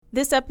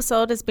This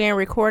episode is being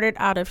recorded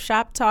out of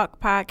Shop Talk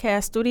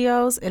Podcast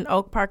Studios in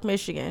Oak Park,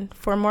 Michigan.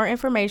 For more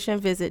information,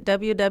 visit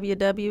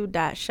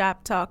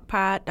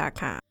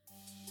www.shoptalkpod.com.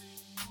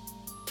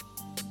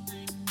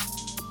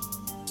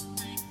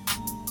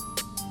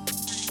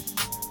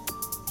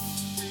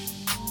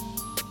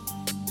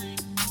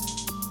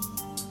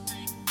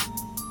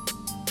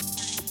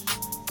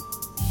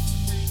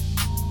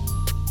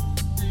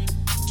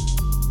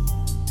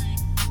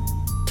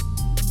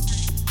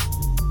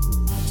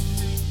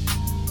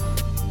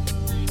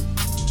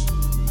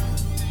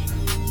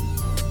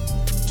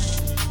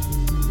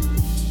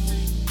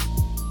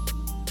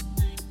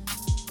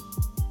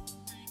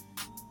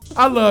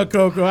 I love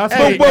Coco.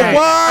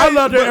 I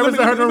love her ever since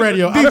I heard her on the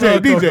radio.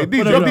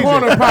 DJ,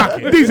 corner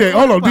pocket. DJ,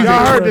 hold on, DJ.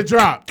 I heard the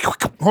drop.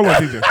 Hold on,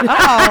 DJ.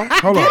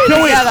 Hold on.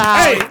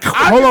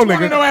 Hold on,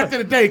 nigga. Know after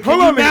the day, can Hold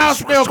you on, now nigga.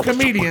 spell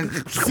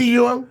comedians? See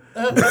you?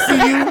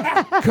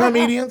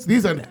 Comedians?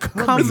 These are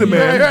Listen,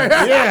 man.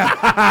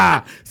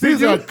 Yeah.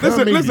 These are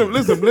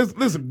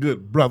listen,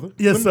 good brother.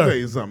 Yes, Let me sir. tell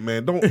you something,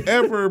 man. Don't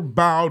ever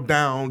bow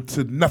down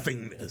to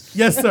nothingness.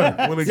 Yes, sir.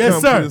 When it Yes,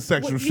 comes sir. to this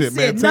sexual What, you shit, man,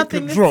 said take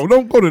nothingness? control.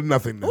 Don't go to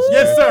nothingness.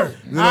 Yes, man. sir.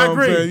 You know I what I'm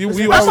agree.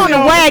 saying? I'm on the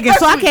wagon,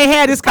 so I can't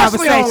have this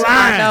Especially conversation.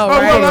 online. I know, Oh,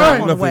 right? well, all right.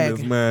 I'm on the Nothingness,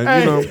 wagon. man. Hey.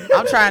 You know.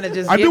 I'm trying to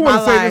just I get do my want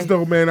to say life. this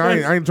though, man. I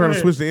Yes. ain't trying Go to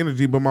ahead. switch the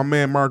energy, but my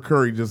man Mark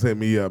Curry just hit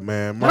me up,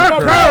 man.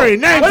 Mark Curry,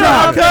 name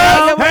drop.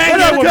 Hang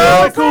What up, with cuz?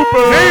 Billy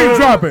Cooper. Name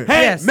dropping.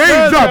 Yes.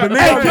 Name dropping.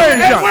 Hey, Name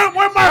hey, dropping.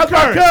 where Mark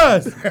Curry?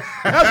 That's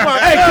my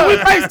Hey, can we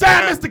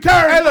FaceTime Mr.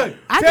 Curry? Hey, look.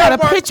 I got a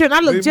picture and I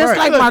look just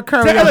like Mark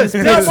Curry. on this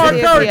Tell picture. Mark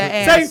It'd Curry. be an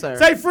answer.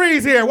 Say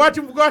freeze here. Watch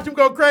him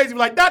go crazy. Be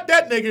like, not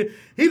that nigga.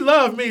 He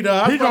loved me,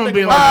 though. He's gonna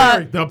be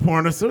like the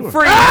pornosaur.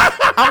 Free.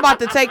 I'm about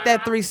to take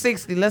that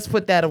 360. Let's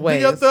put that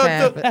away. Your It's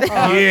thug-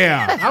 time.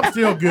 Yeah. I'm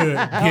still good.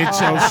 Get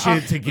your shit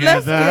Let's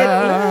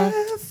together. get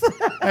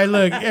Hey,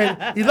 look. Hey,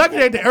 he's lucky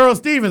they the Earl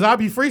Stevens. I'll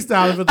be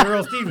freestyling with the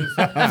Earl Stevens.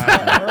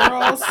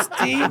 Earl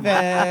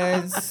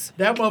Stevens.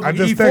 That I motherfucker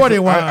just E40 texted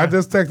wine. I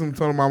just texted him,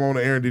 told him I'm on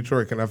the air in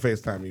Detroit. Can I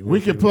FaceTime you?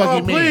 We can plug Oh,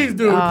 him please in.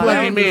 do. Oh, Plug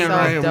that him would be in. so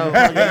Ryan. dope.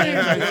 You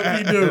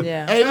do.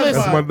 Yeah. Hey, listen.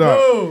 That's my dog.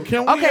 Dude.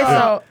 Can we, Okay,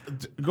 so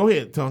go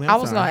ahead, Tony. I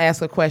was going to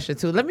ask a question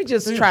too. Let me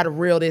just try to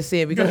reel this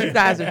in because you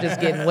guys are just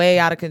getting way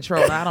out of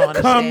control. I don't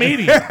understand.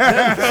 comedian.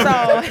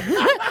 So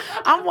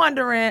I'm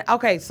wondering,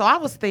 okay, so I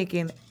was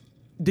thinking,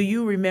 do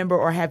you remember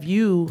or have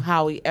you,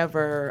 Howie,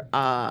 ever,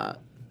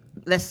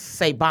 let's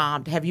say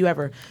bombed? Have you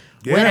ever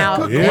went Yeah,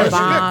 out yeah. and Good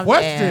bombed?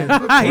 question.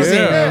 And He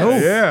said, who?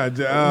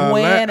 Yeah.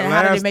 when and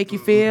how did it make you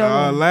feel?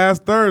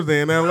 Last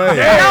Thursday in L.A.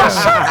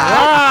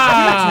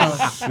 Wow.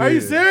 Are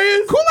you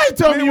serious? Kool-Aid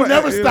told me you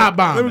never stop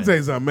bombing. Let me tell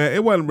you something, man.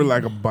 It wasn't really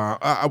like a bomb.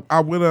 I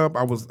went up.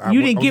 I was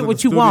You didn't I was get in what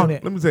the you studio.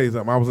 wanted. Let me tell you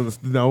something. I was in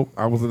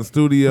the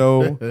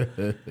studio.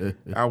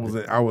 I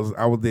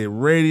was did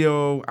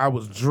radio. I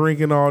was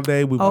drinking all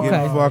day. We were Okay.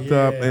 getting fucked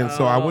up, and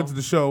so I went to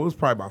the show. It was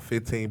probably about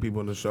 15 people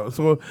in the show.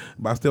 So,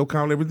 but I still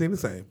count everything the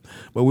same.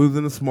 But we was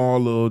in a small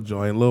little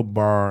joint, little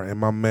bar, and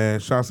my man,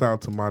 shouts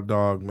out to my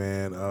dog,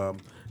 man.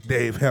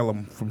 Dave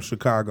Hellum from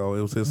Chicago.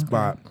 It was his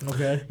spot.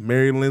 Okay.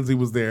 Mary Lindsay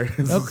was there.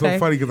 It's so Okay.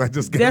 funny because I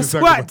just got That's to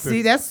talk what. about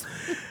See, this. that's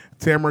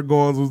Tamara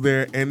Goins was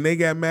there, and they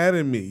got mad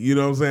at me. You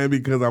know what I'm saying?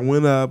 Because I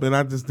went up and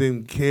I just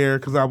didn't care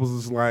because I was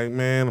just like,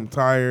 man, I'm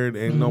tired.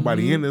 Ain't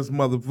nobody in this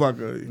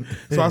motherfucker.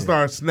 So I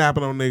started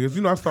snapping on niggas.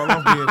 You know, I started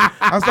off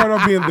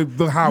being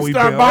the Howie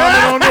start Bell.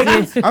 bombing on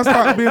niggas. I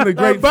started being the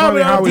great bombing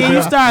funny on Howie Then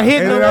Bell. you start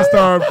hitting and then them. I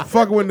started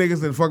fucking with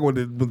niggas and fucking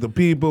with the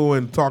people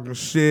and talking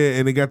shit.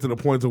 And it got to the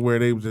point to where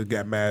they just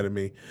got mad at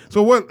me.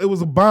 So it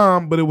was a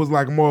bomb, but it was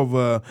like more of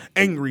a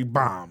angry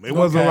bomb. It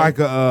wasn't like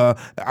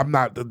I'm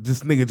not this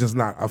nigga just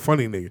not a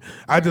funny nigga.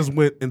 I just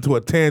went into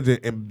a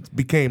tangent and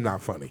became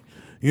not funny.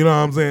 You know what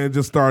I'm saying?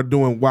 Just started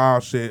doing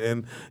wild shit,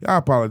 and I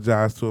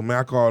apologized to him, man.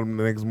 I called him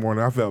the next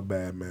morning. I felt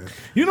bad, man.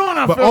 You know what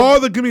I But felt? all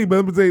the comedians, but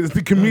let me tell you this,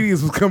 the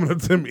comedians was coming up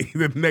to me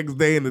the next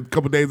day and a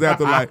couple days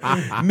after, like,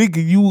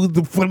 nigga, you was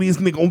the funniest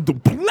nigga on the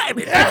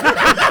planet.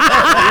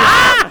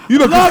 You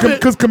know,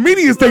 because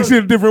comedians take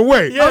shit a different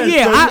way. oh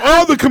yeah. So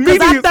all the Because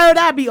comedians, third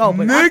eye be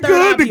open. Our third eye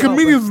nigga, the be open.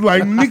 comedians was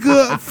like,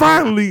 nigga,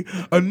 finally,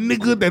 a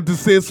nigga that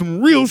just said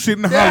some real shit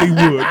in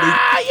Hollywood.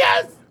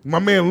 Yes. My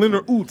man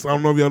Leonard Oots, I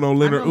don't know if y'all know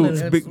Leonard know Oots,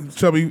 Leonard big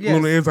chubby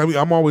little ears. I mean,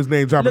 I'm always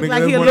name dropping. Look nigga.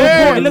 like he a That's little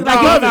one of boy. them- Look like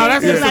No, he, no,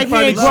 that's look just like some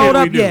he ain't funny grown shit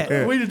up we do. yet.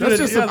 Yeah. We just do That's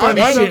that just some together.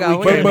 funny There you shit. go.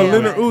 we But do.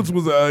 Leonard Oots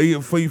was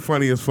he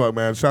funny as fuck,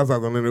 man. Shouts out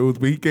to Leonard Oots.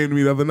 But he came to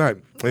me the other night.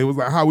 And he was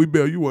like, Howie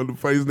Bell, you one of the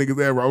funniest niggas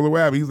ever. I was like, what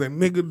happened? He's like,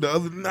 nigga, the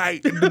other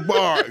night in the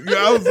bar.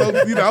 I was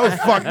I was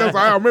fucked up. So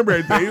I don't remember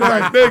everything. He was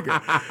like,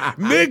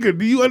 nigga,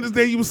 do you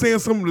understand you were saying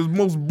some of the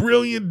most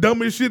brilliant,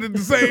 dumbest shit at the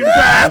same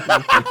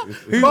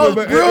time? Most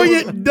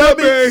brilliant,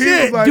 dumbest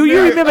shit. Do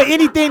you remember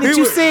anything that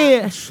you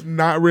said?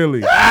 Not really.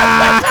 And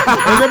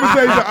let me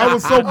tell you, I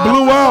was so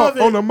blew out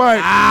on the mic.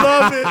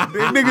 Love it. The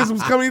niggas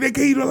was coming. They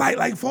gave you the light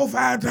like 4 or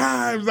 5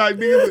 times. Like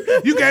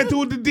niggas, you got into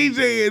it with the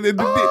DJ and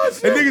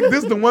niggas.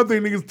 This is the one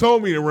thing niggas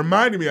told me and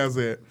reminded me. I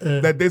said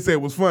that they said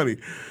was funny.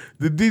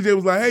 the DJ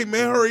was like, "Hey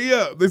man, hurry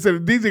up!" They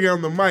said the DJ got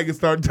on the mic and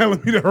started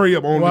telling me to hurry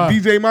up on Wow. the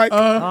DJ mic.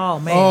 Oh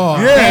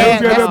man. Yeah,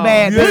 Bad, that's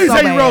bad. Yeah. That's Please so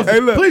say you bad. roasted. Hey,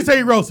 look. Please say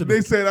you roasted.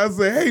 They said, I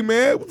said, "Hey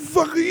man, what the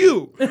fuck are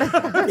you?"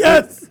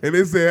 Yes. And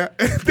they said,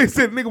 the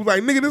nigga was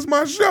like, "Nigga, this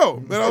my show."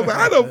 And I was like,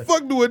 "How the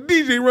fuck do a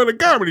DJ run a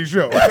comedy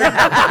show?" Nigga.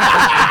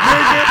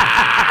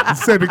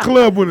 Said the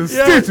club with the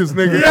stitches,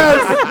 nigga.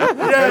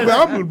 Yes.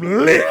 I'm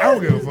lit. I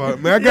don't give a fuck,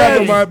 man. I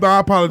got him. I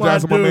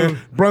apologize to my dude. man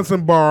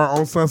Brunson Bar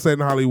on Sunset in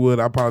Hollywood.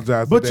 I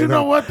apologize. But today. you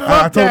know what, though?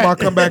 I told him Fuck I'll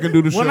come back and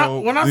do the When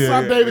show. I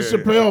saw David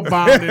Chappelle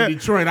bombed in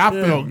Detroit, I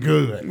felt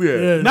good.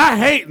 Yeah. Not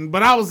hating,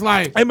 but I was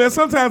like, Hey man,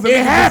 sometimes a It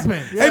nigga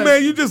happens. Just, hey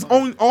man, you just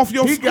off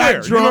your he square.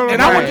 got drunk,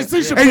 and I went to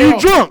see Chappelle. And you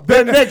drunk.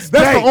 the next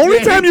That's day. the only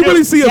Yeah, time he you really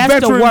just- see a That's the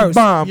veteran worst.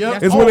 bomb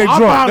Yep. is when they I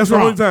drunk. bombed That's the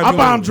only time. I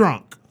bombed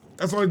drunk.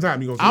 That's the only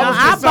time you gonna see. I was it.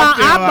 I just up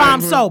there like-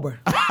 bomb sober.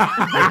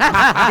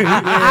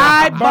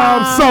 I Bomb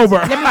bomb sober.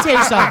 Let me tell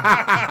you something.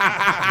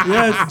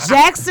 Yes.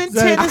 Jackson,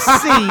 Tennessee,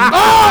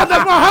 Oh,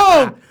 that's my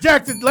home.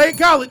 Jackson Lane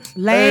College.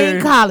 Lane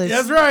Hey. College.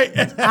 That's right.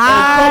 Coco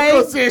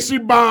I said she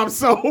bombed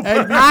sober.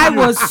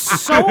 was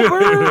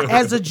sober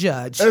as a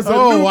judge. As a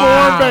Oh, newborn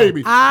wow.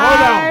 baby.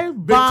 I Hold on.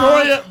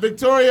 bombed-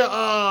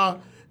 Victoria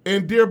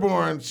in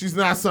Dearborn, she's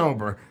not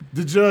sober.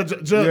 The judge,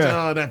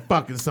 that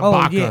fucking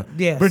Sabaka. yeah,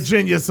 yes.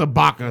 Virginia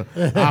Sabaka.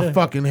 I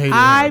fucking hate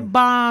I her.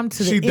 bombed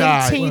to the She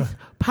died. 18th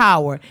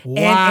power, Wow.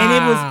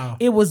 and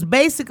it was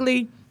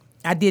basically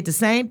I did the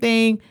same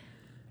thing.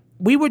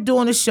 We were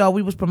doing the show,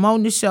 we was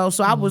promoting the show,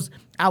 so I was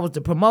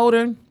the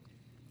promoter.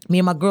 Me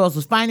and my girls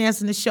was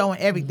financing the show and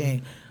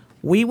everything.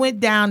 We went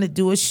down to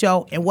do a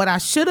show, and what I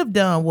should have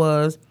done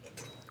was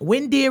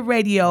went and did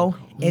radio,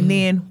 and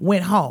then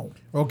went home.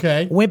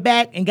 Okay. Went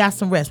back and got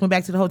some rest. Went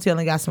back to the hotel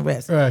and got some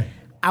rest. Right.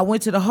 I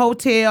went to the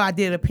hotel. I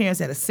did an appearance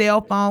at a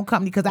cell phone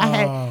company because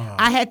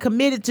I had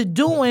committed to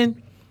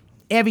doing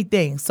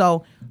everything.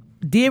 So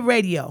did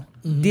radio,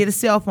 did a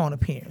cell phone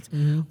appearance,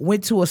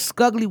 went to a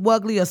Scuggly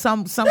Wuggly or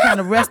some kind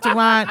of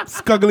restaurant.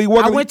 Scuggly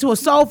Wuggly. I went to a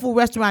soul food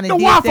restaurant and The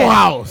did Waffle that.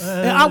 House.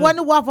 I wasn't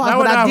a Waffle House, That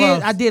but wasn't Waffle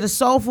House. I did a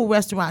soul food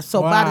restaurant.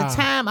 So by Wow. the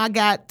time I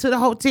got to the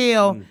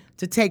hotel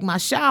to take my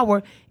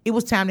shower, it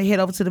was time to head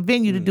over to the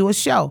venue to do a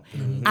show.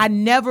 I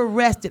never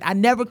rested. I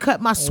never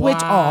cut my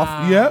switch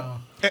off. Yep.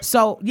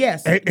 So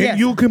yes, And yes.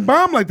 you can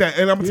bomb like that.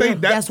 And I'm telling you,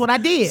 That's what I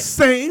did.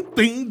 Same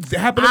thing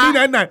happened to me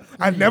that night.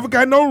 I never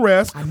got no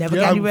rest. I never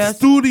got any rest.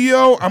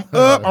 Studio, I'm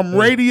up, I'm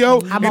radio,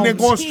 I'm and then on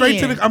going straight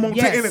to 10. the. I'm on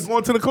 10 and Yes. then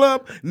going to the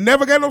club.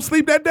 Never got no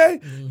sleep that day.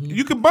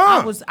 You can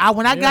bomb.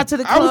 When I got to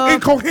the I club, was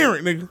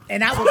incoherent, nigga.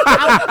 and I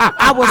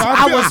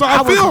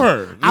feel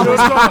her.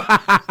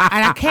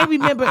 And I can't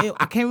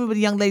remember the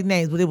young lady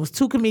names, but it was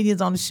two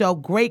comedians on the show.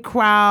 Great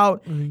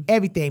crowd,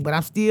 everything. But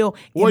I'm still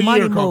in What money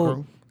year, Coco?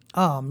 mode.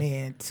 Oh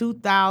man,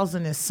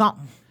 2000 and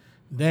something.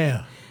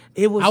 Damn.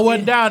 It was. I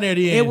wasn't down there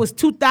then. It was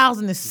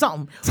 2000 and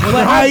something. But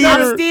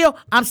Tired.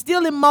 I'm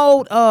still in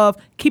mode of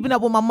keeping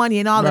up with my money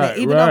and all of that. Right,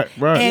 Even right,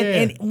 though, right.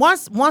 and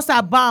once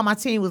I bombed, my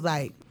team was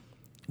like,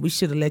 we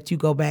should have let you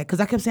go back, because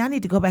I kept saying I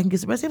need to go back and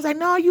get some rest. He was like,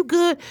 no, you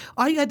good.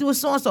 All you gotta do is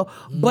so and so.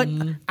 But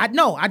I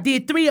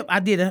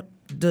did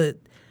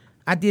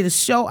I did a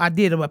show. I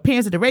did an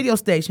appearance at the radio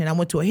station. I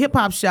went to a hip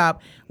hop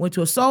shop. Went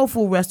to a soul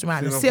food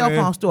restaurant, and a See what I'm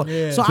cell phone saying? store.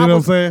 Yeah. So See what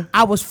I'm saying?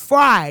 I was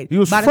fried. You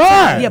was by the fried.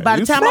 Time, yeah. By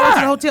the You time I went to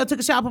fried. the hotel, took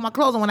a shower, put my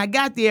clothes on. When I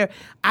got there,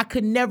 I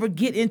could never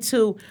get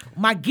into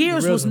my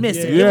gears was rhythm,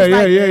 missing. yeah. It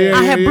was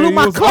like I had blew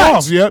my It was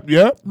clutch. off.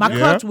 Yep. My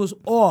clutch was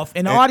off,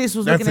 and the audience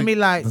was That's looking at me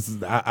like, this is,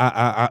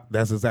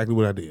 that's exactly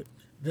what I did.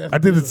 I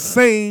did the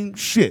same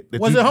shit. That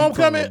Was you it talking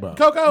homecoming, about.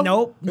 Coco?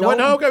 Nope, It wasn't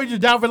nope. homecoming. You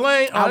just down for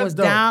lane. Oh, I that's was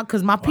dope. down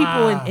because my people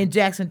Wow. in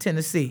Jackson,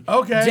 Tennessee.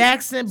 Okay.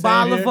 Jackson, Same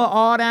Bolivar, here.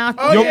 all down.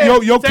 Oh, Your, yeah.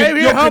 your, your, Same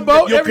here,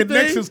 Humboldt, your everything.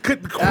 connections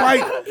couldn't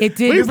quite. It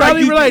did. We It's like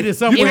probably you- related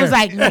somewhere. It was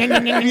like, the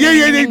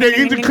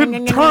engine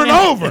couldn't turn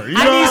over. You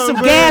know I need what some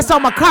I'm gas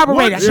on my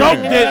carburetor.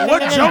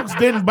 What jokes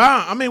didn't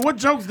bomb? I mean, what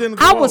jokes didn't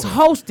go I was over?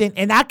 hosting,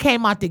 and I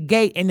came out the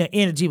gate, and the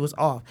energy was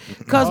off.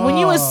 Because when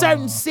you in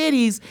certain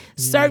cities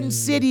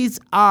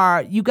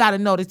are, you got to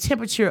know the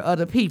temperature of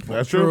the people.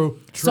 That's true.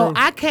 So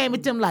I came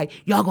at them like,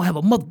 y'all gonna have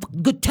a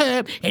motherfucking good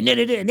time, and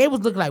they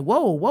was looking like,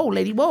 whoa,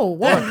 lady, whoa.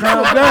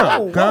 Calm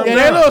down. Calm Yeah,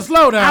 they a little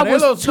slow down. I They a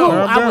little was too, slow.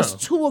 I was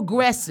too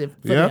aggressive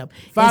for Yeah. them.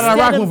 $5 Instead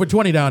rock of- one for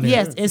 20 down there.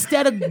 Yes,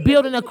 instead of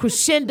building a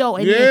crescendo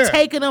and Yeah. then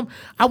taking them,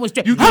 I went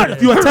straight. You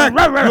attacked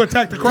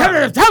the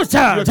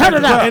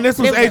crowd. And this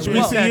was They was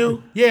like,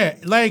 HBCU? Yeah,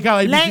 Lane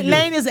College.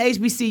 Lane is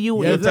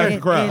HBCU Yeah, in, that's in,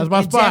 the crowd. in, That's my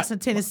in spot. Jackson,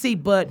 Tennessee.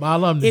 But My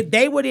alumni. if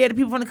they were there, the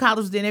people from the college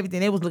was there and everything,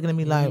 they was looking at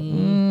me like,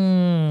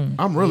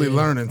 I'm really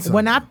learning something.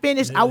 When I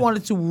finished, I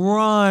wanted to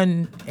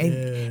run,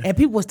 and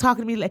people was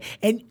talking to me like,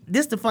 and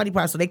this is the funny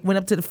part. So they went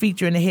up to the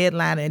feature and the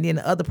headliner, and then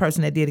the other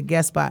person that did a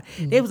guest spot.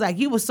 They was like,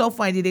 "You was so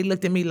funny." They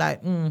looked at me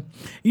like,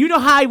 you know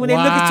how when they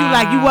look at you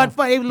like you wasn't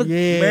funny,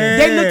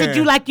 they looked at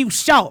you like you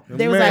short.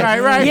 They was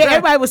like, Right. yeah,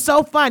 everybody was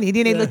so funny.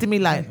 Then they looked at me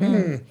like, They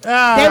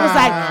was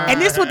like,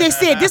 and this is what they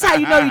said. This how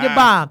you know you the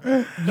bomb.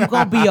 You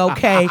gonna be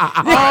okay.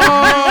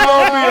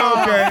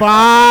 Okay.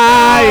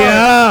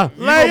 Fire.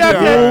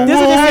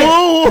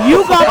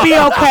 You gonna be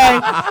okay.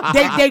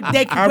 They I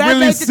really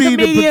congratulated see the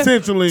comedian, the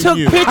potential in took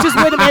you. pictures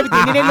with him, everything,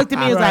 and they looked at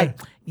me and was Right. like,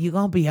 "You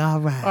gonna be all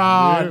right."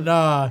 Oh,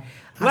 no.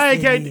 I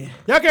said,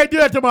 Y'all can't do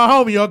that to my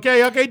homie, okay?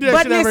 Y'all can't do that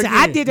But shit ever listen,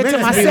 again. I did that to Niggas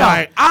be myself.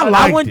 like, I I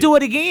liked wouldn't it. do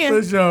it again.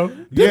 For sure.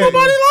 Did nobody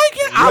like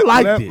it? I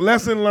liked it.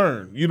 Lesson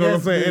learned. You know what I'm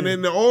Yes, saying? dude. And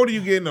then the older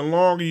you get and the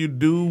longer you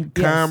do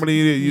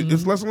comedy,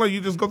 it's lesson learned. You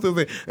just go through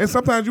the thing. And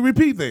sometimes you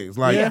repeat things.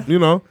 Like, Yeah. you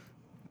know.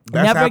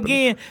 That's Never happened.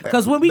 again,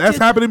 because when we That's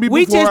just, happened to me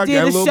we before. just I did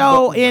got a little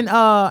show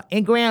bu-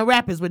 in Grand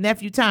Rapids with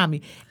nephew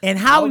Tommy, and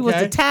Howie was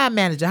Okay. the time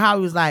manager. Howie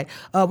was like,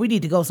 "We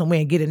need to go somewhere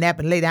and get a nap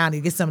and lay down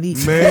and get some of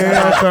these." Man,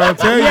 I'm trying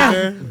to tell you, yeah,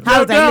 man. Howie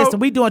was like, No. "Listen,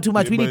 we doing too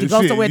much. We need to But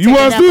go shit, somewhere, you take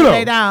a was nap too, and though.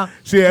 lay down."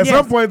 Shit, at Yes.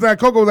 some point in time,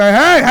 Coco was like,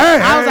 hey,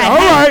 I was like, all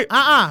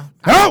right.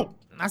 Help!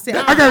 I said,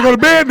 I gotta go to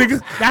bed,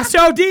 nigga. That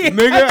show did.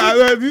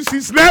 Nigga, she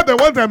snapped at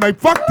one time like,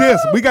 fuck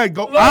this. We gotta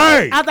go.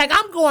 I was like,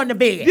 I'm going to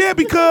bed. Yeah,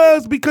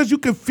 because you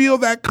can feel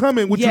that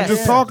coming, what Yes. you're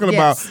just talking Yes.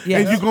 about. Yes.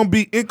 And you're gonna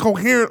be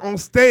incoherent on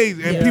stage,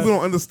 and Yes. people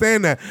don't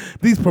understand that.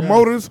 These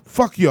promoters,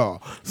 fuck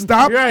y'all.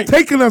 Stop Right.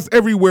 taking us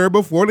everywhere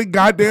before the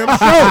goddamn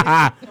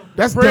show.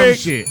 That's dumb Prick,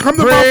 shit. come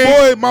to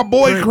Prick. my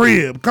boy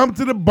crib. Come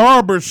to the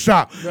barber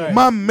shop. Right.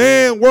 My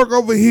man work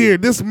over here.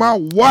 This my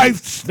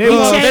wife's. They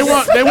want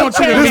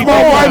you to This be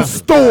my more. wife's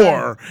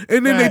store.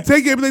 And then Right. they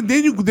take everything.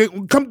 Then they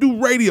come do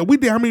radio. We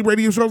did how many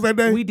radio shows that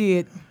day? We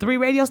did 3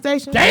 radio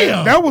stations.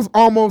 Damn. That was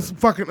almost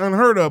fucking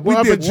unheard of. We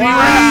Well, did but three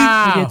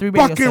wow. We did 3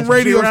 radio fucking stations.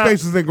 radio G-Rap.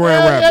 stations in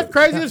Grand Man, Rapids. that's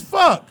crazy as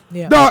fuck.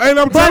 Yeah. No, and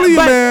I'm telling you,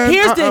 man.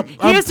 Here's I'm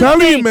the telling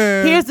thing. you,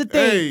 man. Here's the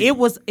thing. Hey.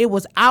 It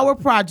was our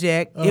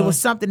project. It was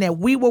something that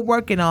we were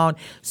working on.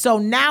 So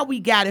now we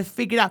got it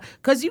figured out.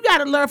 Because you got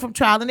to learn from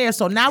trial and error.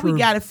 So now we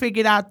got to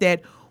figure out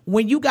that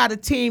when you got a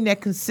team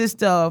that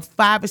consists of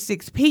 5 or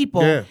 6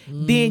 people, Yeah.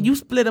 then you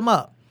split them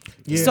up.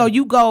 Yeah. So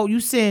you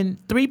send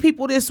 3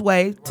 people this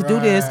way to do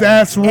this.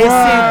 That's and right.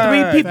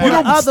 send 3 people You the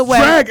don't other way.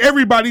 drag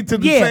everybody to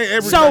the Yeah.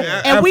 same. So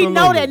and we know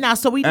Absolutely. that now.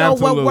 So we know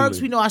Absolutely. what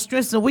works. We know our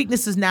strengths and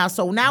weaknesses now.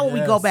 So now when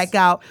we go Yes. back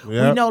out, we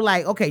Yep. know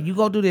like, okay, you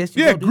go do this.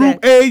 You Yeah, go do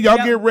Group that. A, y'all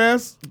Yep. get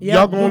rest. Yep.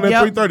 Y'all going at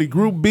Yep. 3:30.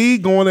 Group B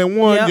going at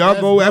 1. Yep. Y'all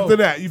Let's go go. after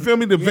that. You feel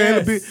me? The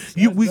van. Yes.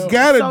 We Let's go.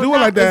 gotta So do it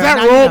now- like that. Is that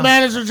Now you road know.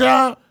 manager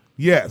job?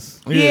 Yes.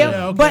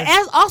 Yeah, okay. but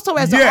also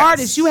as an Yes.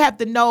 artist, you have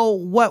to know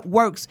what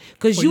works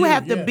because For you you,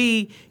 have to yeah.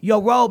 be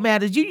your role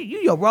manager.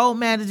 You your role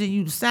manager,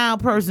 you the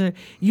sound person,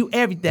 you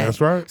everything.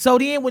 That's right. So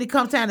then when it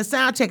comes time to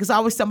sound check, it's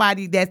always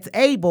somebody that's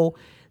able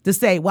to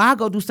say, "Well, I'll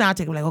go do sound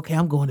check." I'm like, "Okay,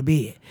 I'm going to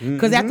bed,"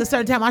 because after a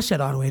certain time, I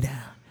shut all the way down.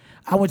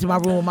 I went to my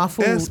room with my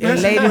food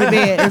and laid in the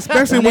bed.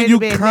 Especially and when laid in you the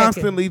bed naked.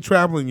 constantly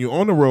traveling, you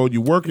on the road, you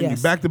working, Yes.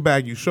 you back to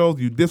back, you shows,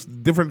 you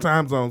different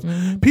time zones.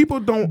 People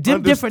don't Them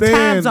understand. different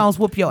time zones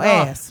whoop your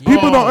ass.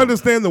 People don't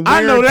understand the I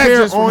wear know and that tear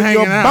just from on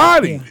your hanging out.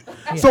 body.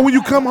 Yeah. So when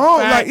you come home,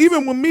 Facts. like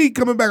even with me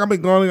coming back, I've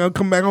been going, I'll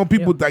come back home.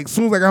 People like as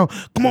soon as I go,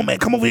 come on, man,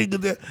 come over here.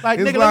 Get that. Like,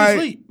 It's nigga, let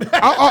me sleep.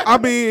 I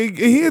mean,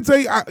 he'll tell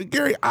you,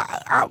 Gary,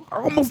 I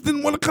almost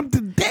didn't want to come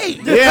today.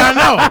 Yeah,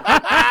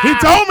 I know. He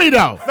told me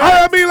though.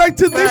 I mean, like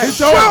to this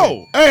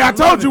show. Hey, I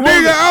told you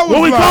Nigga, I was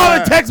when we call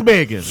like- it text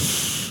begging.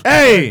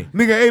 Hey,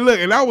 Nigga, hey, look,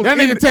 and I was That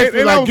in- nigga texted me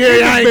and like, was Gary,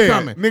 in the I ain't bed.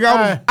 coming.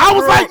 Nigga, I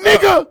was like,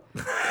 nigga.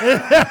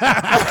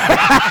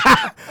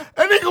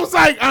 That nigga was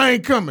like, I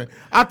ain't coming.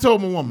 I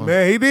told my woman.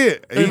 man, he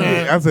did. He man,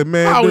 did. I said,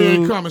 man, how dude. he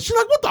ain't coming? She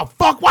like, what the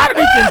fuck? Why did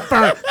he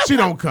confirm? She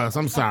don't cuss.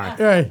 I'm sorry.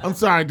 Right. I'm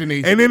sorry,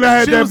 Denise. And then I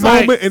had She that was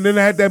like- moment, and then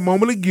I had that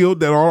moment of guilt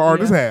that all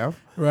artists have.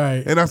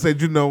 Right. And I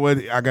said, you know what?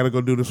 I gotta go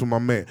do this for my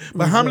man.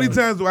 But how many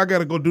times do I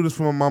gotta go do this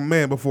for my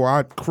man before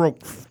I croak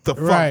the fuck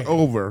Right.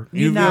 over?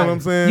 You You know not. what I'm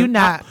saying? You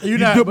not. You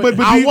not, but but,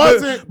 I do you,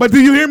 wasn't. but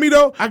do you hear me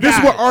though? I This is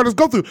got what it. artists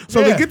go through. So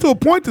Yeah. they get to a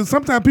point that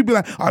sometimes people be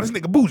like, oh, this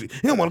nigga bougie.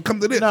 He don't want to come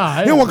to this.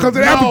 Nah, he don't want to come to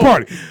the no. after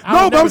party. I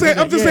No, would but I'm never saying,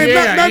 do I'm just that. saying,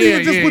 Yeah, not yeah,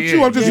 even just yeah, with you.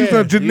 yeah. I'm just Yeah. using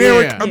a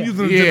generic. Yeah. I'm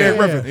using a Yeah. generic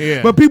reference.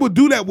 Yeah. But people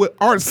do that with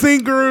art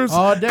singers,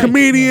 All day.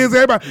 comedians,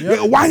 everybody.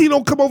 Yep. Why he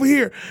don't come over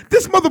here?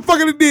 This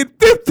motherfucker that did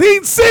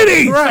 15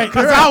 cities. Right.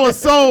 Because I was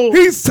so.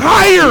 He's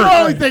tired. You know the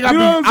only thing You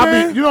know what I'm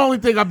saying? you know the only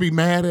thing I'd be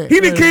mad at? He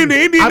done came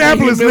to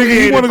Indianapolis, nigga.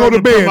 He humiliated want to go from to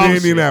the bed in promotion.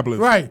 Indianapolis.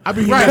 Right. I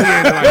be right.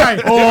 humiliated.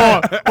 Like,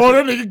 right. or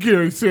that nigga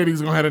Gary said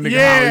he's gonna have a nigga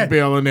Yeah. Holly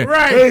Bell in there.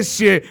 Right. This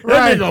shit.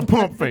 Right. That nigga a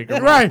pump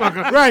faker. Right.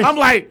 motherfucker. Right. I'm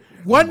like,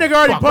 One nigga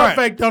already Fuck, pump right.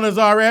 faked on us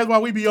already. That's why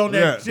we be on that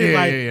Yeah. shit. yeah,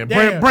 like, yeah, yeah.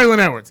 damn. Braylon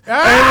Edwards.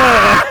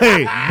 Ah!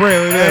 Hey,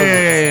 Braylon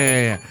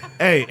yeah.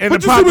 Hey, and But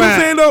the you see pop what I'm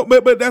saying though?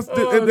 But that's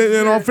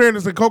in all shit.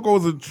 fairness, and Coco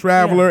is a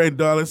traveler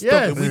and all that stuff.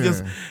 Yes. And we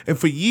just and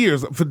for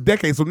years, for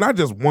decades, so not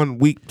just 1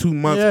 week, 2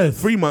 months, Yes.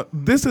 3 months.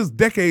 This is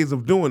decades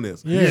of doing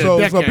this. Yeah. So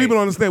Decades. people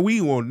don't understand. We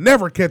will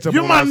never catch up.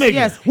 You on my our nigga.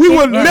 Yes. We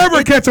will It-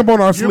 never catch up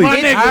on our sleep. my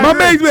nigga. I My agree.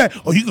 man's be like,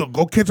 oh, you gonna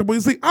go catch up on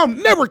your sleep? I'll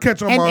never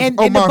catch up And, on, and,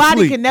 on and the my body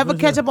sleep. can never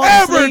catch up on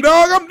Ever, sleep.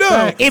 dog. I'm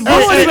done. Right. If My you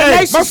in a sleep- my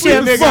relationship, sleep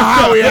is Nigga, fucked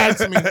up. Howie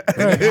asked me.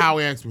 Nigga,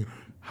 Howie asked me.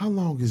 how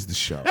long is the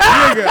show?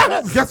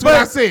 Guess what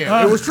I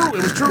said? It was true. It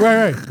was true.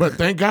 Right. But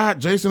thank God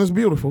Jason is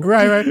beautiful.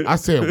 Right. I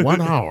said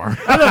 1 hour.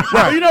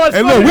 Right. You know what's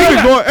And funny? look, we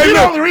been going. He Hey, the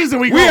look, only reason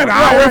we we going. an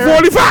hour and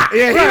 45.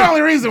 Yeah, he the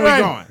only reason we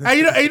going. And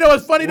you know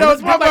what's funny When though?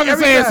 this motherfucker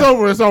every say it's time-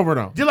 over, it's over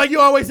though. Just like you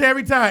always say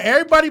every time.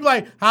 Everybody be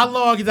like, how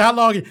long is it? How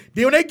long is it?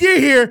 Then when they get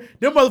here,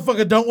 them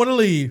motherfuckers don't want to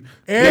leave.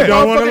 They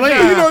don't want to motherfucking leave.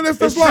 time. You know,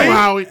 that's It's life. true,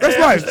 Howie. That's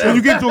Yeah, life. it's When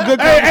you true. get to a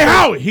good Hey, conversation.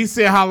 Howie. He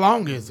said, how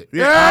long is it?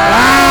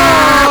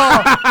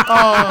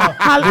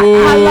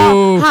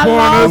 How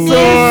long is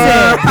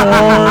it?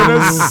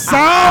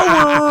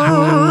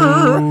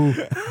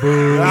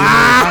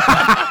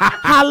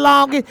 How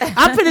long is?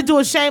 I'm finna do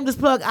a shameless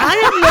plug. I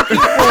am looking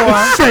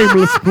for.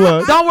 Shameless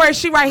plug. Don't worry,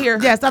 she right here.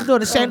 Yes, I'm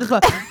doing a shameless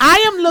plug.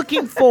 I am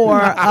looking for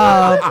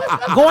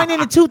going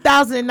into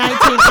 2019.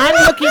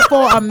 I'm looking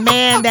for a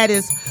man that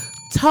is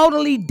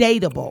totally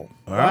dateable,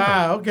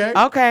 Wow, okay.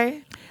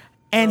 Okay.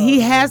 and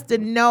he has to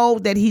know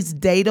that he's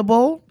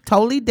dateable,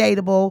 totally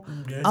dateable.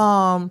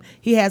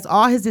 He has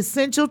all his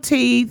essential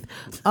teeth.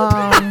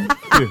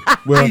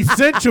 Well,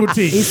 Essential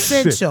teeth.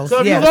 Essentials. So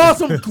if yes. you lost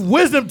some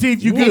wisdom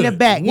teeth, you in the good.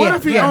 back. What yeah,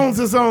 if he yeah. owns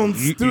his own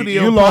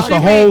studio? you lost a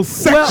whole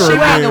sector. Well, She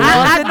right. there. The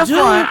ones in I the do.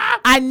 front.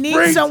 I need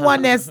Preach.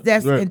 someone that's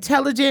Right.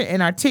 intelligent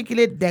and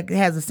articulate, that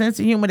has a sense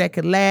of humor, that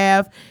can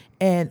laugh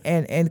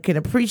and can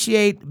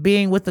appreciate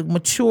being with a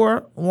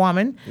mature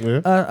woman,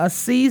 Yeah. a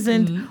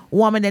seasoned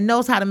woman that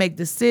knows how to make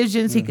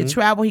decisions. He can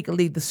travel. He can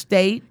lead the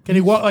state. Can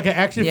he walk like an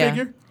action Yeah.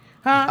 figure?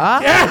 If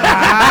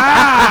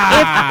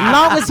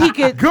long as he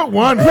could Good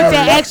one. put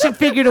that action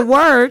figure to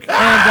work.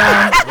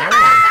 And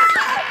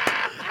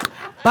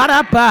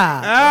ba-da-ba.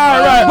 All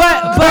right.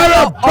 But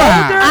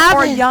Older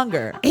or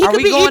younger? he Are could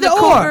we be going either to or.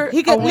 Cougar?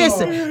 He could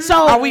listen. So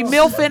Are we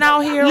milfing out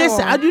here?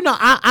 Listen, or- you know,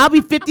 I'll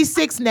be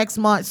 56 next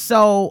month,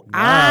 so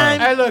I'm.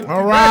 Hey, look.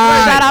 All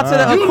right. Shout out to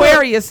the You look-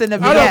 Aquarius in the I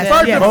know, building.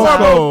 first yes. and Coco,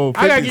 foremost,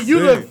 I gotta get you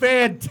 56. look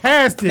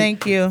fantastic.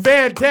 Thank you.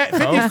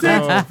 Fantastic. 56.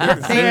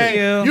 Coco, Thank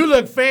you. You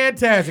look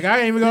fantastic. I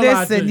ain't even gonna lie to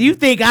Listen, you. you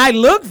think I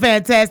look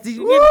fantastic?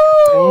 Get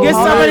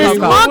some of hey, this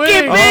Coco. monkey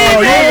Oh,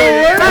 man.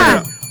 yeah.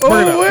 Huh. Oh,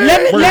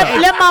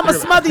 Let mama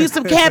smother you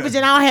some cabbage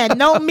and I don't have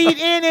no meat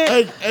in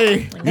it,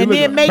 Hey, and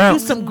then make you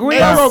some hey,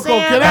 grilled Coco,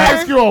 can I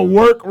ask salmon. you a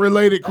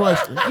work-related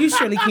question? You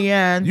surely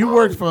can. You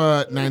worked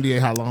for 98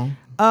 how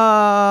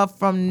long?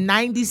 From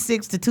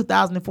 96 to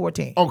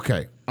 2014.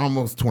 Okay,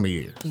 almost 20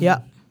 years.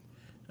 Yep.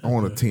 I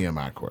want a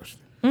TMI question.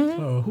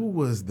 Mm-hmm. Who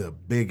was the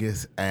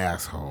biggest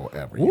asshole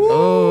ever?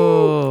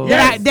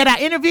 That I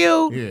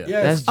interviewed. Yeah.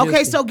 Yes. That's Okay,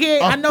 juicy. so Gary,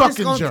 A I know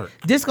fucking jerk.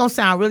 this gonna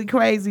sound really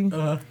crazy.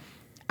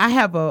 I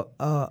have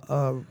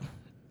I'm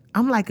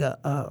like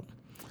a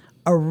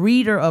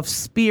reader of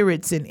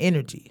spirits and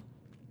energy.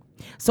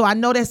 So I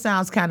know that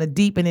sounds kind of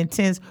deep and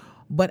intense,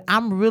 but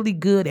I'm really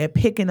good at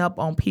picking up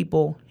on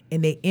people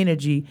and their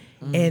energy,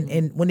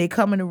 and when they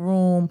come in the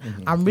room,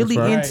 I'm really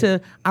That's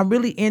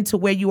right. into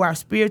where you are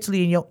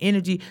spiritually and your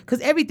energy,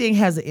 because everything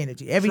has an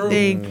energy.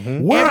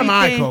 Everything. Where am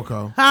I, everything-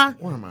 Coco? Huh?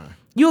 Where am I?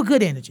 You're a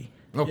good energy.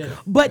 Okay.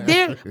 But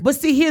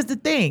see, here's the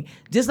thing.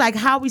 Just like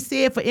how we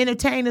said for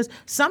entertainers,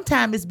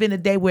 sometimes it's been a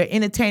day where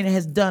entertainer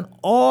has done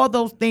all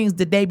those things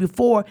the day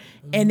before,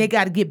 and they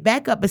got to get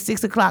back up at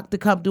 6 o'clock to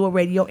come do a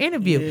radio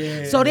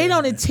interview. So they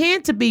don't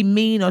intend to be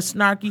mean or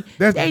snarky.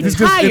 That's they it's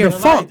just in tired. the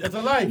funk. That's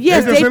a life.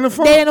 Yes, They're just in the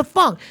funk. they're in a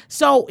funk.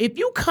 So if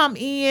you come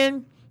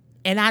in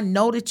and I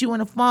know that you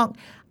in a funk,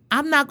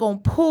 I'm not gonna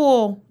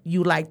pull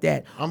you like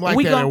that. I'm like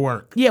We that gon- at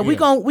work. Yeah, we Yeah.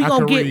 gonna I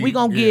can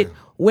read, get yeah.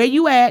 where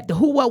you at, the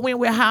who, what, when,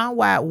 where, how, and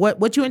why,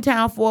 what you in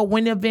town for,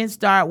 when the event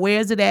start, where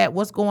is it at,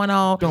 what's going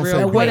on, Don't or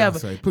say whatever.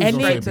 Beyonce. Please And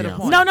don't then, say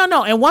Beyonce.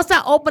 no. And once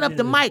I open up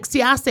the mic,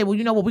 see, I say, well,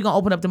 you know what, we're gonna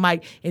open up the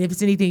mic, and if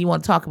it's anything you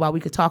want to talk about, we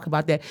could talk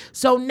about that.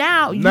 So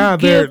now you Now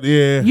give,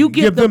 they're- yeah, you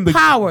give them the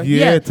power,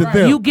 to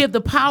them. you give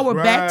the power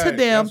back to Right,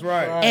 them, that's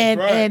right, and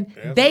that's right, and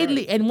that's they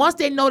right. and once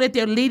they know that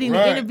they're leading the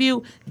Right.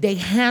 interview, they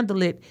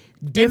handle it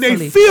And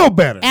differently. they feel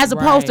better. As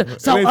opposed to And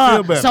they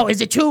feel better. so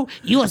is it true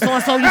you and so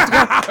used to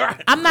go?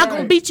 I'm not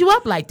gonna beat you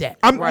up like that.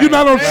 You're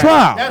not on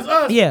trial. That's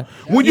us. Yeah.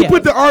 When you Yeah.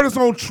 put the artist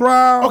on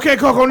trial. Okay,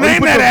 Coco, or you name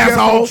put that the guest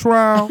asshole. on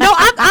trial. No,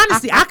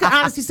 I can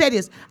honestly say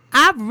this.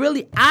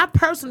 I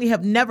personally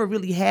have never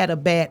really had a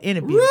bad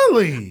interview.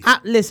 Really?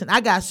 Listen,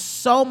 I got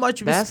so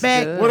much That's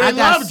respect. good. Well, I they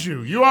got loved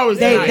you. You always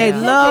They did. they Yeah.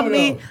 love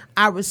me.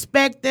 I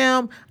respect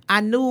them. I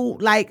knew,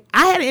 like,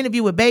 I had an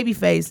interview with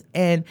Babyface,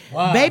 and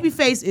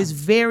Babyface is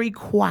very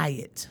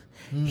quiet.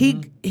 He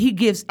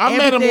gives. I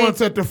met him everything-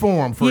 once at the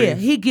forum. Freeze. Yeah,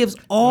 he gives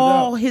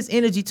all his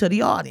energy to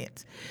the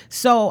audience.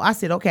 So I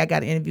said, okay, I got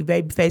to interview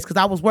Babyface, because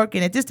I was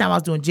working at this time. I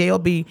was doing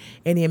JLB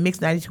and then Mix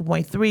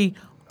 92.3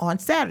 on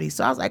Saturday.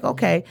 So I was like,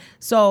 okay.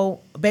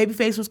 So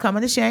Babyface was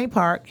coming to Shane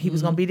Park. He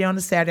was gonna be there on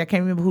the Saturday. I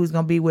can't remember who he was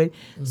gonna be with.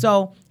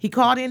 So he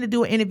called in to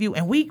do an interview,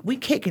 and we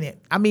kicking it.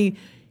 I mean,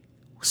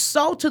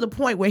 so to the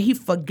point where he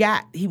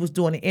forgot he was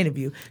doing an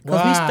interview,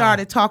 because we Wow.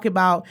 started talking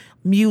about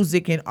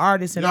music and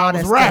artists and Y'all all that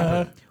was stuff.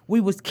 rapping. We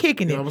was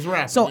kicking it. Y'all was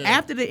rapping, So yeah.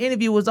 after the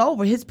interview was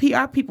over, his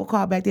PR people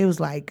called back. They was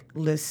like,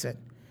 listen,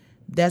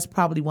 that's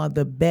probably one of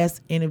the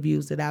best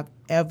interviews that I've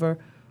ever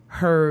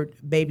heard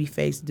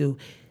Babyface do.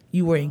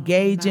 You were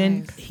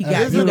engaging. He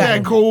got. Isn't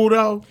that cool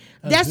though?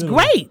 That's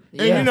great.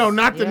 And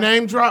not the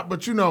name drop,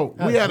 but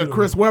we had a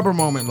Chris Webber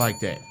moment like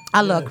that.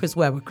 I love Chris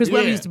Webber. Chris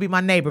Webber used to be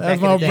my neighbor That's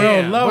back in the my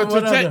day. bro.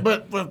 Love him,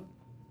 But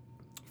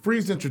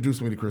Freeze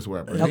introduced me to Chris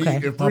Webber. Okay.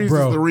 And Freeze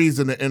is the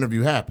reason the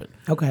interview happened.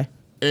 Okay.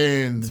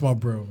 And That's my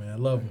bro, man. I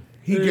love him.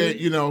 he get,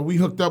 we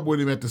hooked up with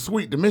him at the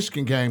suite, the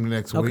Michigan game the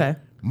next week. Okay.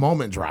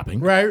 Moment dropping.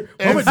 Right.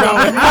 And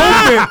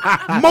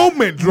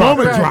Moment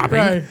dropping.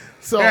 Right.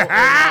 So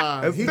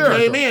he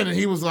came in and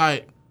he was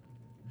like,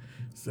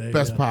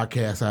 best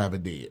podcast I ever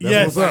did. That's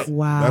Yes. what's up.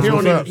 Wow. That's He,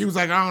 what's don't up. even, he was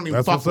like, I don't even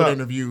That's fuck what's with up.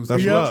 interviews.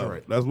 That's in love.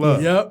 Detroit. That's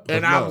love. Yep.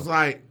 And That's I love. was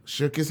like,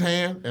 shook his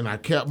hand, and I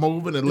kept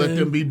moving and let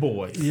them be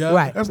boys. Yep.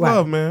 Right. That's right.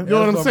 love, man. You know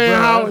what I'm That's saying? my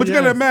bro. How But you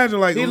gotta imagine,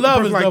 like, He a love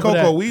person his like love for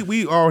Coco. that.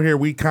 We all here,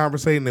 we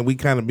conversating and we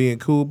kind of being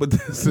cool, but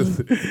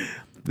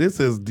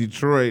this is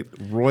Detroit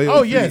royalty.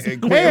 Oh, yes.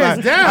 and queen. Hands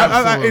Like,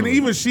 down. and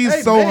even she's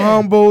Hey, so man.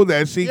 humble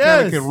that she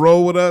kind of Yes. can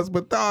roll with us.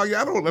 But dog,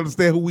 y'all don't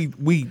understand who we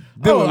dealing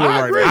with I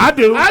right agree. now. I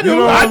do. I You do.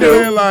 know what I I'm do.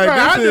 saying? Like, Right,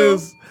 I this do.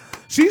 is.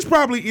 She's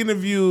probably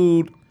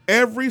interviewed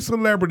every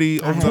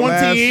celebrity over the 20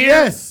 last years?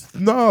 Yes.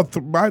 No,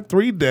 about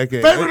 3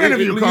 decades. Favorite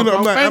interview,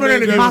 Coco. Favorite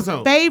interview. My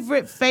So-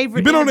 favorite.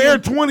 You've been on the air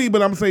 20,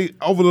 but I'm saying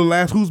over the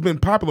last, who's been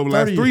popular over the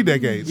last 30. 3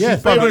 decades. Yes,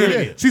 she's probably, favorite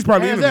interview. she's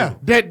probably Hands interviewed.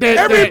 down. That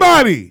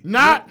Everybody.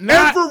 Not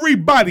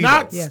Everybody.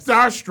 Not though. Yes.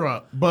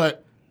 starstruck,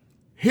 but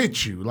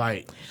hit you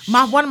like.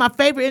 One of my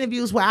favorite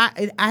interviews where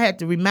I had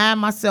to remind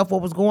myself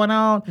what was going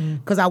on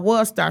because I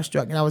was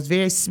starstruck and I was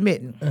very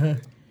smitten.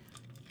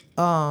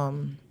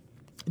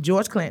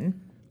 George Clinton.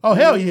 Oh,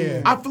 hell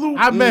yeah.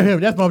 I met him.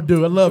 That's my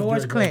dude. I love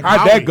George Clinton.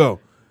 How'd that go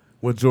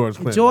with George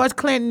Clinton? George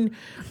Clinton.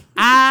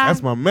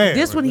 That's my man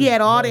This right one he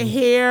had all the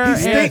hair.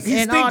 He and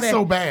stinks all that.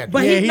 so bad.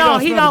 But Yeah, he he no,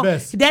 don't he smell the don't.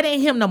 best. That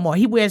ain't him no more.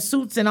 He wears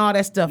suits and all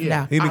that stuff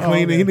now. He done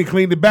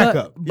cleaned it back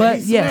up. But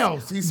he yes,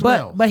 smells. He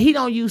smells. But he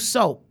don't use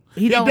soap.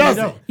 He don't.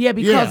 doesn't. Yeah,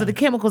 because Yeah. of the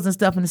chemicals and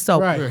stuff in the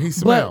soap. Right. Yeah, he But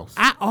smells.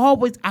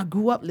 I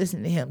grew up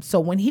listening to him. So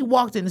when he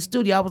walked in the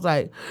studio, I was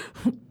like,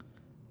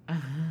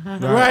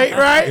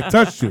 Right. It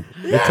touched you.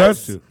 It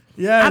touched you.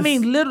 Yes. I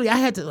mean, literally, I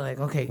had to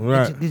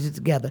Right. get you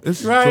together.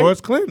 This is Right.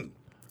 George Clinton.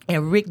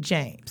 And Rick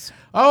James.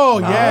 Oh,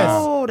 yes.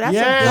 Oh, that's a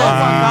yes. good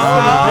one,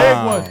 Those are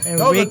big ones. And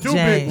Those Rick are two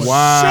James. big ones.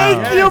 Wow.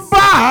 Shake your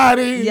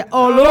body. Yeah.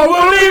 Oh,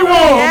 Lovely woman.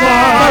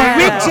 But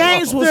Rick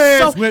James was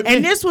Dance so, with me.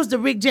 and this was the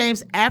Rick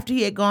James after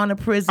he had gone to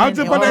prison. I'll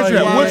jump on and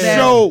that all shit.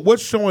 that. What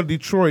show in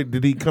Detroit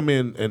did he come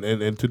in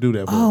and to do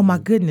that for? Oh my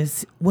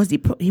goodness,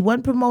 he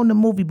wasn't promoting the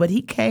movie, but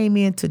he came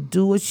in to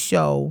do a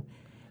show,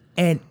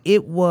 and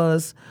it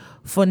was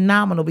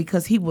phenomenal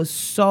because he was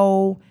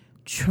so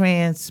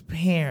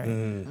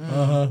transparent.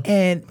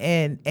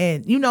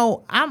 And you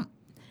know, I'm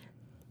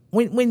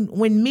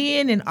when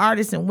men and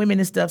artists and women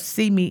and stuff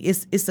see me,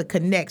 it's a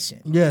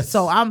connection. Yes.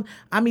 So I'm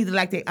either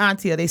like their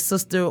auntie or their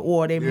sister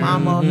or their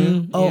mama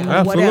or whatever.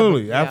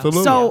 Absolutely,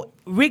 absolutely. So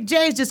Rick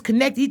James just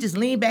connected. He just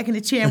leaned back in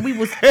the chair and we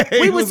was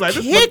was like,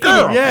 "This my kicking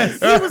girl." it. Yes.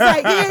 He was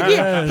like,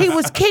 yeah. He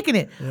was kicking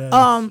it.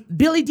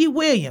 Billy D.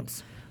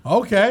 Williams.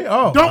 Okay.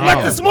 Oh. Don't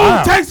let the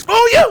smooth taste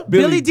fool you.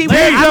 Billy D.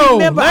 Lando, Williams. I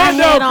remember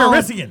Lando I had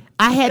Calrissian.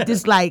 I had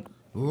this like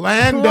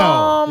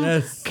Lando.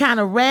 Yes. kind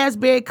of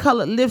raspberry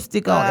colored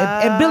lipstick on.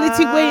 And Billy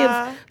T.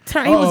 Williams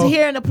turned, he was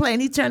hearing the play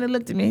and he turned and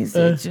looked at me. He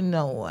said, you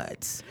know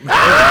what? He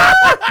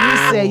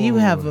said, you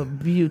have a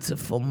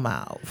beautiful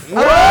mouth.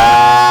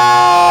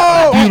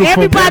 And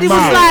everybody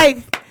was like,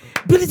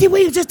 Billy T.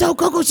 Williams just told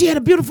Coco she had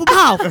a beautiful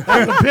mouth.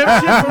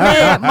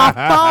 Man, my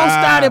phone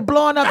started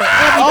blowing up and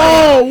everything.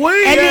 Oh,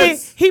 wait. And then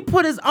he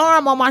put his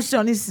arm on my shoulder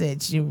and he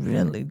said, you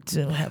really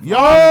do have a Yo, beautiful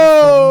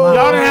y'all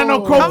mouth." didn't have no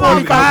Coke Come on,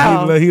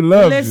 45. He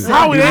loves Listen, you.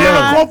 How we He didn't have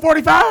loved- no Coke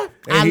 45?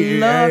 I Hey,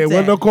 love hey, that.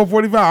 wasn't no Colt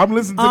 45. I'm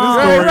listening to this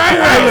Right, story.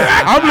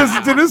 right. I'm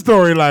listening to this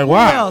story like,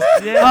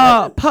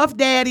 wow. Puff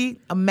Daddy,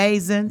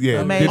 amazing. Yeah.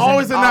 Amazing.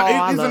 Always he's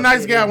I a love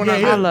nice it. guy when Yeah, I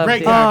he's met a him. love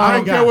great it. guy. I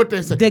don't Great care guy. what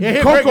they say. The- Yeah, he's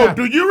a great Coco, guy.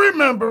 do you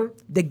remember?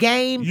 The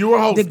game. You were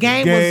hosting. The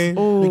game Game.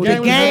 was. The game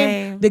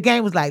was The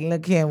game was like,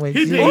 look here with He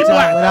you. did. He with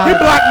blocked- all- he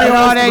blocked me with on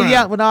all that Instagram.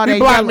 yellow, with all He that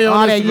blocked me yellow,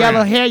 on all that Instagram.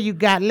 yellow hair you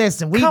got.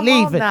 Listen, we Come on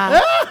leaving.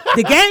 now.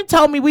 The game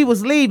told me we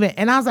was leaving,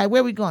 and I was like,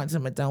 "Where we going?"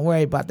 Somebody, don't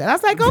worry about that. I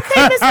was like,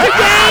 "Okay, Mr. Game,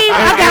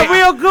 I got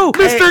real goo,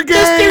 Mr.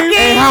 Game,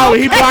 Hey,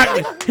 Howie,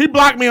 he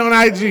blocked me on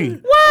IG.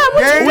 Why?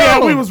 What you Yeah,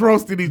 do? we was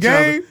roasting each Game?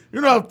 other. You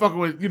know, I'm fucking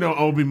with,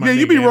 Obi, my Yeah,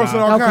 you nigga, be and roasting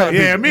all Okay. kinds of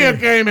Yeah, people. me and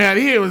Game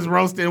he was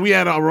roasting. We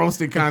had a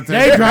roasting contest.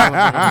 Name drop.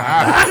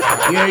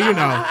 Yeah, you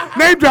know.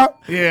 Name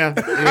drop. Yeah.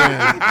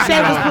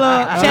 Shameless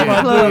plug.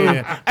 Shameless plug.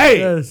 Yeah. Hey,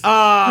 Yes.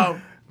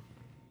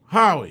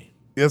 Howie,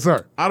 Yes,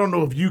 sir. I don't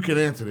know if you can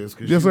answer this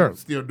because Yes, you're sir.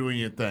 still doing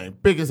your thing.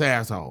 Biggest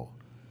asshole.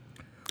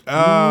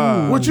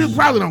 Which you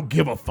probably don't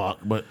give a fuck,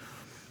 but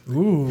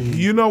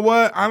You know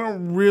what? I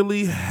don't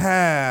really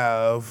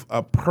have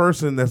a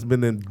person that's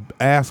been an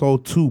asshole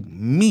to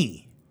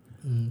me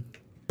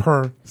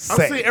per I'm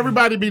se. saying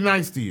everybody be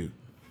nice to you.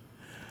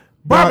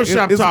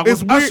 Barbershop talk.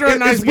 It's weird. Usher a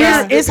nice It's guy.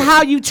 weird. It's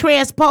how you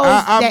transpose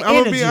that I'm energy.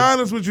 gonna be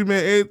honest with you,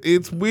 man.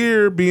 It's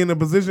weird being in a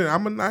position.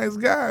 I'm a nice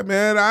guy,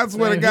 man. I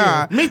swear to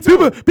God. Me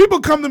too. People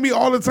come to me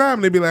all the time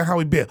and they be like,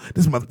 "Howie Bill,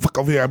 this motherfucker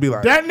over here." I be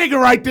like, That nigga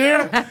right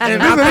there.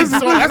 And I think so.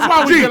 That's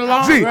why we Gee, get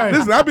along. Gee, Right.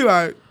 listen, I be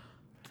like,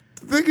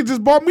 nigga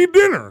just bought me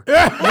dinner.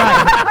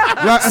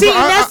 Like, See, so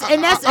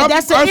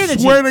that's the I energy.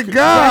 swear to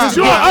God.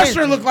 You and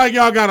Usher look like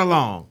y'all got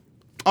along.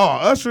 Oh,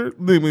 Usher,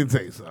 let me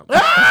tell you something.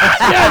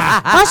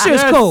 Usher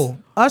is cool.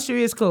 Usher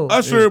is cool.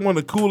 Usher, one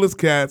of the coolest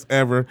cats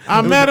ever.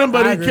 I met him,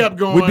 but he kept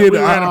going. We did. were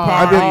at a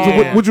I party.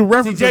 did. So what you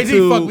referencing Jay Z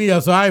to? fucked me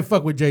up, so I ain't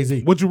fuck with Jay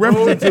Z. What you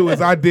referencing to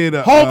is I did.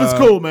 Hov is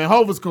cool, man.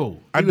 Hov is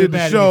cool. I He did was the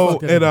mad show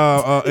at me,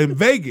 fuck at in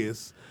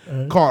Vegas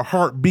called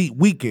Heartbeat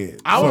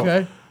Weekend.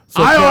 Okay.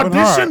 So I Kevin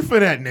auditioned Hart- for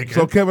that nigga.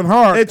 So Kevin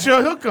Hart. It's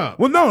your hookup.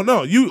 Well,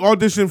 no, you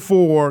auditioned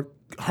for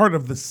Heart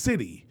of the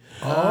City.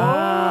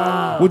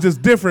 Which is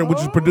different, which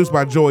is produced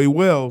by Joey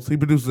Wells. He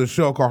produces a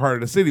show called Heart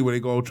of the City where they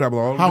go travel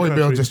all over Howie the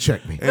Bill country. just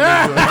checked me. And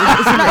they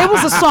No, it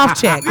was a soft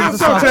check. It was a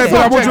soft check, check.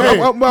 but I want you-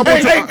 I want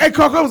you- Hey,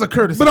 Coco, that was a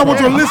courtesy. But I want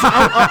your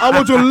I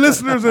want your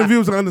listeners and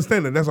viewers to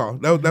understand that. That's all.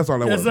 That's all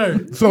that Yes, was.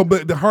 sir. So,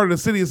 but the Heart of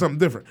the City is something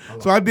different.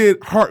 So I did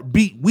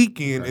Heartbeat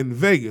Weekend in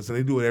Vegas, and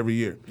they do it every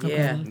year.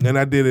 Yeah. And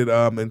I did it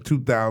in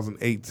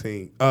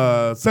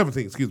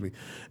 17, excuse me,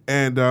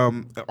 and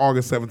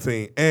August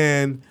 17.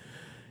 And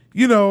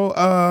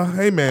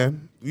hey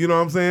man, you know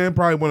what I'm saying?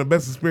 Probably one of the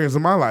best experiences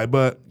of my life.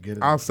 But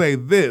I'll say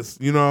this,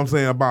 you know what I'm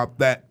saying, about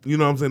that, you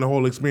know what I'm saying, the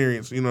whole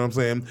experience, you know what I'm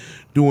saying,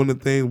 doing the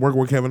thing, working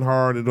with Kevin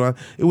Hart and doing,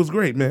 it was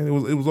great, man. It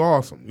was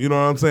awesome. You know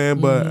what I'm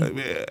saying? But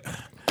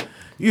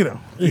you know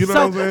what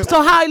I'm saying?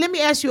 So Howie, let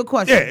me ask you a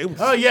question. Yeah, it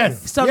was, Oh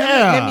yes. So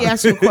let me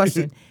ask you a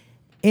question.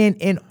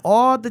 In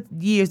all the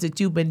years that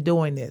you've been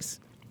doing this,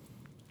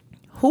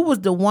 who was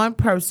the one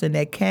person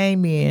that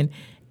came in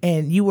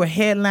and you were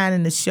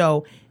headlining the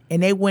show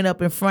and they went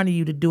up in front of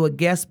you to do a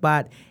guest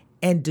spot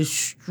and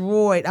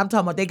destroyed? I'm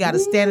talking about they got a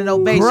standing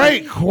ovation.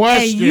 Great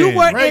question. And you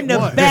were Great in the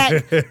one.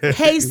 back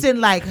pacing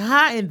like,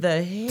 how in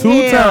the hell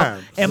 2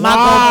 times. am I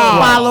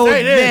going to follow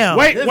Say this. them?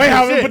 Wait, This how is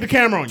I'm gonna it. put the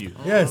camera on you.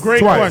 Yes. Great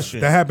twice.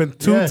 question. That happened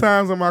 2 Yes.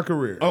 times in my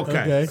career. Okay.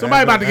 Okay.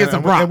 Somebody about to get some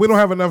And props. we don't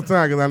have enough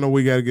time because I know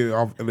we got to get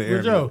off in the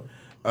air. Joe.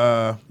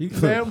 You can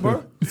say him,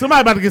 bro.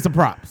 Somebody about to get some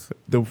props.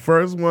 The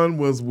first one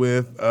was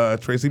with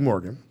Tracy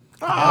Morgan.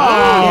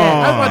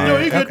 That's what Joe,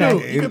 you can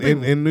do. You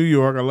can In New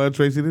York. I love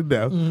Tracy to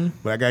death,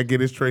 but I gotta get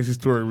his Tracy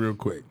story real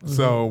quick.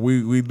 So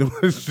we do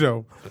a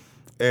show,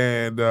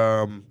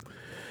 and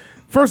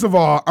first of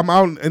all, I'm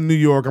out in New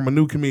York. I'm a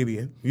new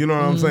comedian. You know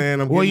what I'm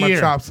saying? I'm What getting my year?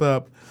 chops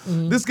up.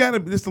 This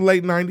the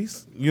late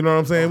 90s. You know what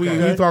I'm saying? We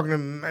Okay.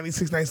 talking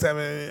 96,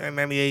 97,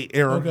 98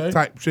 era Okay.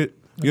 type shit.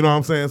 You know what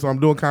I'm saying? So I'm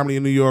doing comedy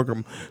in New York.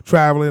 I'm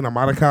traveling. I'm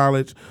out of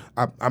college.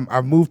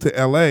 I've moved to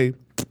L.A.,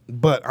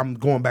 but I'm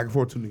going back and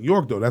forth to New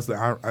York, though. That's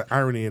the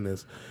irony in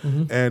this.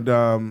 And,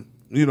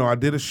 I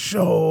did a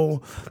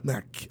show. Now,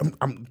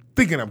 I'm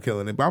thinking I'm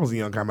killing it, but I was a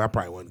young comic. I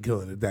probably wasn't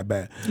killing it that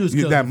bad. You was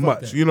killing that it, fuck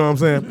much. that. You know what I'm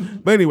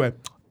saying? But anyway,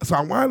 so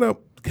I wound up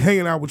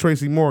hanging out with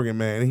Tracy Morgan,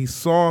 man. And he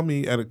saw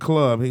me at a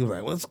club. He was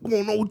like, "What's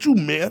going on with you,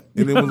 man?"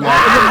 And it was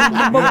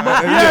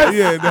like,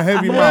 yeah, the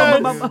heavy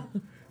mouth.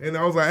 And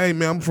I was like, "Hey,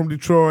 man, I'm from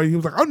Detroit." He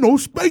was like, "I know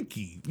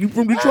Spanky. You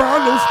from Detroit?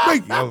 I know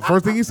Spanky." That was the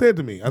first thing he said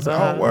to me. I said,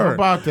 "Oh, word." How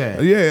about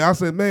that? Yeah, I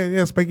said, "Man,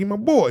 yeah, Spanky, my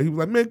boy." He was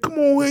like, "Man, come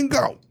on, hang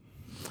out."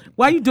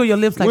 Why you do your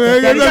lips like Well,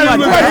 that? yeah, That is yeah,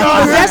 funny. yeah,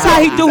 yeah. That's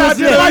how he do his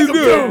Yeah, like him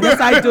lips. too.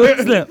 That's how he do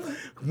his lips.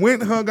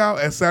 Went and hung out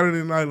at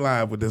Saturday Night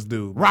Live with this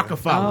dude.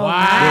 Rockefeller.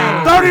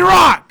 Wow. 30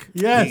 Rock.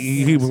 Yes.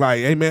 He was like,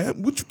 "Hey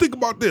man, what you think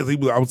about this?"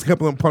 I was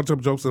helping him punch up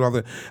jokes and all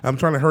that. I'm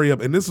trying to hurry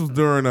up, and this was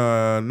during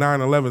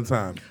 9/11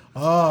 time.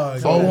 Oh,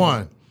 yeah.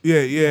 01.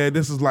 Yeah.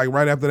 This is like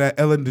right after that.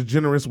 Ellen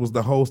DeGeneres was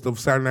the host of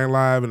Saturday Night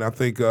Live, and I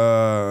think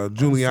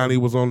Giuliani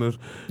was on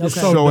the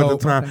so show at dope.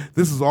 the time.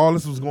 This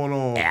was going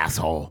on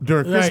Asshole.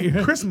 during Right.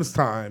 Christmas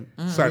time,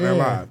 Saturday Night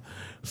Yeah. Live.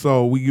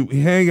 So we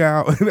hang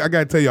out. I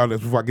gotta tell y'all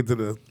this before I get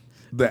to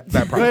that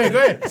part. Go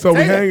ahead. So we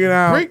Take it. hanging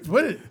out. Preach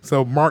with it.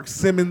 So Mark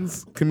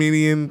Simmons,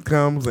 comedian,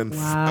 comes and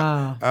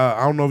Wow.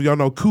 I don't know if y'all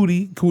know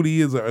Cootie. Cootie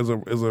is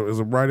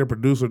a writer,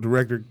 producer,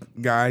 director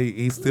guy.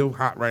 He's still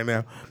hot right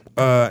now.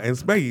 And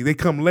Spanky, they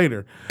come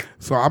later.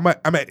 So I'm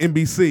at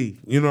NBC.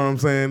 You know what I'm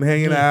saying?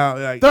 Hanging out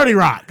like 30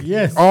 Rock.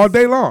 Yes. all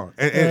day long.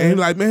 And he's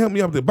like, "Man, help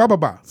me up there." Blah blah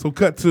blah. So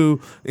cut to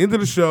the end of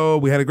the show.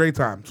 We had a great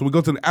time. So we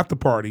go to the after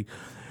party.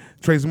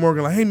 Tracy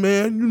Morgan like, "Hey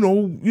man, you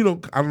know,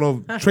 I don't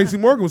know." Tracy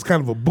Morgan was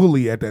kind of a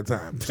bully at that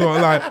time. So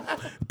like,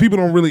 people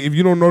don't really. If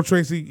you don't know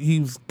Tracy,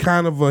 he's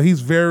kind of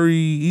he's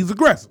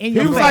aggressive. In He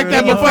your was face. like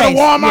that In your before the face.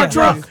 Walmart Yeah.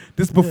 truck.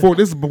 This is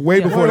way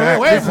before the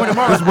Wait, accident.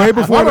 wait, This way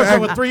before the Walmart's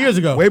over accident. 3 years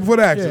ago. Way before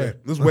the accident.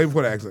 This is way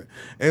before the accident.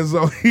 And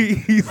so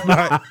he's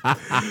like,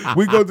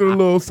 we go to the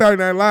little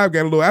Saturday Night Live,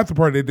 got a little after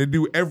party that they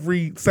do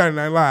every Saturday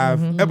Night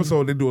Live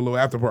episode. They do a little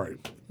after party.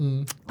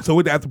 So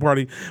with the after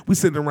party, we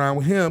sitting around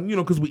with him,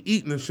 because we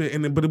eating and shit,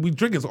 and then, but we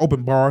drinking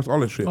open bars, all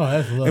that shit. Oh,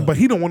 that's love. But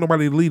he don't want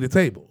nobody to leave the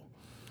table.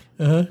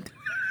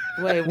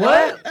 Wait,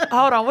 what?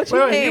 Hold on. What you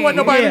Wait, mean? he wasn't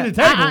nobody at the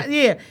table.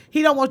 Yeah,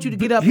 he don't want you to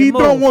get up. He and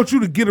move. don't want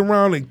you to get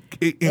around and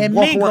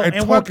walk mingle around and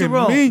and talk walk the and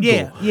room.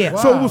 mingle. Yeah.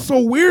 So it was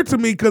so weird to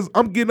me because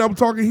I'm getting up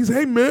talking. He's,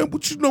 hey man,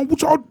 what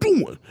y'all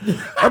doing?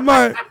 I'm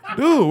like,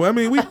 dude, I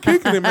mean, we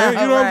kicking it, man.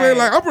 You know what I'm saying?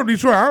 Like, I'm from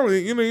Detroit. I don't,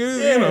 you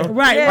know.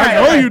 Right, Yeah. I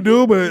know you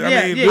do, but I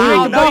mean, you dude, ain't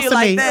I the know boss you of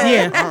like me.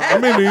 that. Yeah.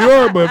 I'm in New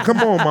York, but come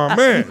on, my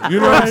man. You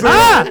know what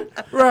I'm saying?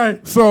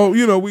 Right. So,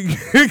 you know, we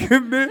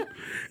kicking it.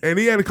 And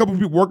he had a couple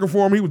people working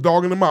for him. He was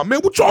dogging them out.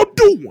 Man, what y'all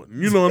doing?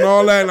 You know, and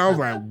all that. And I was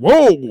like,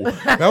 whoa.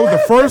 That was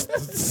the first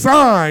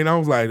sign. I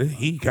was like,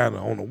 he kind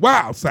of on the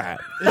wild side.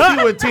 Is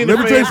he with Tina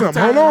Let me tell you Fey?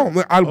 something. Hold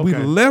on. We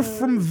left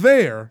from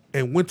there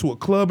and went to a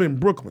club in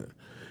Brooklyn.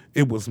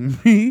 It was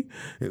me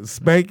and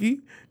Spanky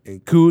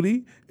and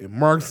Cootie and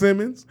Mark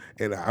Simmons.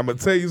 And I'm going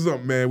to tell you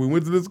something, man. We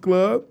went to this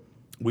club.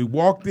 We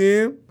walked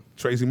in.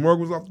 Tracy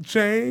Morgan was off the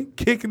chain,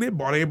 kicking it,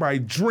 bought everybody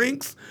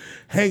drinks,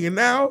 hanging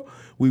out.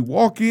 We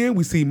walk in,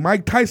 we see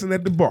Mike Tyson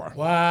at the bar.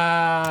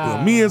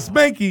 Wow. Me and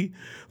Spanky,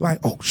 like,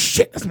 oh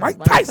shit, that's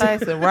Mike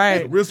Tyson.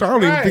 Right. Real story. I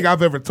don't even think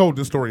I've ever told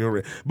this story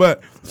already.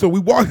 But so we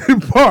walk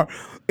in the bar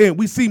and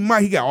we see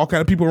Mike. He got all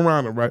kind of people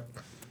around him, right?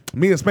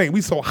 Me and Spanky,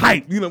 we so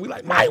hyped. You know, we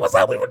like, Mike, what's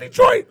up? We from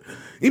Detroit.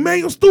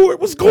 Emmanuel Stewart,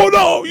 what's going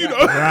on? You know,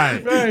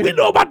 Right. we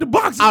know about the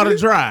boxing. Out of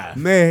drive.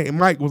 Man, and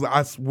Mike was,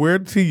 I swear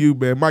to you,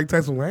 man, Mike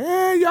Tyson was like,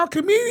 hey, y'all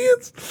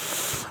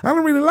comedians? I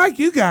don't really like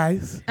you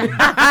guys.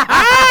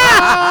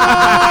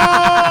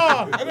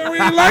 I don't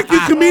really like you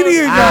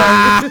comedian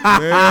guys.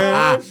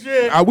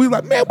 Man. We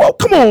like, man, well,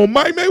 come on,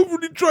 Mike, man, we from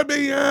Detroit,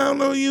 man. I don't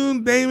know you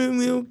and Damon,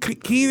 you know,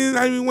 Keenan,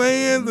 Ivy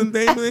Wayans, and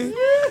Damon.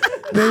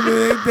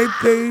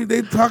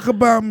 They talk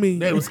about me.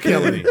 They was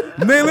killing it.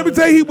 Man, let me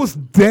tell you, he was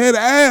dead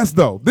ass,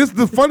 though. This is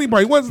the funny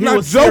part. He wasn't not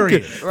was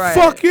joking. serious. Right.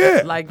 Fuck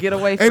yeah. Like, get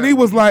away from And he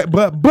was like,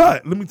 but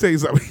let me tell you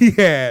something. He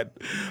had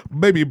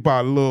maybe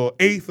about a little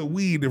eighth of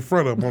weed in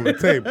front of him on the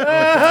table,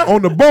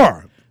 on the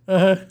bar.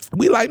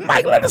 We like,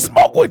 Mike, let us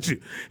smoke with you.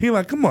 He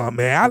like, come on,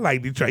 man. I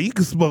like Detroit. You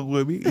can smoke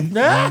with me.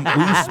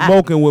 We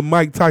smoking with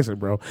Mike Tyson,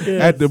 bro,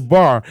 at the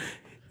bar.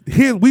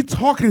 We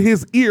talking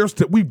his ears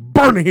we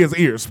burning his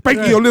ears.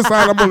 Spanky on this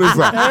side, I'm on this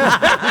side.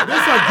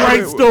 This is a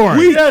great story.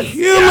 We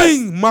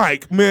killing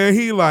Mike, man.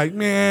 He like,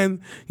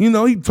 man, you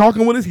know, he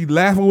talking with us, he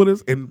laughing with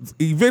us, and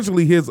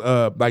eventually his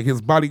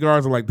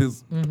bodyguards and like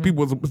this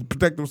people with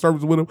protective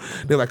service with him.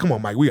 They're like, come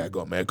on, Mike, we gotta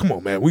go, man. Come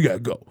on, man, we gotta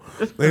go.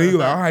 And he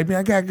like, all right, man,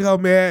 I gotta go,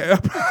 man.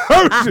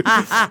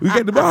 We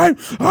got the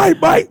all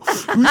right, Mike.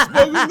 We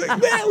smoking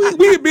like, man,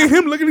 we me and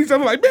him looking at each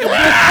other like, man, we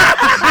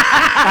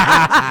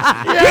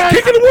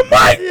kicking it with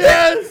Mike.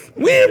 Yes.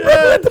 We in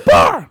Brooklyn at the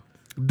bar.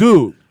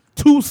 Dude,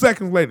 2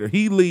 seconds later,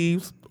 he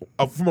leaves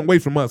from away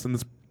from us in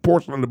this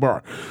portion of the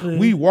bar.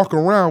 We walk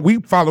around. We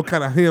follow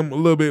kind of him a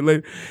little bit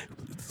later.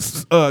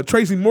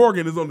 Tracy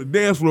Morgan is on the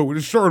dance floor with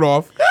his shirt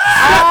off.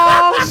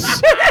 Oh,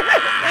 shit.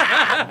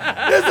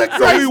 This is a So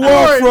great we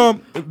story.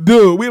 walk from,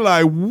 dude, we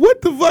like,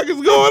 what the fuck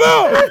is going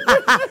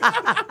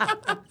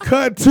on?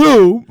 Cut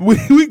to,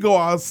 we go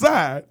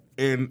outside.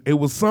 And it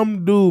was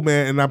some dude,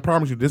 man, and I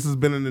promise you, this has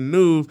been in the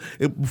news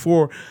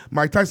before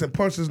Mike Tyson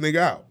punched this nigga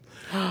out.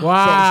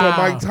 Wow.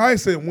 So Mike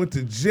Tyson went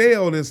to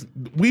jail.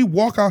 We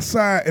walk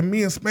outside, and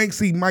me and Spank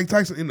see Mike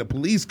Tyson in the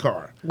police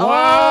car.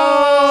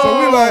 Wow. So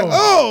we like,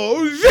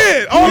 oh,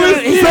 shit. All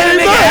this He the said same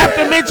nigga night.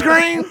 after Mitch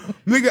Green.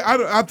 Nigga,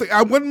 I think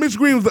I wasn't Mitch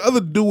Green, it was the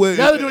other dude.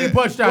 The other dude he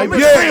punched out.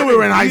 Mitch Green, we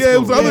were in high Yeah, it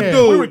was the school. other Yeah.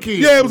 dude. We were kids.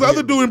 Yeah, it was the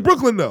other dude in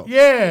Brooklyn, though.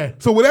 Yeah.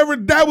 So whatever,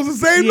 that was the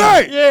same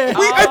night. Yeah.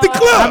 We at the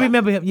club. I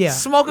remember him. Yeah.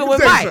 Smoking Let with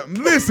me tell you Mike.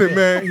 something. Listen,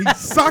 man, he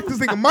socked this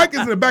nigga. Mike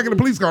is in the back of the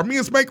police car. Me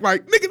and Spank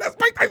like, nigga, that's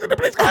Mike Tyson in the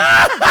police car.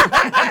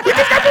 We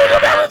just got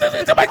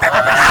to Mike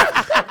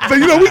Tyson. So,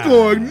 you know, we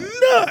going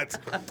nuts.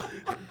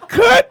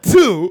 Cut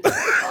to.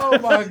 Oh,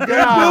 my Pull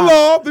God.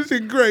 off. This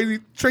shit crazy.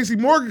 Tracy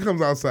Morgan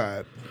comes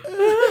outside.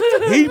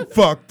 He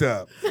fucked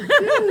up.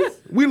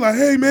 We like,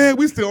 hey man,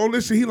 we still on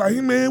this shit. He like,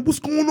 hey man, what's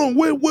going on?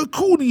 Where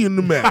Cootie in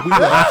the map? We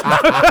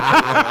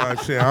like,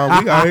 shit,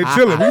 we out here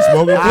chilling. We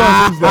smoking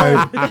blunts. He's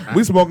like,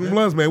 we smoking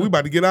blunts, man. We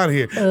about to get out of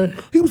here.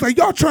 He was like,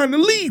 y'all trying to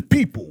leave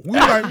people. We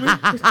like,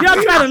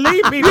 Y'all trying to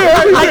leave people.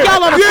 Yeah, Like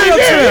y'all on a field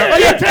trip. Oh,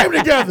 yeah, came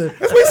together.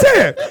 That's what he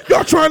said.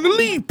 Y'all trying to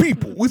leave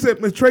people. We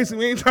said, Miss Tracy,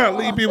 we ain't trying to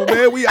leave people,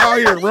 man. We out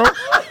here, bro.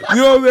 You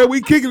know what I'm saying?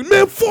 We kicking it.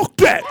 Man, fuck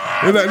that.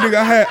 And that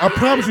nigga, I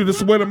promise you, this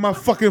is one of my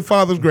fucking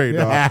father's grade,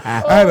 dog. I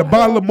had a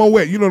bottle of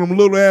Moet. You know them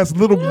little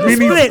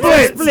mini Splits.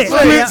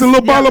 a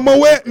little bottle of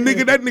Moet.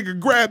 Nigga, that nigga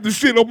grabbed the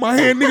shit on my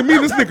hand. Nigga, me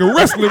and this nigga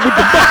wrestling with the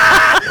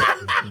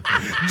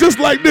bottle. Just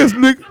like this,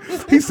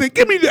 nigga. He said,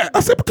 give me that. I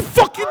said, what the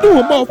fuck you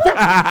doing, motherfucker?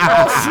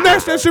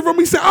 Snatched that shit from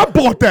me. He said, I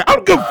bought that. I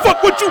don't give a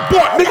fuck what you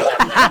bought, nigga.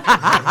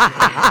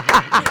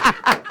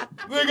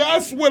 Nigga, I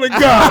swear to God,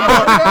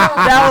 bro.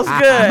 That was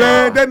good.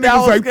 Man, that nigga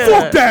was like, good.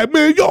 fuck that,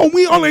 man.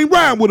 Y'all ain't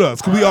riding with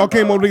us. Cause we all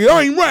came over, nigga. Y'all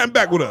ain't riding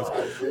back with us.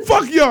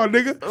 Fuck y'all,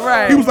 nigga.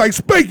 Right. He was like,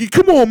 Spanky,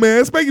 come on,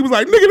 man. Spanky was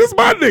like, nigga, this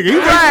my nigga. He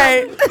was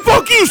Right. like,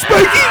 fuck you,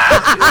 Spanky.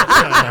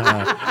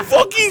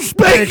 Fuck you,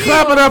 Hey, Spanky.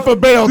 clap it up for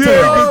Bell Tail.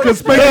 Yeah,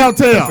 because Bell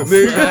Tail.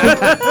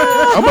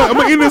 I'm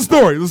gonna end this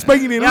story.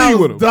 Spanky didn't leave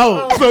with him.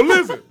 dope. So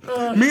listen,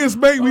 me and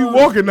Spanky, we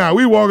walking now.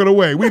 We walking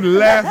away. We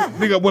laugh,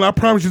 nigga. When I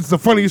promise you, it's the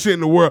funniest shit in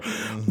the world.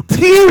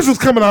 Tears was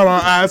coming out of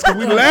our eyes because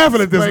we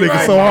laughing at this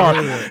nigga so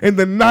hard. In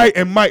the night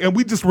and Mike, and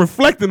we just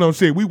reflecting on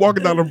shit. We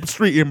walking down the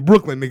street in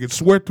Brooklyn, nigga.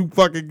 Swear to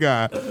fucking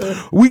God.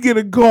 We get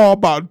a call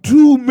about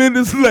 2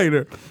 minutes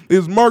later.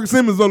 It's Mark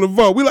Simmons on the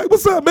phone. We like,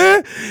 what's up,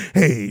 man?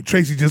 Hey,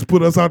 Tracy just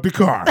put us out the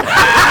car.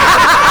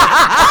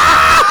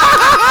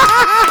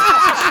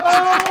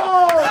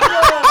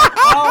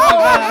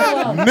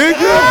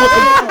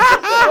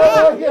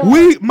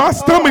 Nigga, my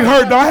stomach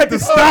hurt, though. I had to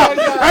stop.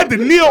 I had to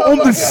kneel on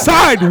the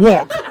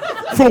sidewalk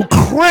from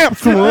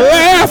cramps from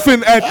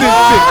laughing at this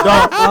shit,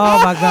 dog.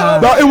 Oh my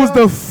God. Dog, it was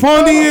the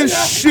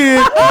funniest shit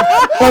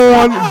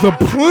on the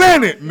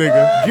planet,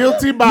 nigga.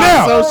 Guilty by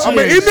Now, I'm association.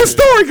 gonna end this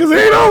story because it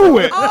ain't over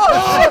with.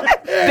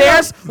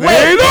 There's It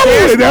ain't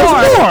over with.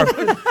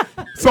 There's more.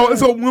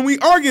 So when we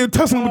arguing,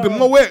 tussling with the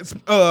Moets,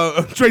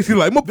 Tracy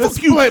like, fuck you.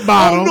 split I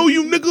bottle. don't know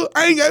you, nigga.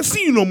 I ain't got to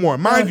see you no more.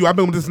 Mind you, I've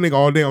been with this nigga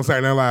all day on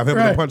Saturday Night Live,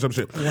 helping to punch up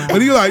shit.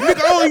 But he like, nigga,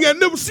 I ain't got to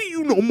never see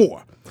you no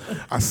more.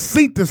 I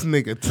seen this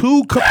nigga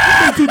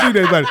 2-3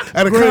 days later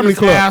at a comedy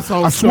club.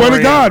 asshole I swear to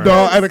story God, ever.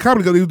 dog, at a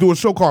comedy club, he was doing a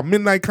show called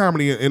Midnight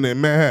Comedy in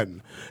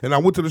Manhattan. And I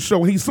went to the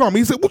show and he saw me.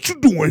 He said, what you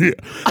doing here?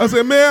 I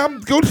said, man, I'm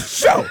going to the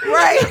show.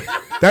 right.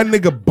 That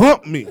nigga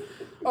bumped me.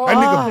 That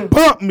nigga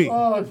bumped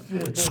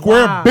me.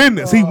 Square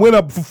business. He went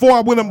up, before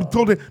I went up and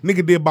told him,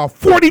 nigga did about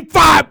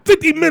 45,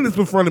 50 minutes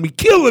in front of me,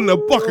 killing the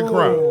fucking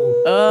crowd.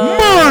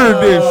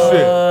 Murdered this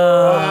shit.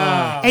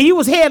 And you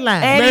was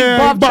headlining. And he Man,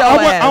 bumped but your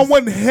I ass.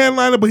 wasn't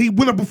headliner, but he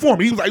went up before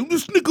me. He was like,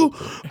 this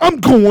nigga, I'm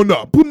going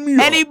up. Put me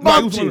up. And he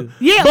bumped you.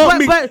 Yeah,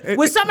 bumped me. but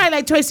with somebody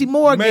like Tracy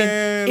Morgan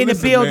Man, in the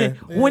listen, building,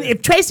 man.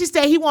 if Tracy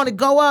said he want to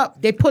go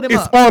up, they put him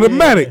It's up.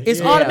 automatic.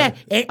 It's automatic.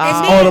 And then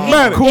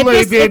automatic. if Kool-Aid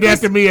it's- did if that it's-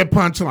 to me at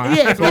Punchline.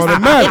 Yeah, if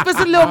automatic. it's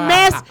a little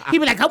mess, he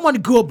be like, I want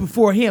to go up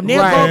before him. They'll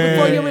go up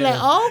before you. Be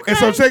like, okay. And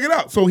so check it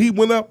out. So he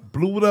went up,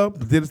 blew it up,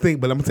 did his thing.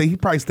 But I'm gonna tell you, he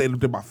probably stayed up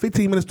there about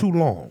 15 minutes too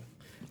long.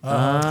 He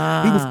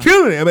was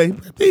killing it,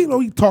 man. You know,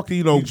 he talked to,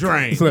 you know, He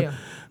drank. so, Yeah.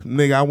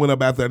 nigga, I went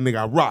up after that nigga,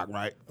 I rock,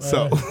 right?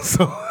 So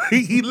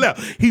he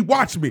left. He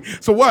watched me.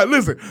 So what?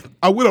 Listen,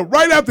 I went up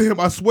right after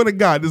him. I swear to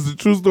God, this is a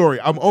true story.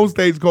 I'm on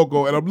stage,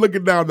 Coco, and I'm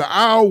looking down the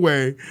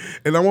aisleway,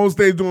 and I'm on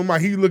stage doing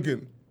he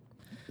looking.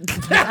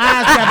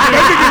 That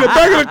nigga in the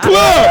back of the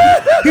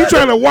club. He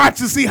trying to watch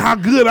to see how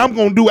good I'm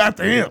gonna do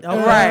after him.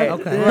 Right.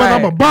 Okay. Whether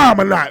I'm a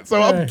bomb or not.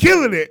 So I'm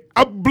killing it.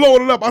 I'm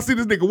blowing it up. I see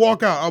this nigga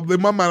walk out.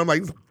 In my mind, I'm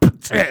like,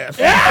 yes.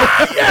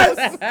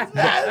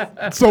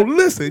 So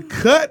listen,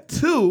 cut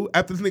to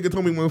after this nigga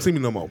told me he won't see me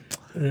no more.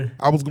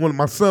 I was going.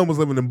 My son was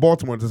living in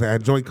Baltimore. I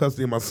had joint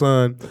custody of my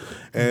son,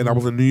 and I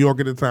was in New York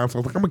at the time. So I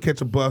was like, I'm gonna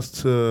catch a bus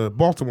to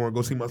Baltimore and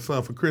go see my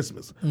son for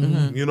Christmas.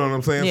 You know what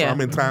I'm saying? Yeah. So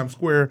I'm in Times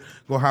Square.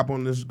 Go hop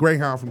on this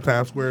Greyhound from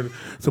Times Square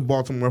to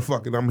Baltimore.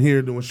 Fuck it, I'm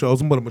here doing shows.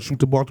 I'm gonna shoot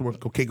to Baltimore.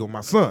 Okay, go with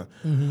my son.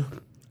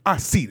 I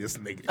see this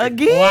nigga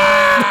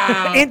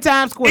Again. in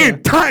Times Square.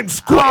 in Times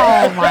Square.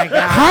 Oh my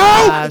God.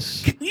 How?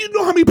 You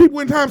know how many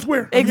people in Times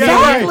Square?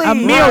 Exactly. A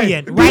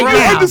million Do right you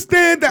now.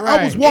 understand that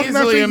I was walking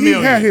out Easily there? a He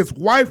million. had his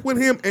wife with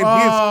him and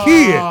his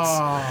kids.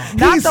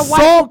 Not He the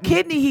saw- white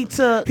kidney he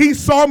took. He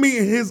saw me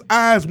and his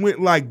eyes went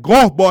like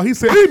golf ball. He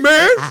said, "Hey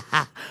man,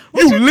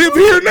 you live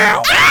here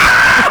now?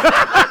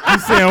 You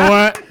said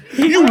what?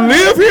 You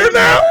live here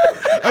now?"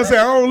 I said,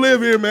 "I don't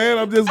live here, man.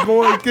 I'm just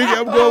going to kick it.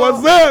 I'm going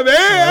with my son,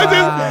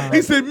 man."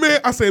 He said, "Man,"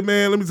 I said,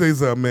 "Man, let me tell you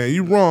something, man.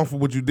 You wrong for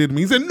what you did to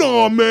me." He said,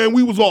 "No, man,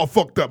 we was all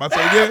fucked up." I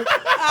said, "Yeah."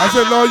 I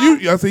said, "No,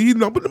 you." I said, "You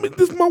know, but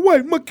this is my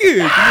wife, my kids,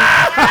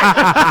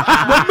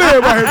 my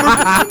man right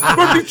here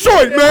from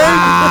Detroit,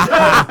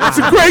 man. It's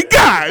a great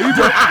guy."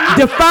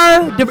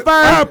 Defer.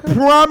 I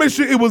promise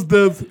you, it was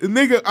the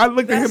nigga. I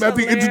looked at him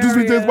after he introduced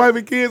me to his wife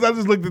and kids. I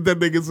just looked at that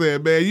nigga and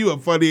said, "Man, you a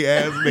funny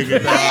ass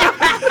nigga, dog."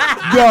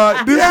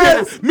 God,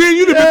 this shit, man,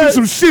 you done been through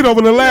some shit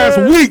over the last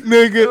week,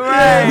 nigga. You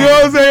know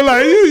what I'm saying?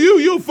 Like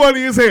you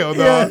funny as hell,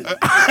 dog.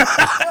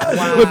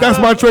 But that's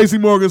my Tracy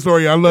Morgan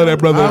story. I love that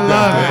brother.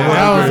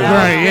 That was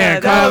great. Yeah,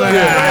 call it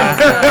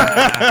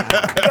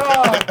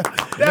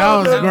That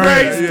was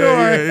great.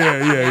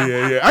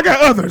 Yeah. I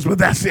got others, but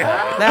that's it.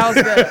 That was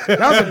good.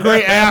 That was a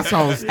great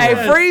asshole story.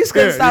 Hey, Freeze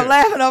couldn't stop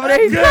laughing over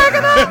there. He's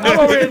cracking up. I'm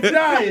over here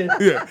dying.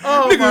 Yeah.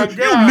 Oh Nigga, my you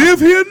God. live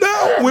here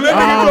now? When that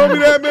nigga told me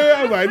that, man,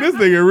 I was like, this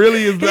nigga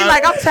really is He's not.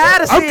 like, I'm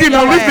tired of seeing I'm getting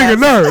your on this ass. nigga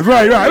nerves.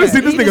 Right. I done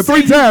seen this He nigga done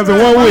 3 seen times in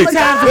 1 week. 3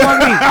 times in 1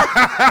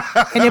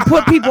 week. And then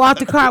put people out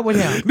the car with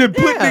him. Then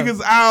put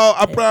niggas out.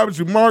 I promise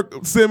you, Mark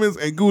Simmons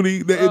and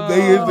Goody, they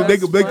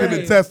can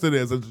attest to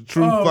this. It's a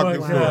true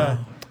fucking story.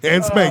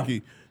 And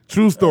Spanky.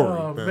 True story.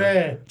 Oh, man.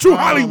 man. True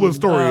Hollywood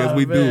story as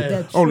we do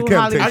man. on the True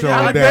Captain Hollywood. Show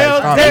on I-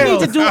 Dash. I- They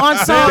Hollywood. need to do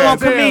unsung on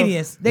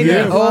comedians. They need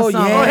to do Oh,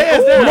 unsung. yeah. Oh,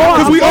 hands down. More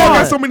Because we all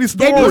got unsung. so many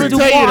They need stories. to do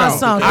Tell you more though,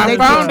 unsung. I They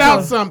found do-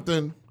 out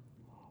something.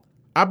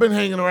 I've been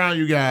hanging around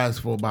you guys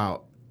for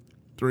about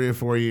 3 or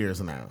 4 years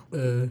now.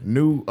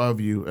 Knew of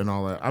you and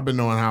all that. I've been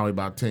knowing Howie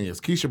about 10 years.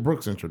 Keisha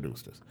Brooks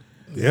introduced us.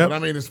 Yep. But I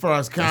mean, as far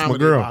as my comedy,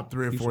 girl. about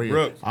 3 or Keisha 4 years.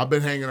 Brooks. I've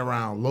been hanging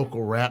around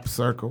local rap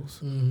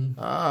circles,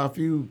 a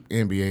few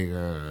NBA,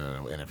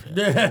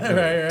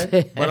 NFL.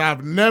 right. But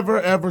I've never,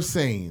 ever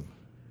seen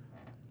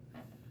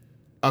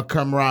a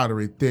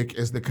camaraderie thick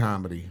as the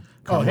comedy.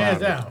 Oh, hands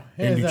camaraderie down.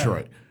 in Hands down.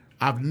 Detroit.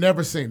 I've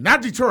never seen,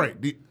 not Detroit,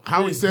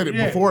 Howie said it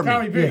Yeah, before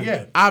comedy me. big,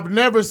 yeah. I've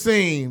never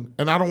seen,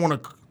 and I don't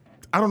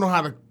know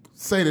how to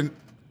say it,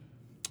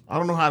 I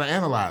don't know how to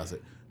analyze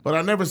it, but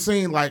I never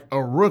seen like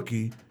a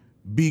rookie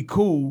be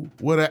cool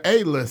with an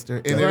A-lister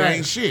and it Right.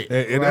 ain't shit.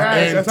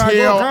 That's how it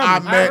Until go, I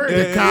comedy. met agree.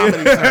 the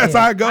comedy That's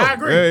side. how it goes. I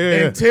agree.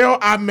 Yeah. Until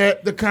I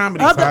met the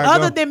comedy Other side.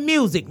 other than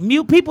music,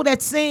 people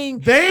that sing,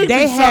 They be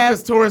have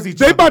suckers towards each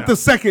They other. about now. the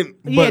second,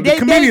 but Yeah, the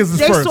comedians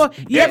is first.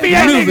 yeah, NBA The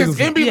niggas, musicians-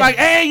 it be Yeah. like,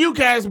 hey, you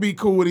guys be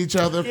cool with each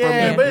other.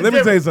 Yeah, from but Let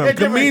me tell you something. It's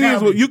different Comedians,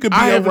 comedy. you could be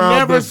I have around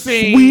never the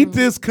seen-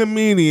 sweetest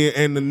comedian,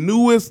 and the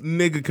newest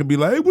nigga could be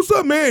like, "Hey, what's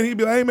up, man?" He'd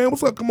be like, "Hey, man,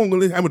 what's up? Come on,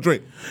 let's have a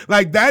drink."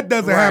 Like that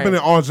doesn't Right. happen in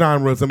all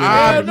genres. I mean,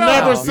 I've no.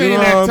 never You seen know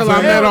that what till I'm I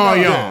saying? met all Hell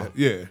no. y'all.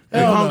 yeah,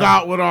 And hung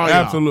out with all y'all.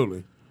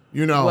 absolutely.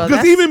 You know. Well,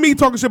 Because that's- even me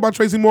talking shit about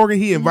Tracy Morgan,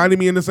 he invited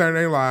me into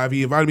Saturday Night Live.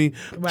 He invited me,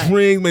 Right.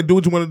 drink, man, do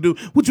what you want to do.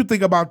 What you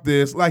think about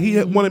this? Like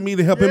he wanted me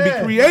to help him Yeah.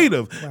 be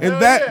creative, and Hell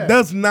that yeah.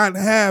 does not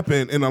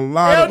happen in a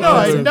lot Hell of no,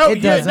 other no, It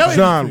yeah, doesn't. no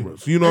industry.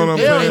 genres. You know what I'm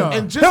Hell saying? no.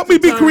 And just Help me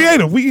to be turn-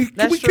 creative. We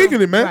That's true.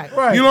 kicking it, man. Right.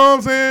 Right. You know what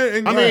I'm saying?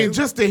 And I mean,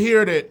 just to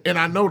hear that, and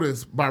I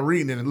noticed by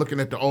reading it and looking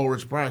at the old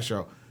Rich Pryor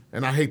show,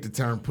 and I hate the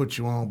term "put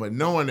you on," but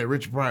knowing that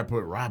Rich Pryor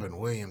put Robin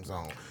Williams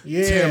on,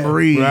 Yeah. Tim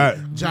Reed, Right.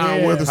 John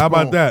Yeah. Witherspoon, How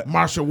about that?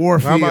 Marshall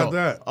Warfield. How about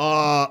that?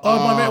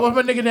 Oh, my man, what's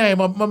my nigga name?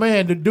 My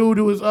man, the dude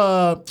who was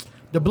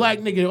the black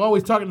nigga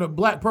always talking to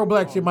pro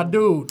black shit. My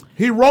dude.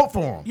 He wrote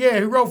for him. Yeah,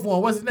 he wrote for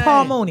him. What's his name?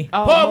 Paul Mooney.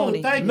 Paul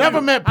Mooney. Thank you.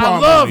 Never met Paul I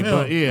love Mooney, him.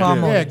 but yeah. Paul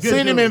Mooney. Yeah, good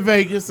Seen him dude. in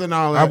Vegas and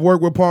all that. I've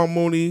worked with Paul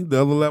Mooney. The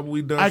other level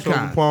we done shows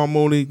Icon. with Paul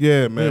Mooney.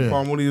 Yeah, man. Yeah.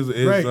 Paul Mooney is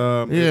Great.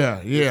 Yeah.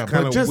 It's But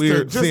kind just of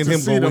weird to seeing him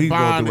see go the what he's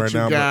going bond through that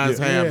right you now. guys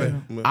but have,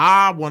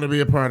 I want to be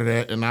a part of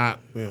that, and I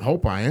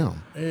hope I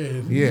am.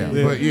 Yeah,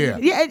 but yeah.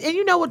 Yeah, and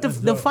you know what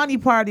the funny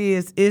part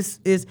is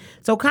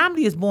so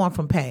comedy is born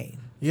from pain.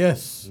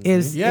 Yes.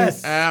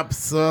 Yes.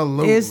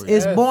 Absolutely. It's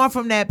Yes. born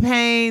from that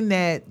pain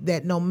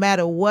that no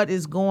matter what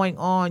is going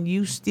on,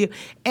 you still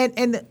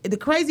and the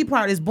crazy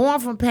part is born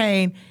from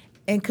pain,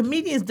 and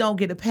comedians don't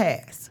get a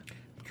pass.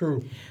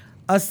 True.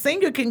 A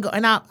singer can go,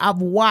 and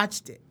I've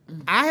watched it.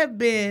 I have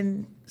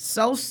been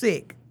so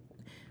sick,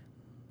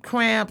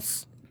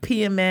 cramps,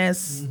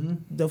 PMS,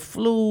 the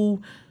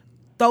flu,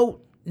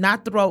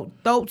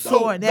 throat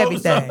sore, and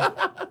everything.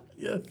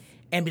 Yes.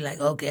 And be like,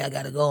 okay, I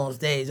gotta go on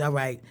stage. All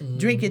right.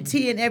 Drinking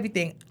tea and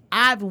everything.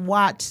 I've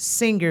watched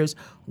singers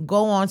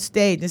go on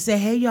stage and say,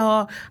 hey,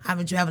 y'all, I've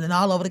been traveling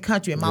all over the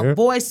country and my Yeah.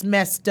 voice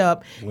messed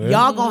up.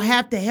 Y'all gonna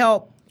have to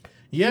help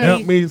Yeah.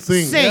 Help me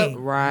sing. sing.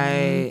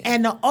 Right.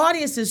 And the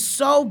audience is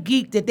so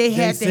geeked that they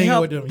had to sing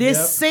help with them, this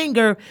yep.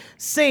 singer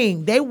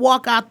sing. They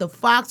walk out the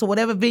Fox or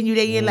whatever venue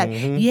they in, like,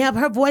 yeah,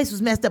 her voice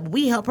was messed up, but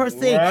we help her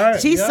sing.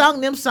 Right, She yep.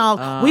 sung them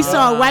songs. We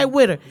sung right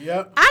with her.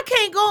 Yep. I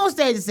can't go on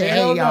stage and say,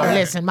 Hell hey, y'all, no.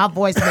 listen, my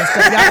voice messed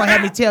up. Y'all gonna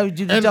have me tell you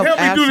the And joke. help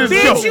me do this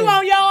Bitch, joke. you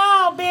on your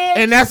own, bitch.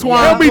 And that's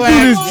why Help I'm me do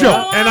glad- this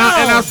joke. And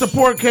I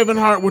support Kevin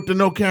Hart with the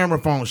no camera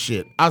phone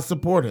shit. I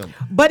support him.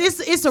 But it's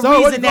a So what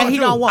reason you that gonna he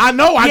do? don't want. I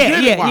know. I yeah,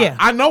 get yeah, it. Why. Yeah.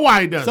 I know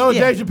why he does. So it.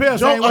 Dave Chappelle,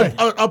 same way.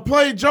 A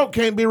played joke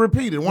can't be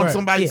repeated once Right.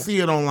 somebody Yeah. see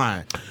it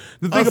online.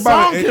 The thing A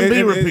about song it, can and, be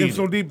and- and repeated.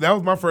 so deep. That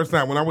was my first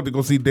time when I went to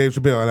go see Dave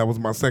Chappelle. And that was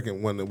my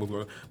second one that was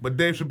going. But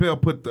Dave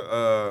Chappelle put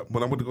the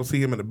when I went to go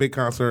see him in a big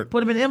concert,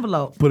 Put him in an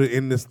envelope. put it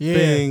in this Yeah.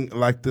 thing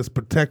like this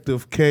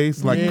protective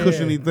case, like Yeah.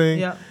 cushiony thing,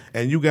 Yeah.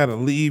 and you got to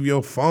leave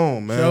your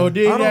phone, man. So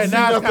did I don't that see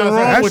Nas nothing concert. wrong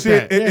that with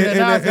shit, that. and, Yeah, and,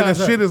 Nas and the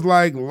concert. shit is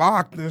like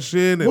locked and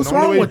shit. And What's the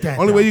only wrong way, with that,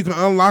 Only way though? you can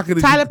unlock it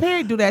is Tyler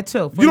Perry do that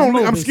too. for you his don't.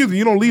 movies. Excuse me.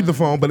 You don't leave the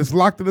phone, but it's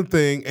locked in the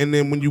thing, and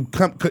then when you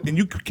come, and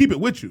you keep it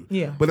with you.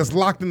 Yeah. But it's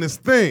locked in this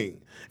thing,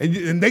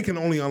 and they can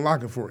only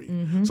unlock it for you.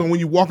 Mm-hmm. So when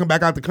you're walking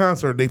back out the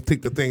concert, they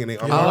take the thing and they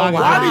unlock it.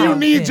 Why do you Wow.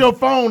 need Yeah. your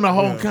phone the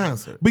whole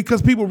concert?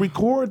 Because people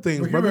record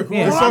things, brother. record.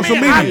 It's Well, social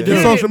I media. get It's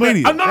it, social but-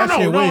 media. No, That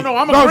shit weak.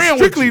 I'm No, agreeing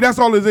strictly, with you. that's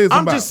all it is.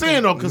 I'm about. just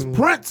saying though, because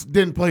Prince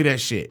didn't play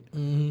that shit.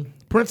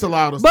 Prince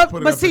allowed us to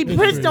put it But up see, at-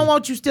 Prince don't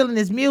want you stealing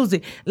his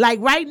music. Like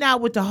right now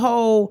with the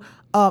whole,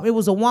 it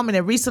was a woman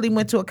that recently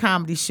went to a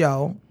comedy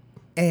show,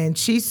 and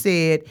she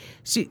said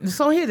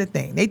So here's the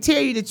thing: they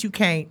tell you that you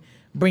can't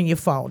bring your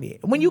phone in.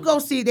 When you go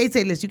see it, they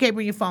say, listen, you can't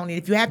bring your phone in.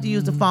 If you have to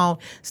use the phone,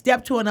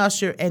 step to an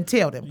usher and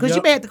tell them, because you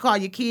Yep. may have to call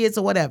your kids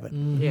or whatever.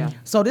 Yeah.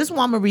 So this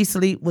woman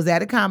recently was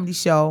at a comedy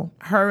show,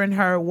 her and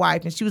her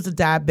wife, and she was a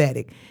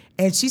diabetic.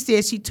 And she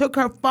said she took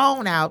her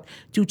phone out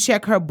to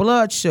check her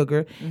blood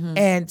sugar,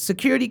 and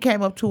security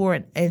came up to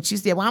her and she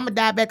said, well, I'm a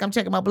diabetic, I'm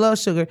checking my blood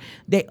sugar.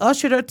 They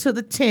ushered her to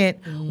the tent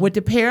with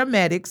the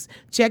paramedics,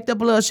 checked her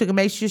blood sugar,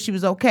 made sure she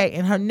was okay,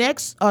 and her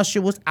next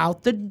usher was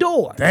out the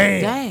door.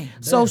 Dang.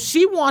 So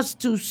she wants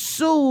to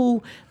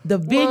sue the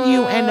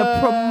venue and the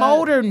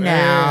promoter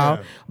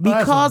now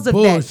because That's of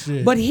some that.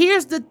 bullshit. But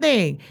here's the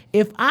thing: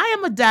 if I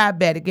am a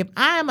diabetic, if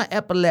I am an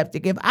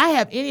epileptic, if I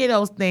have any of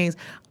those things,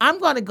 I'm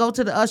going to go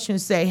to the usher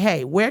and say,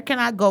 hey, where can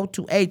I go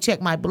to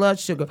check my blood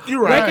sugar?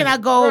 You're Where right. can I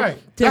go Right.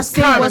 to That's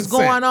see common what's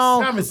going sense.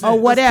 on Common sense. or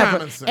That's whatever?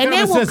 common sense. And they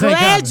Common will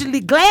sense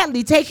ain't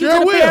gladly take you Sure to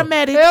the will.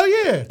 paramedic. Hell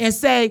yeah. And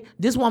say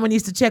this woman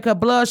needs to check her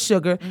blood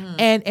sugar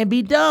and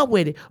be done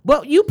with it.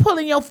 But you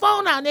pulling your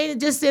phone out and they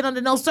just said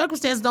under no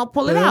circumstances don't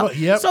pull it Yeah, out.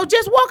 yep. So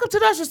just walk up to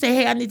the usher and say,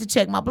 hey, I need to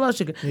check my blood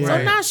sugar. So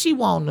Right. now she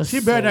wants us. She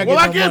better not Well,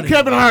 get I no give money.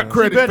 Kevin Hart She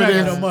credit better for not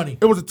get this. no money.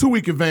 It was a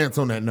 2-week advance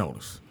on that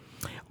notice.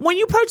 When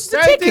you purchase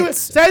the Same thing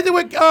with, tickets.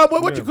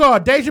 what you call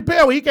it? Dave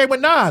Chappelle when he came with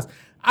Nas.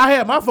 I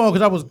had my phone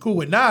because I was cool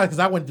with Nas because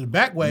I went to the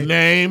back way.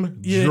 Name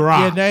Yeah,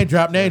 drop. name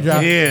drop.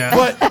 Yeah.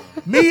 But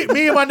me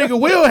and my nigga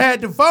Will had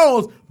the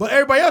phones, but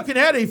everybody else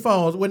couldn't have their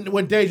phones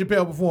when Dave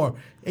Chappelle performed.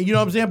 And you know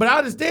what I'm saying? But I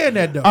understand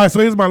that though. All right, so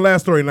here's my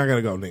last story, and I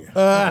gotta go, nigga.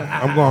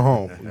 I'm going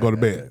home, go to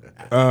bed.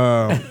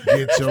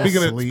 Get your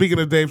sleep. Speaking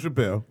of Dave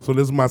Chappelle, so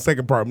this is my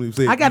second part. When you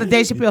said I got a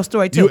Dave Chappelle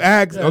story too. You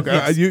asked, okay,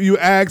 Yes. you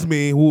asked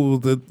me who was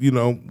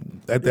the,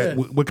 at that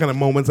Yes. what kind of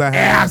moments I had.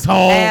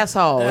 Asshole. That's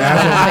what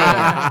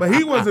I'm saying. But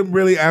he wasn't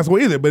really asshole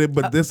either.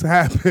 But this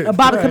happened.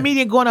 About a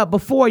comedian going up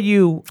before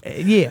you.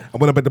 Yeah. I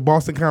went up at the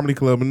Boston Comedy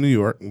Club in New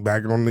York,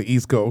 back on the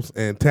East Coast,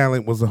 and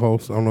Talent was the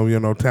host. I don't know if you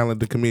know Talent,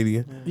 the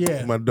comedian.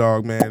 Yeah. My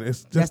dog, man.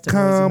 It's That's just the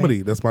resume.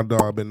 comedy. That's my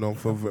dog. I've been known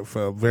for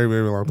a very,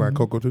 very long time.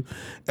 Coco, too.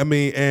 I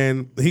mean,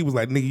 and he was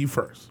like, nigga, you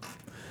first.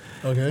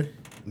 Okay.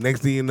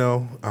 Next thing you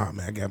know, man,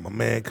 I got my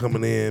man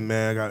coming in,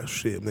 man. I got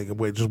shit,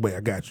 nigga. Just wait,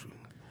 I got you.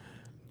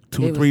 It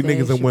 2, was 3 Dave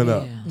niggas that went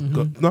up.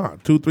 Chappelle. No,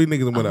 2, 3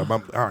 niggas that went up.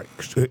 I'm all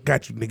right.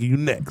 Got you, nigga. You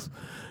next.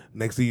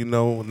 Next thing you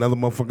know, another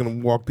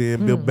motherfucker walked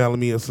in, Bill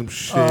Bellamy or some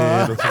shit.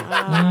 Or some,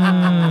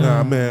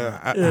 nah,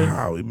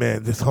 man,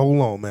 man, just hold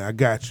on, man. I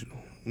got you,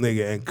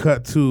 nigga. And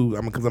cut to,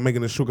 because I'm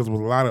making this show because there was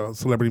a lot of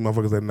celebrity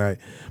motherfuckers that night,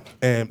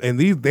 and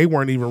they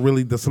weren't even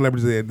really the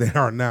celebrities that they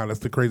are now. That's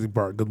the crazy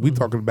part because we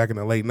talking back in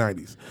the late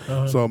 '90s.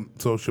 So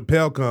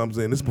Chappelle comes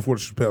in. This is before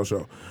the Chappelle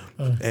show,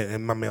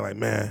 and my man like,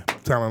 man,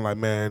 telling like,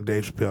 man,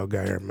 Dave Chappelle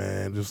got here,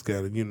 man. Just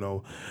gotta,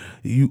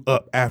 you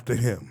up after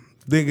him.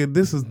 Nigga,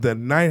 this is the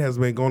night has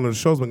been going on. The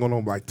show's been going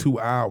on like 2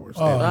 hours.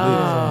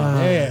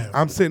 Damn.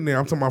 I'm sitting there.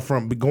 I'm talking about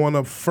from going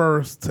up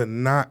first to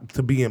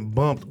being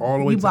bumped all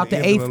the way You to about the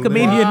end of 8th list.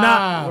 comedian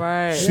now. Wow.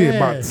 Right. Shit,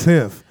 about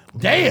 10th.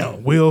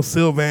 Damn. Will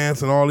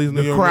Sylvance and all these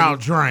New The York crowd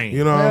niggas. drained.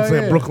 You know what Hell I'm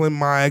saying? yeah. Brooklyn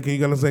Mike, and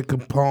you're gonna say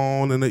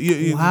Capone, and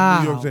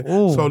Wow. New York City.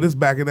 Ooh. So this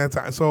back in that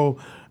time. So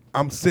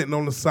I'm sitting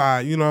on the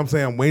side. You know what I'm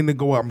saying? I'm waiting to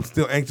go up. I'm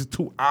still anxious.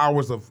 2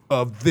 hours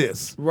of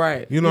this.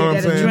 Right. You know what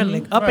I'm That saying?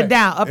 adrenaline. Up and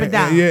down, up and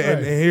down. Yeah,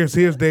 and here's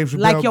Dave Chappelle.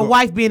 Like your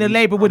wife being in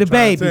labor with a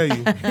trying baby.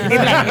 to tell you. They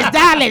be like, it's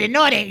dilated.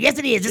 No, it ain't. Yes,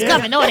 it is. It's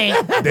coming. No, it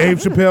ain't. Dave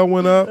Chappelle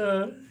went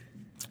up,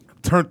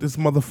 turned this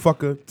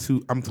motherfucker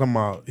to, I'm talking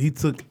about, he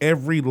took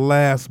every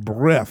last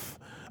breath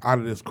out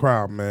of this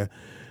crowd, man.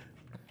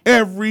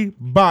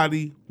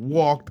 Everybody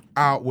walked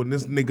out when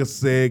this nigga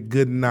said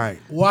good night.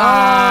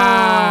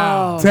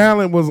 Wow.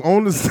 Talent was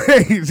on the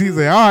stage. He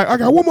said, all right, I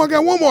got one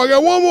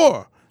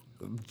more.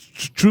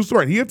 True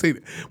story. He'll take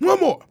it. One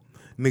more.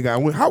 Nigga, I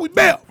went, Howie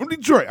Bell from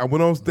Detroit. I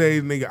went on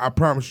stage, nigga. I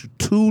promise you,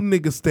 2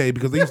 niggas stayed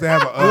because they used to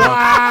have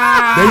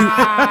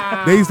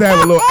they used to have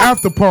a little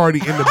after party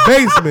in the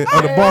basement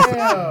of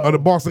the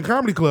Boston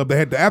Comedy Club. They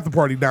had the after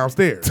party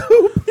downstairs.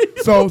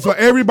 So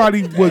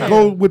everybody would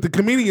go with the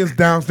comedians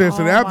downstairs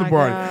to the after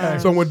party.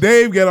 So when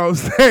Dave got on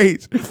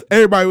stage,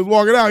 everybody was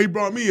walking out. He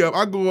brought me up.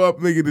 I go up,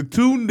 nigga. The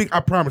 2 niggas, I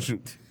promise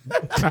you.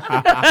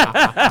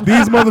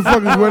 These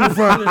motherfuckers were in the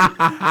front.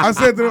 I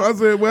said to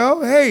them,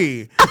 well,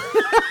 hey.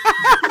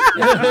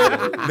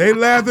 They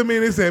laughed at me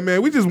and they said,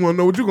 man, we just want to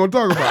know what you're going to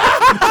talk about.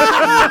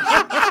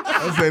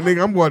 I said,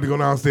 nigga, I'm going to go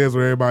downstairs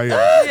with everybody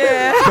else.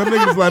 Some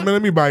niggas like, man,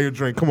 let me buy you a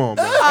drink. Come on,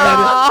 man.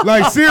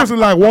 Like, seriously,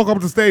 like, walk up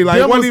the stage. Like,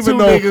 Them it wasn't was even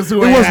two no, niggas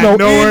who it ain't was had no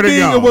nowhere to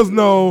ending. go. It was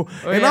no,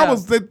 and I yeah.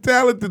 was the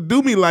talent to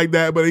do me like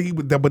that, but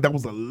that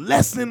was a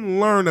lesson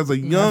learned as a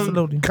young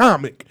Absolutely.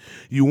 comic.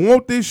 You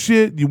want this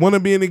shit, you want to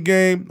be in the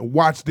game,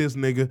 watch this,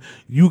 nigga.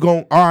 You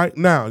gon' all right,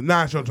 now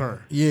it's your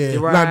turn. Yeah.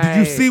 Right. Now, did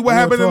you see what Real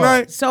happened talk.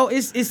 tonight? So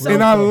it's so.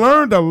 And I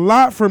learned a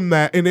lot from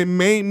that, and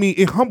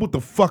it humbled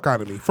the fuck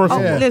out of me. First Oh,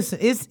 of all, listen,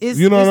 it's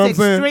You know what I'm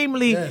saying?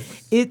 extremely. Yes.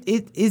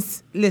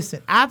 It's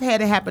listen. I've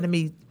had it happen to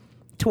me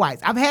twice.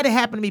 I've had it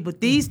happen to me, but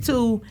these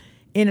 2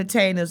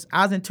 entertainers.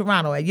 I was in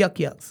Toronto at Yuck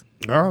Yucks.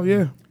 oh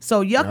yeah,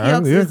 So Yuck Ah,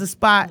 Yucks yeah. is a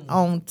spot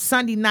on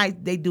Sunday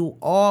night. They do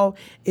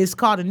it's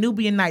called a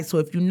Nubian night. So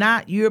if you're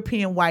not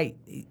European white,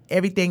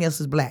 everything else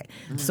is black.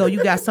 So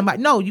you got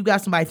somebody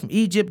from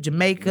Egypt,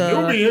 Jamaica.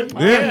 Nubian.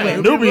 yeah,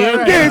 Nubian.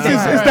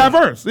 yeah, it's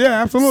diverse.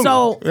 Yeah, absolutely.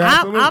 So Yeah,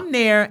 absolutely. I'm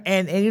there,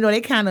 and they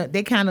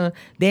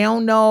they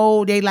don't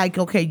know. They like,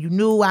 okay, you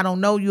knew, I don't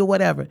know you or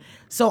whatever.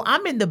 So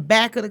I'm in the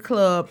back of the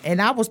club,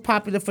 and I was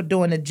popular for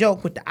doing a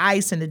joke with the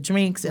ice and the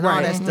drinks and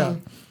all that stuff.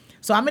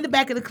 So I'm in the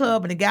back of the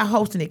club, and the guy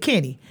hosting it,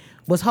 Kenny,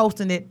 was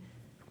hosting it.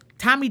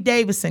 Tommy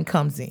Davidson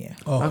comes in.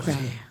 Okay.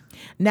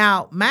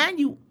 Now, mind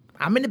you,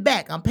 I'm in the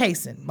back. I'm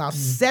pacing. About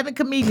 7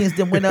 comedians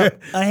that went up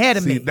ahead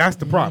of See, me. that's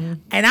the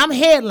problem. And I'm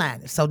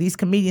headlining. So these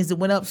comedians that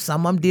went up,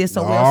 some of them did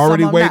so well,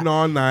 Already some of them waiting not.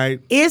 all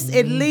night. It's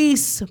at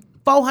least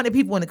 400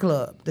 people in the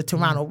club. The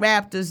Toronto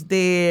Raptors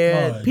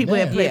there, Oh, people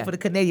that damn. play Yeah. for the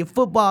Canadian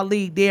Football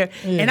League there.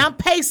 And I'm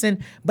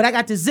pacing, but I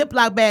got this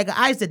Ziploc bag of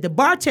ice that the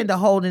bartender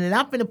holding, and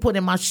I'm finna put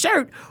in my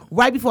shirt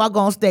right before I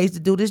go on stage to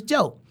do this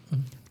joke.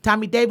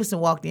 Tommy Davidson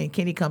walked in.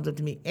 Kenny comes up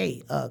to me.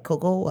 Hey,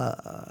 Coco,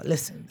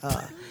 listen.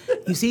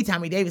 You see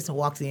Tommy Davidson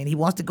walks in. He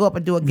wants to go up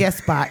and do a guest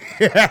spot.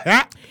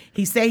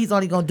 He said he's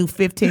only going to do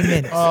 15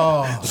 minutes.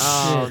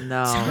 Oh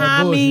no.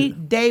 Tommy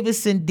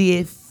Davidson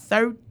did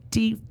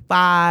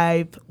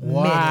 35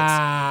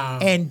 Wow.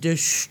 minutes and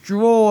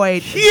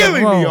destroyed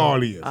Killing the room. the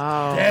audience.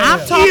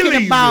 I'm talking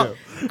Killing about, them.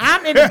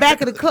 I'm in the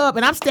back of the club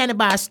and I'm standing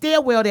by a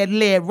stairwell that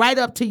led right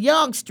up to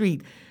Young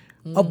Street.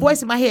 A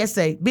voice in my head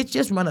say, bitch,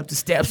 just run up the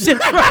steps. Like,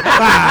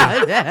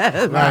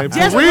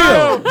 Just for real.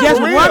 run,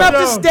 just For real, run up the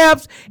though.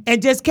 steps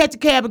and just catch a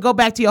cab and go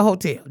back to your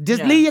hotel.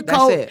 Just Yeah, leave your that's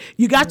coat. it.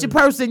 You got your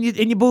purse and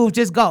your boobs.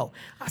 Just go.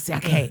 I said, I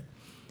can't.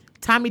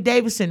 Tommy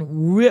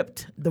Davidson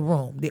ripped the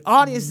room. The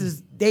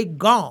audience they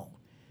gone.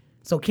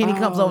 So Kenny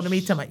comes over to me,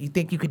 telling me, you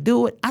think you could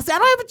do it? I said, I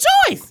don't have a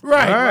choice.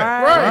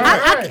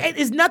 Right.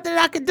 It's nothing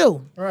I could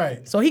do.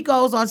 Right. So he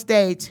goes on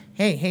stage.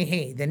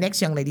 Hey. The next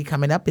young lady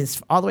coming up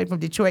is all the way from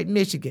Detroit,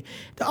 Michigan.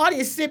 The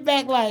audience sit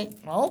back like,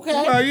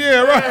 okay.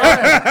 Yeah,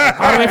 right.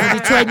 All the way from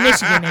Detroit,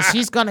 Michigan, and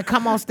she's gonna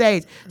come on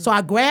stage. So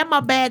I grabbed my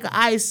bag of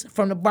ice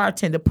from the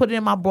bartender, put it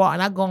in my bra,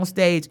 and I go on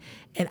stage.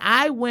 And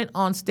I went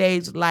on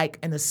stage like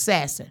an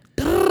assassin.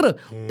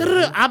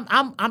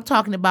 I'm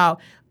talking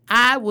about.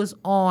 I was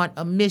on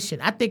a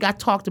mission. I think I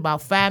talked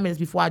about 5 minutes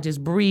before I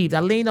just breathed. I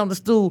leaned on the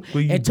stool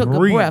Well, you and took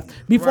breathed. a breath.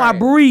 Before I Right.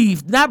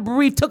 breathed, not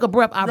breathed, took a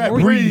breath. I Right,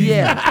 breathed. breathe.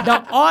 Yeah.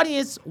 The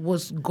audience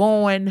was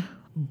going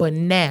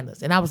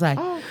bananas. And I was like,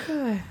 Oh,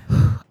 good.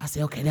 I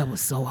said, okay, that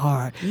was so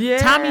hard. Yeah.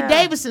 Tommy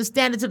Davidson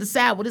standing to the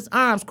side with his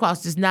arms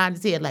crossed, just nodding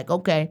his head like,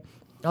 okay.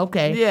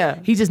 Yeah.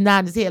 He just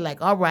nodding his head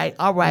like, all right.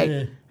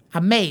 Yeah. I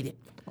made it.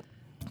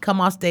 Come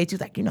on stage.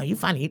 He's like, you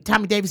funny.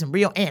 Tommy Davidson,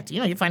 real answer.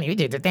 You funny. You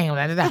did the thing.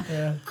 Blah, blah, blah.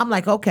 Yeah. I'm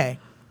like, okay.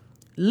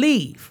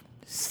 Leave.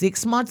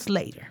 6 months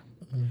later.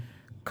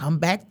 Come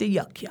back to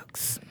Yuck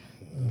Yucks.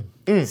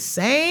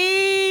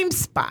 Same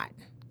spot.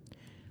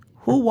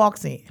 Who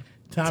walks in?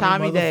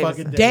 Tommy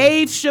motherfucking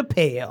Dave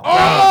Chappelle.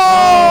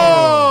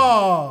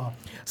 Oh.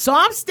 So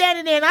I'm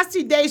standing there and I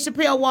see Dave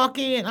Chappelle walk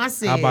in. I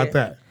said, How about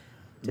that?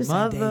 This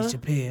Mother. ain't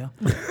Dave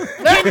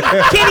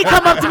Chappelle. Kenny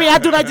come up to me. I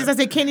do like this. I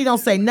said, Kenny, don't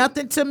say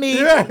nothing to me.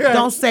 Yeah.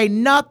 Don't say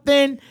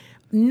nothing.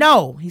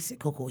 No. He said,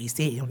 Coco, he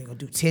said he's only going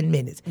to do 10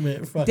 minutes.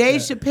 Man, fuck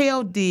Dave that.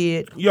 Chappelle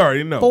did You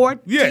already know.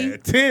 45 Yeah,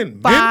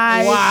 10.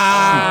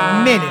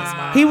 minutes.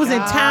 He was in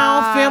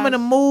town filming a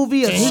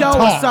movie, a show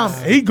or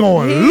something. He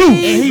going loose.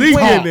 He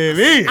went- getting it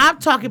in. I'm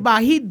talking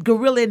about he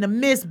gorilla in the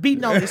mist,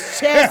 beating on his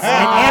chest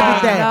and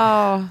everything.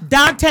 no.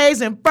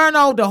 Dante's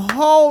Inferno, the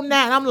whole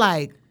night. I'm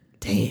like,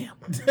 damn.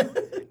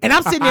 And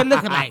I'm sitting there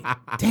looking like,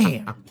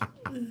 damn.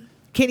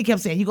 Kenny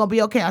kept saying, you gonna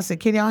be okay? I said,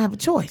 Kenny, I don't have a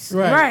choice.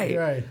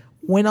 Right.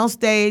 Went on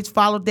stage,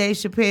 followed Dave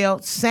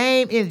Chappelle,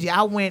 same energy.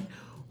 I went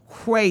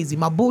crazy.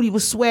 My booty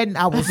was sweating.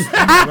 I was, and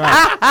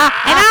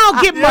I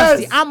don't get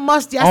musty. I'm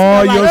musty. I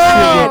all smell your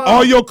like shit,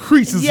 all your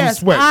creases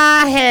Yes, was sweat.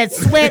 I had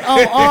sweat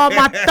on all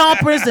my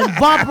thumpers and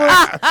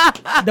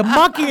bumpers. The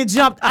monkey that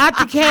jumped out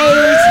the cage,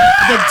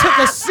 that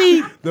took a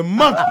seat. The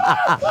monkey.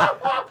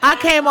 I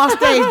came on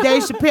stage.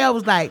 Dave Chappelle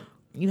was like,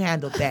 you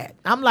handled that.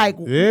 I'm like,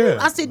 Yeah.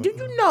 I said, do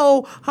you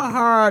know how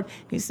hard?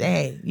 He said,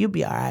 hey, you'll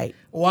be all right.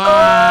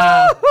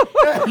 Wow.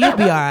 You'll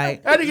be all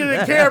right. I had to get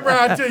the camera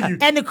out to you.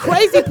 And the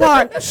crazy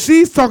part,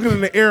 She's talking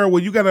in the era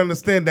where you got to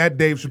understand that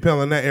Dave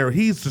Chappelle in that era.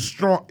 He's the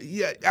strong.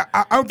 Yeah,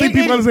 I don't think It-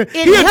 people it- understand.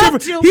 it He a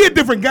helped different. you. He a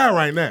different guy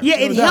right now. yeah,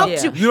 it helped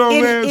Yeah. you. You know what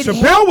I'm It saying?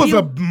 Chappelle helped was you.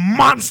 a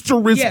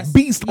monstrous Yes,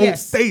 beast on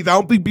yes. stage. I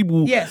don't think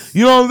people. Yes.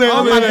 You know what I'm saying?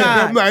 Oh, my Like,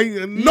 God. like,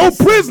 no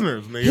Listen.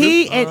 prisoners, nigga.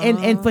 He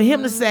and for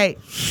him to say,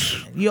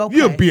 you okay?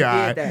 You'll be all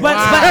right. that. But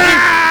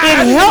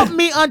it helped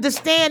me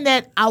understand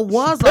that I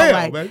was all Chappelle,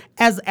 right. man.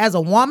 As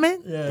a woman,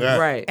 Yeah.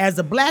 Right. as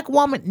a black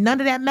woman, none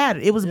of that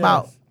mattered. It was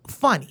about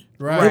funny.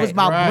 Right, It was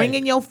about right.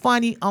 bringing your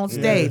funny on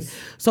stage.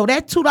 So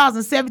that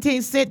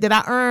 2017 cent that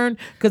I earned,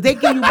 because they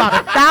give you about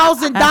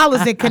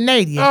 $1,000 in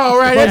Canadian. Oh,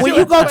 right, But that's when what-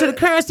 you go to the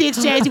currency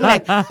exchange, you be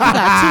like, you got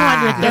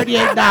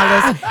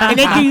 $238, and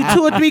they give you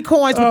 2 or 3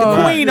 coins with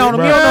the queen on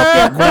them. You don't know if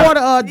they're a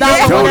quarter or a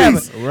dollar or whatever.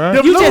 Right.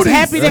 Them You just loonies.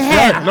 happy to That's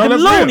have right. No, them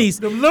that's real. loonies.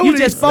 Them You loonies.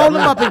 just fold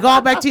them up and go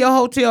back to your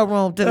hotel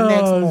room to the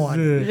next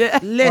morning.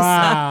 shit. Listen.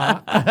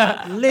 Wow.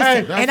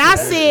 Listen, Hey, and I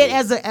said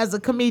as a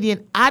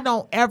comedian, I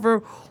don't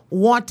ever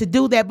want to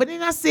do that. But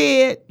then I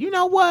said, you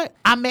know what?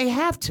 I may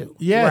have to.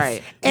 Yes.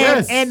 Right. And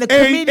Yes. and the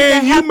comedian that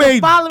And you have may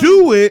to follow me.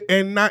 do it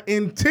and not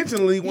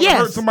intentionally want to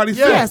hurt somebody's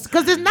yes, feelings.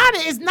 because it's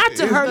not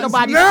to hurt It's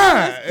nobody's not.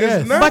 feelings. It's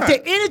Yes. not. But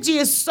the energy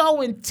is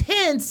so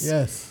intense.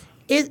 Yes.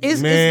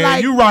 It's Man,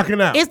 like you rocking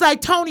out. It's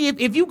like Tony.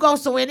 If you go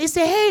somewhere and they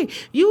say, "Hey,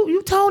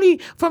 you Tony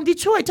from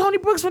Detroit, Tony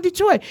Brooks from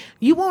Detroit,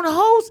 you want to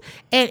host?"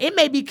 And it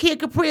may be Kid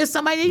Capri or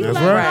somebody. You That's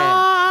like,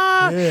 right.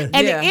 Yeah.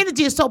 and Yeah. the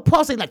energy is so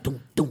pulsating, like doom,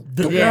 doom,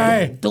 doom,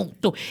 Yeah. doom, doom,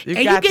 doom. You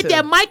And you got get to.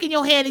 that mic in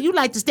your hand, and you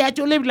like the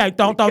Statue of Liberty, like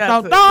don't, got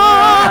don't, to.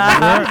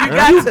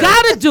 don't. You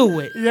gotta do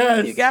it.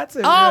 Yes. You got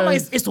to. Oh,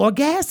 it's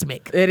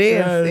orgasmic. It is.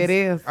 Yes. It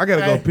is. I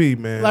gotta go pee,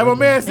 man. Like my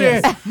man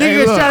said, nigga Hey,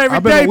 get look, shot every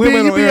I've been day, on- we've B.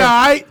 been You on be air- all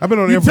right. I've been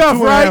on You air for tough,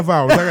 2.5 right?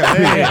 hours. I gotta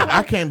pee. Yeah,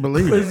 I can't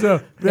believe it.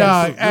 So,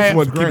 I hey, just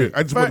want to keep great. it.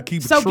 I just want to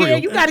keep it So, real.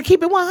 Gary, you gotta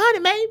keep it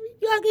 100, baby.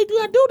 You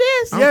gotta do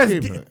this. yes,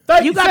 keeping it.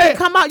 thank You got say to it.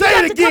 come out. You Say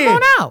got it to come again.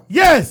 on out.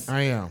 Yes.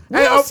 I am. We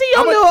don't see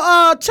your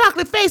little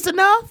chocolate face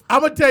enough.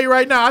 I'm gonna tell you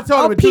right now. I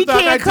told him in pecan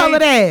 2019.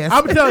 colored ass.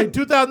 I'm gonna tell you,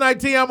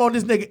 2019. I'm on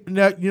this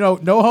nigga.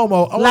 No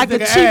homo. I'm on Like a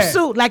this nigga cheap ass.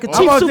 suit, like a I'm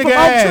cheap on suit this from nigga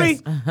Oak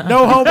ass. Tree.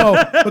 No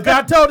homo. Because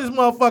I told this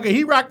motherfucker,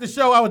 he rocked the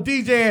show. I was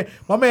DJing.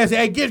 My man said,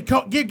 "Hey, give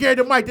Gary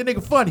the mic. That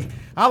nigga funny."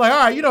 I was like, "All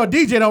right, a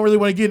DJ don't really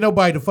want to give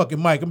nobody the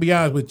fucking mic. I'm be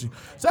honest with you."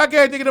 So I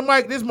gave nigga the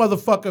mic. This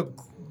motherfucker,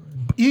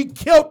 he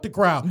killed the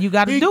crowd. You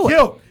gotta He do it.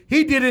 killed.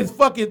 He did his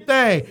fucking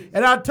thing,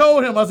 and I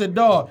told him, I said,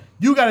 "Dog,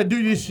 you got to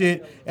do this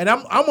shit." And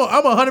I'm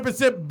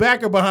 100%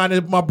 backer behind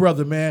it, my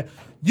brother, man.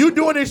 You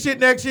doing this shit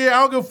next year? I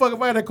don't give a fuck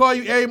if I had to call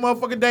you every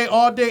motherfucking day,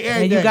 all day,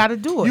 every And day. you gotta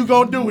do it. You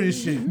gonna do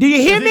this shit. Do you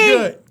hear 'Cause he me?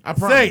 good. I Say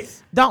promise.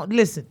 it. Don't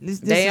listen.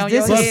 They on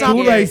This your is head.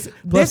 something.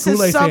 Plus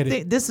Kool-Aid said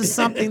it. This is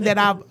something that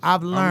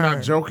I've learned. I'm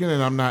not joking,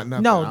 and I'm not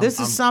nothing. No, this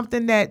is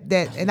something that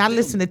and I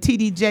listen to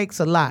TD Jakes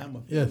a lot.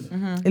 Yes.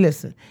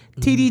 Listen,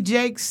 TD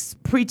Jakes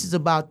preaches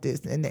about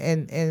this, and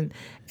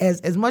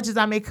as much as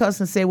I may cuss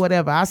and say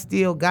whatever, I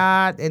still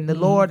God and the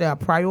Lord are a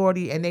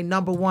priority, and they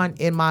number one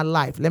in my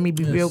life. Let me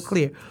be real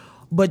clear.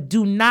 But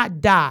do not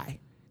die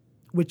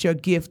with your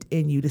gift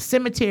in you. The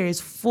cemetery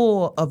is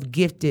full of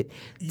gifted,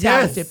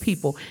 talented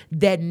people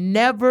that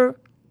never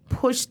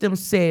push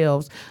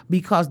themselves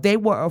because they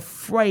were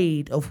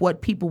afraid of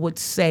what people would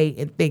say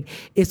and think.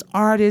 It's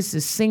artists,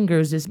 it's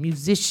singers, it's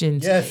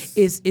musicians, Yes.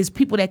 it's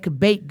people that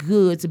could bake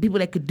goods and people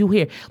that could do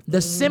hair.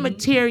 The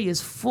cemetery is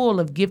full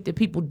of gifted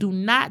people. Do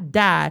not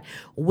die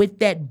with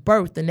that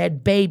birth and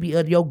that baby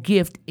of your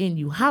gift in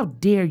you. How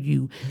dare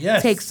you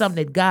Yes. take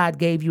something that God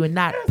gave you and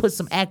not put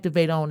some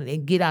activate on it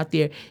and get out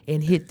there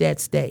and hit that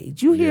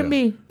stage. You hear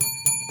me?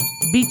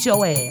 Beat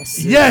your ass.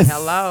 Yes.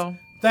 Hello.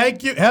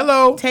 Thank you.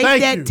 Hello.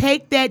 Thank you.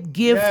 Take that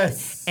gift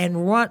Yes.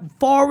 and run.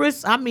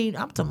 Forrest, I mean,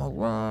 I'm talking about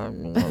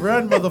run.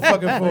 Run,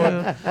 motherfucking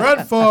Forrest.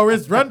 Run,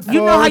 Forrest. Run, Forrest. You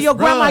know how your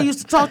grandma run.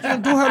 used to talk to you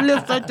and do her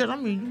lips like that? I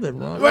mean, you better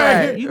run.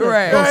 Right, You better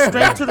right.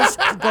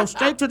 go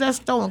straight to that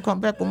store and come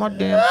back with my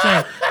damn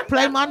chain.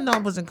 Play my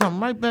numbers and come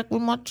right back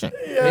with my chain.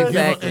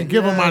 Exactly. And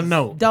give them my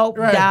note. Don't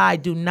Right. die.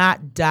 Do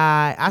not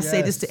die. I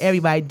say this Yes. to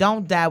everybody.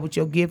 Don't die with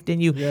your gift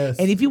in you. Yes.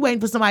 And if you're waiting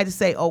for somebody to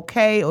say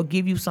okay or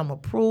give you some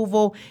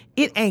approval,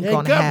 it ain't Ain't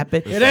going to coming.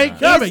 happen. It ain't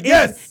coming.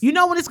 Yes. You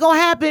know when it's going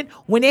to happen?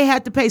 When they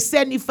have to pay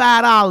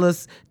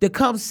 $75 to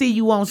come see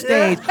you on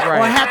stage, or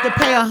Right. have to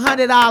pay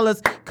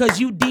 $100 because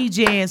you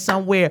DJing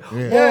somewhere,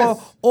 Yes.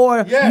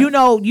 or Yes.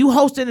 you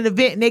hosting an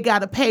event and they got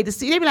to pay to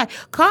see. They be like,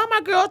 call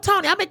my girl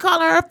Tony. I've been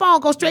calling her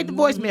phone. Go straight to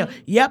voicemail.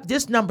 Yep,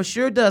 this number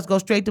sure does go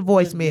straight to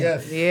voicemail.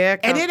 Yes. Yeah.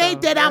 And it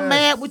ain't that I'm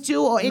mad with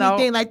you or No.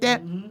 anything like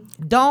that.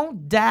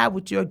 Don't die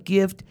with your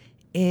gift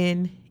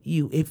in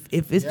you. If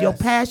it's your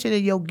Yes. passion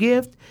and your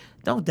gift,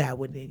 don't die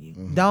with it in you.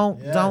 Don't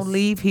Yes.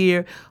 leave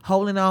here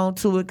holding on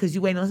to it because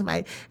you waiting on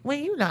somebody. Well,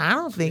 I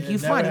don't think you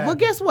never funny. Well, happened.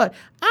 guess what?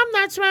 I'm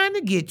not trying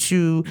to get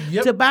you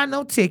Yep. to buy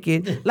no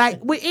ticket. Like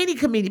with any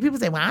comedian, people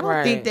say, "Well, I don't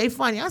Right. think they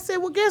funny." I said,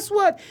 "Well, guess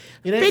what?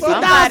 It ain't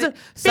 50,000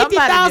 Somebody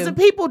 50,000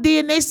 do. people did,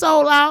 and they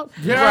sold out.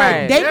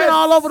 Right. They've Yes. been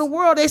all over the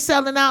world. They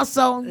selling out.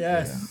 So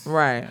Yes.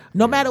 Right.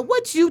 no matter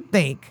what you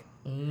think,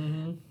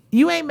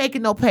 you ain't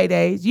making no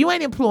paydays. You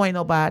ain't employing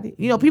nobody.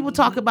 You know, people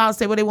talk about,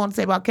 say what they want to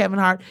say about Kevin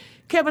Hart.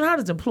 Kevin Hart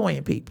is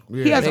employing people.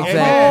 He has exactly.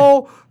 a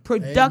whole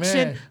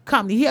production Amen.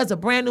 company. He has a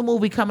brand new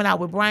movie coming out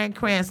with Bryan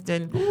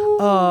Cranston,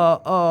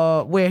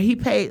 where he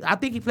pays, I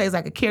think he plays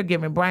like a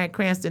caregiver, and Bryan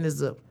Cranston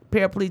is a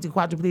paraplegic,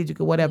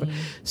 quadriplegic, or whatever.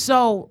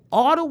 So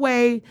all the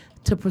way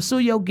to pursue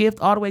your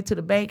gift, all the way to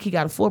the bank, he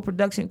got a full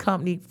production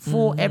company,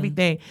 full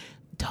everything.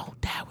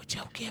 Don't die with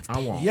your gift. I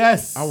won't.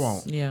 Yes. I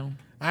won't. Yeah.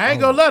 I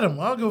ain't gonna let him.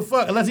 I don't give a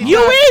fuck unless he. You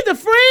either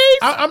Freeze.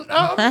 I'm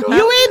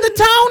You either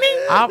Tony.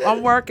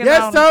 I'm working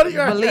Yes, on Tony,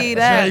 right. believe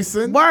that.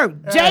 Jason.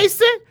 Work.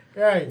 Jason.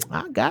 Right.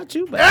 I got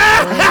you, baby.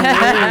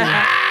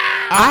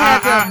 I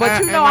had to, but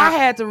I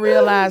had to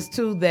realize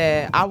too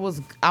that I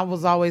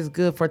was always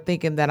good for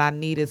thinking that I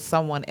needed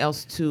someone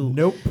else to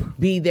Nope.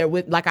 be there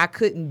with. Like I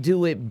couldn't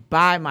do it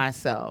by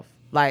myself.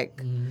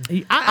 Like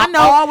I know.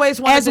 I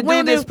always wanted as to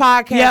women, do this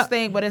podcast yeah.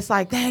 thing, but it's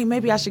like, dang,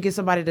 maybe I should get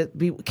somebody to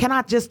be. Can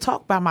I just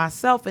talk by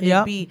myself and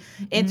Yep. it be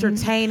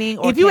entertaining?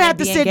 Or If you can have it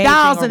to be sit engaging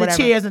dolls or in the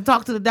whatever? chairs and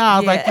talk to the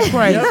dolls like Yeah. you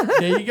crazy. Yep.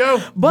 There you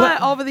go.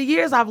 But over the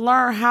years, I've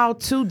learned how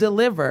to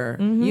deliver,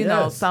 you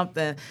know, Yes.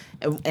 something.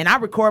 And I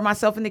record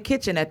myself in the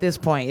kitchen at this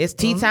point. It's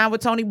tea time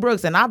with Tony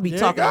Brooks, and I'll be There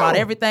you talking go. about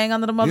everything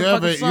under the You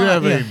have motherfucking a, sun. you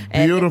have a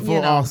And, beautiful,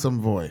 you know,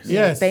 awesome voice.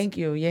 Yes. Thank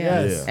you.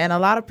 Yeah. Yes. And a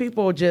lot of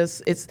people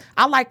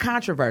I like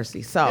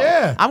controversy. So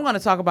Yeah. I'm going to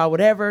talk about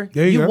whatever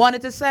There you you go.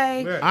 wanted to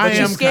say. Yeah. I But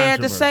you're am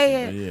scared to say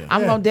it. controversial, yeah.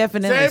 I'm going to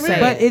definitely Same say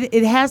here. But it.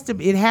 it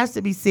has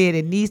to be said.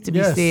 It needs to be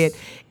Yes. said.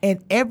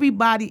 And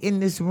everybody in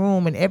this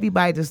room and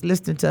everybody that's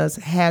listening to us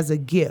has a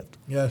gift.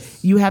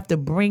 Yes. You have to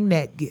bring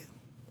that gift.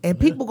 And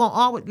people gonna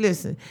always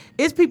listen.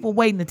 It's people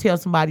waiting to tell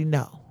somebody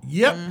no.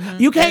 Yep.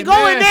 You can't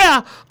go in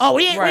there. Oh,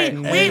 we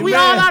Right. we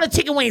all out of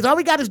chicken wings. All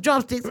we got is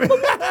drumsticks.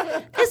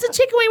 It's a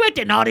chicken wing right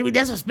there. No,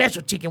 that's a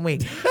special chicken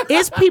wing.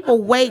 It's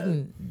people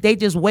waiting. They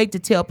just wait to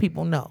tell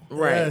people no.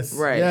 Right, Yes.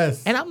 right.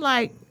 Yes. And I'm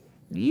like,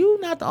 you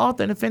not the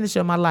author and the finisher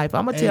of my life.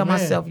 I'm gonna tell Amen.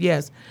 myself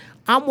yes.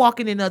 I'm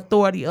walking in the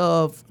authority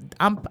of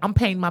I'm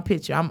painting my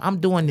picture. I'm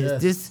doing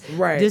this. Yes.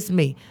 This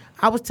me.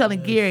 I was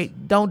telling Gary,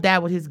 don't die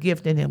with his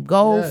gift in him.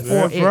 Go Yes. for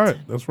That's it. right.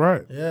 That's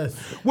right. Yes.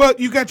 Well,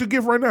 you got your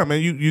gift right now,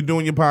 man. You're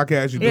doing your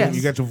podcast. Yes.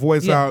 You got your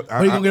voice Yeah. out.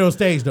 When you gonna get on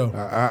stage though?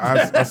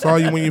 I saw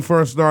you when you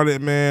first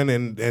started, man,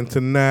 and to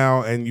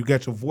now, and you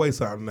got your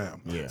voice out now.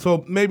 Yeah.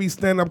 So maybe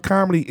stand-up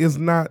comedy is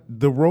not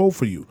the role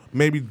for you.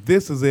 Maybe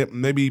this is it.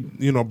 Maybe,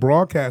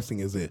 broadcasting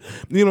is it.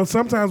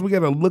 Sometimes we got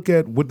to look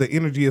at what the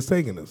energy is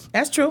taking us.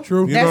 That's true.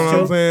 True. You That's know what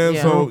true. I'm saying?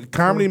 Yeah. So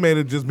comedy may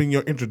have just been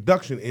your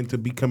introduction into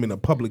becoming a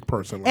public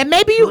person. And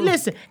maybe you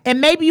listen, and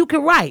maybe you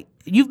can write.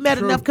 You've met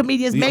enough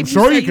comedians. Yeah, I'm Maybe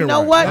sure you say, you can know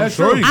write. what? I'm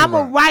sure you can I'm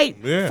a write. write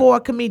Yeah. for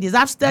comedians.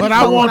 I've studied But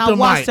I for when want I the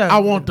watched mic. her. I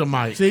want the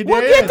mic. See,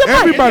 Well, there get the it is. mic.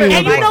 Everybody And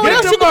wants you the know mic. what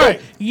else Get you the can do?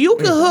 mic. You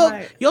can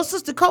hook your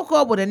sister Coco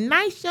up with a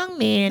nice young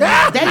man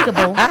that's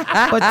dateable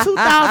for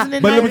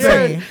 2019. But let me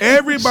tell you,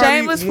 everybody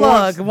Shameless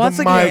wants plug, once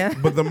the again.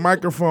 mic, but the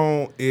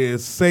microphone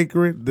is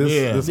sacred. This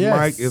Yeah. this Yes.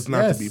 mic is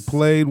not Yes. to be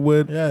played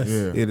with. Yes.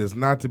 Yeah. It is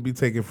not to be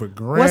taken for What's,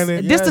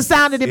 granted. this the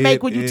sound that it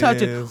make when you touch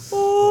it. is-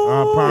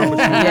 I promise you.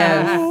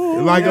 Yes.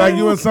 Like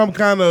you in some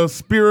kind of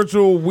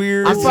spiritual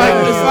weird It's like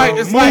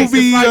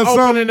movie or something.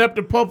 opening up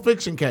the Pulp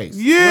Fiction case.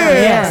 Yeah,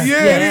 Yes. yeah,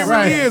 Yes. it really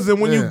Right. is. And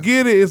when you Yeah.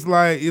 get it, it's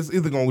like it's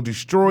either gonna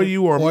destroy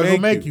you or Or it'll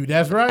make, make you.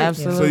 That's right.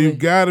 Absolutely. So you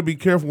got to be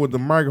careful with the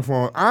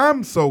microphone.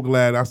 I'm so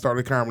glad I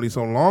started comedy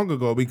so long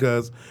ago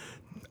because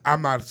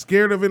I'm not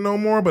scared of it no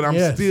more, but I'm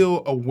Yes.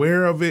 still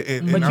aware of it,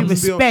 and But I'm you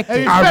still, respect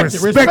it. I Respect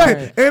it, respect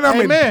respect it,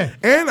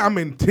 it. and I'm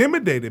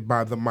intimidated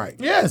by the mic.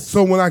 Yes.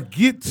 So when I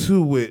get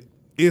to it,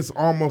 it's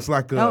almost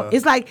like a. Oh,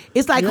 it's like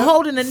Yeah.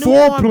 holding a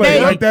newborn Foreplay,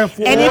 baby. like that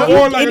and if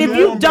or like a you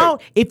newborn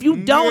if you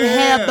don't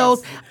have Yes.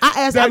 those,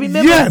 I That-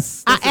 remember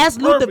yes, I that's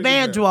asked Luther perfect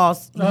example.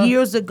 Vandross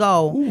years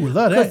ago. Ooh,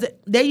 love that. 'cause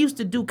they used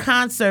to do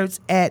concerts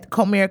at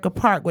Comerica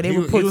Park where they He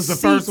would was- put he was the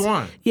seats. first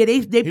one. Yeah,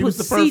 they put was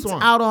the first seats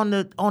one. out on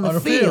the the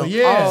field. field,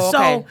 yeah. Oh, okay.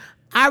 So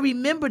I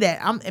remember that.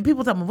 And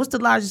people tell me, what's the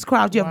largest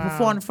crowd you ever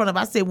performed in front of?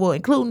 I said, well,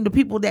 including the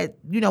people that,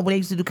 when they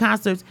used to do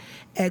concerts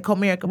at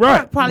Comerica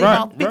Park, probably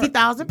about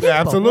 50,000 people. Yeah,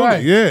 absolutely.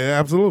 Right. Yeah,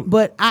 absolutely.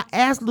 But I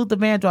asked Luther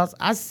Vandross,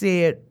 I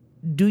said,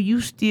 do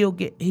you still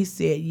get, he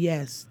said,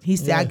 yes. He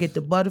said, I Yes. get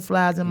the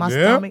butterflies in my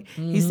Yeah. stomach.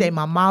 He said,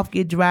 my mouth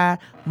get dry,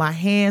 my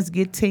hands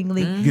get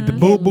tingly. Get the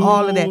boo-boos.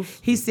 All of that.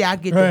 He said, I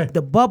get Right.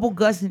 the bubble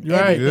guts and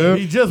Right. everything. Yeah.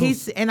 He jizzles. He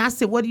said, and I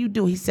said, what do you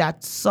do? He said, I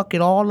suck it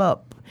all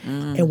up.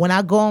 And when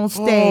I go on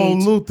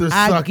stage, Luther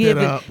I sucked give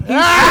it it. up.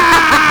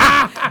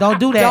 Don't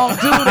do that.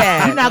 Don't do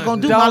that. You're not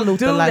gonna do Don't my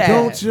Luther do like that. that.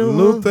 Don't you?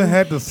 Luther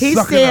had to He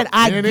suck said, it up.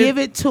 I Ain't give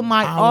it? it to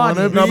my wanna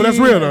audience. No, but that's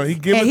real though. He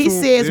give And it he to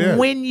him. says, Yeah.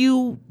 when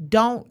you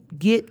don't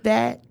get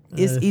that,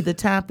 it's either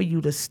time for you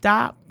to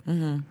stop,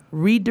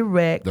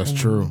 redirect, That's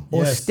true.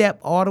 or Yes. step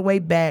all the way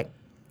back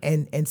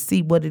and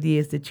see what it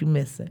is that you're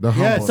missing. The Yes.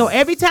 humble. So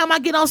every time I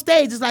get on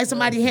stage, it's like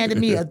somebody handed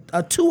me a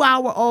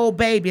 2-hour-old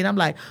baby, and I'm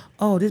like,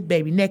 oh, this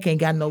baby neck ain't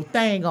got no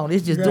thing on.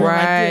 It's just doing like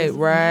Right, this.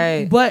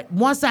 right. But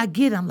once I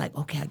get it, I'm like,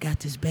 okay, I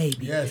got this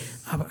baby. Yes.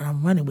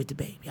 I'm running with the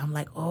baby. I'm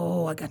like,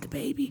 oh, I got the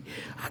baby.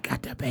 I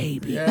got the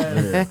baby.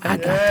 Yes. I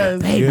got Yes.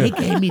 the baby. They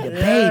gave me the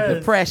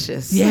baby.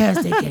 Precious.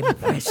 Yes, they gave me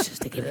Precious.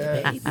 They gave me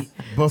the baby.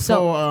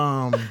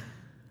 Before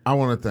I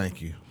want to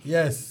thank you.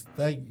 Yes.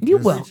 Thank you. You're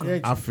welcome.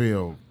 Appreciate you. I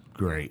feel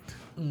great.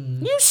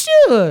 You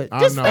should. I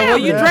Just know. Well,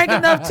 family. you drank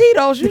enough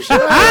Tito's, you should.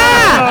 No.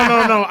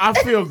 I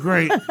feel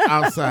great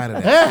outside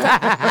of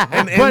that.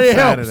 And But it inside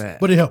helps. of that.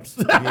 But it helps.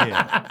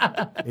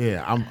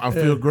 Yeah. I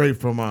feel great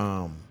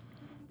from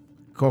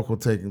Coco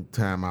taking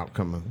time out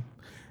coming.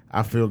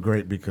 I feel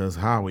great because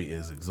Howie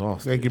is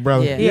exhausted. Thank you,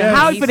 brother. Yeah. Yeah,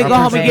 how you he's finna go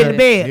home and get in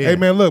bed? Yeah. Hey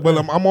man, look, but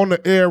I'm on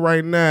the air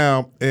right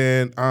now,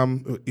 and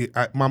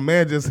my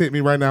man just hit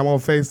me right now. I'm on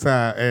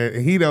FaceTime,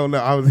 and he don't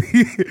know.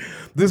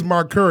 This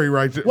Mark Curry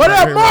right. What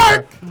up, here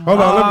Mark? Hold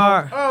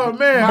on, Oh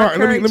man. Mark.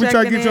 Let me Curry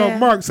try to get checking your in.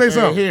 Mark. Say Hey,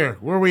 something. here,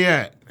 where we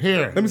at?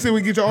 Here. Let me see if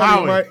we can get your audio,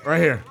 Howie, Mike.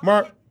 right here.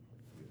 Mark.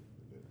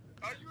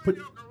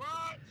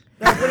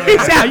 He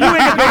said, you in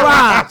the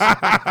garage.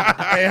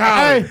 Hey,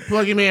 Howie,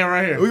 plug him in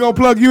right here. We gonna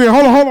plug you in.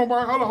 Hold on,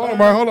 Mark. Hold on,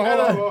 Mark. Hold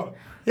on.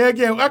 Yeah,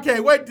 again. I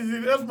can't wait to see.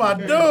 That's my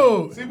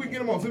dude. See if we can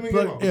get him on. See if we can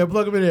get him Plug, on. yeah,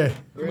 plug him in there. Can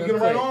we get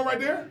him right on right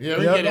there? Yeah,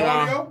 we Yep. get it on.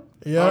 Audio?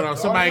 Yeah. Hold on,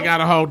 somebody got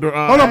to hold the.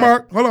 Hold on,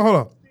 Mark. Hold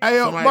on. Hey,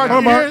 Somebody Mark, got- you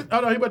Hold on, hear?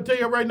 Hold on, he about to tell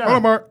you right now. Hold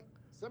on, Mark.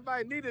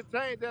 Somebody need to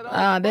change that up.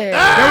 Ah, there.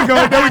 There we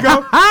go. There we go.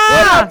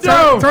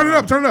 Dude. Turn it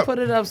up. Turn it up. Put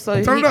it up so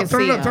he Turn it can up. Turn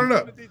see it up. Turn him. it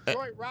up.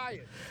 Detroit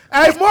riot.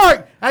 Hey,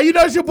 Mark. Hey, you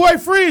know it's your boy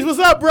Freeze. What's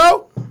up,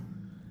 bro?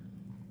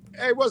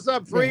 Hey, what's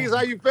up, Freeze?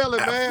 How you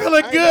feeling, man?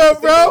 feeling I ain't good, never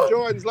seen bro. no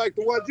Jordans like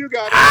the ones you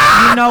got.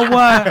 You know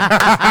what?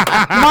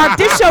 Mark,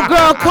 this your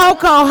girl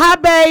Coco. Hi,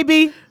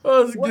 baby.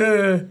 What's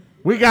good?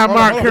 We got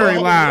Mark Curry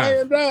live.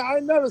 Laying down. I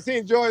ain't never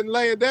seen Jordan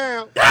laying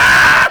down.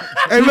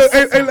 Hey,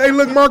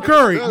 look, Mark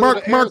Curry.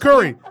 Mark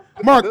Curry.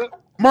 Mark,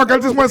 I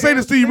just want to say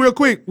this to you real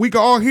quick. We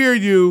can all hear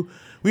you.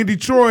 We in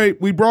Detroit.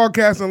 We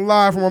broadcasting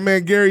live from our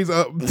man Gary's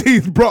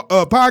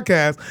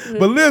podcast.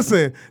 But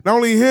listen, not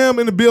only him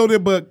in the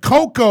building, but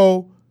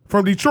Coco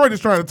from Detroit is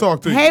trying to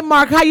talk to you. Hey,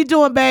 Mark, how you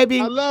doing, baby?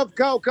 I love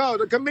Coco,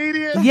 the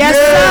comedian. Yes,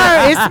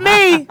 sir. It's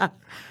me.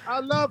 I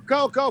love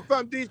Coco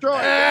from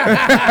Detroit. Yeah,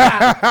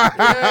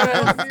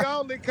 the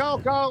only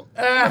Coco.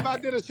 If I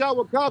did a show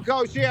with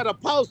Coco, she had a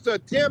poster,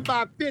 10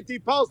 by 50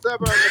 poster of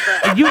her in the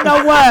back. You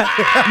know what?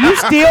 You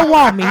still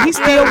want me. He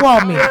still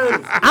want me.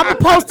 I'm going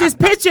to post this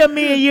picture of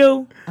me and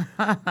you.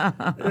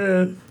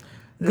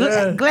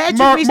 Glad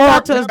you reached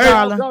out to us,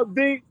 darling. Coco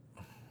D,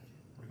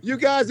 you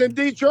guys in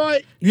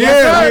Detroit?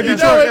 Yeah, we're in you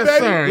Detroit. know it, Yes, baby.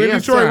 sir. We're in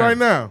Yes, Detroit sir. right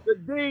now. The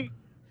D,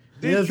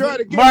 Yes, Detroit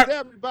against Mark-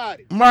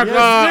 everybody. Mark, Yes,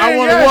 I sir,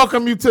 want to yes.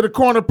 welcome you to the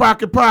Corner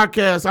Pocket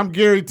Podcast. I'm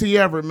Gary T.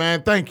 Everett,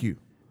 man. Thank you.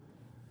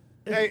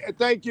 Hey,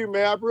 thank you,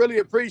 man. I really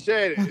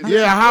appreciate it.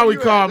 Yeah, how we you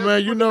call, at?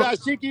 man? You know.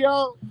 Dashiki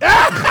on?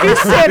 You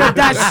said a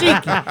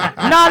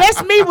dashiki. No,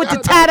 that's me with the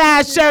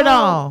tie-dye shirt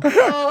on.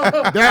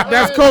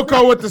 That's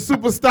Coco with the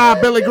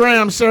superstar Billy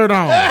Graham shirt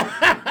on.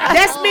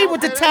 That's me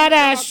with the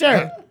tie-dye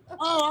shirt.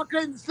 Oh, I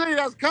couldn't see.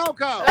 That's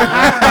Coco.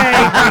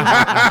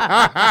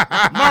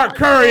 Mark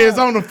Curry is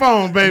on the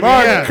phone, baby.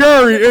 Mark Yeah.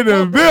 Curry in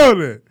the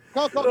building.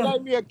 Coco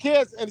gave me a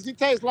kiss, and she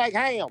tastes like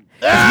ham.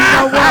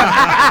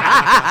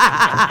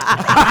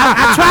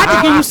 I tried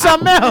to give you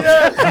something else.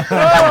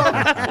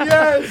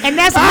 And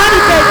that's honey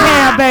baked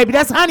ham, baby.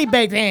 That's honey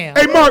baked ham.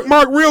 Hey,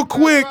 Mark, real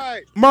quick.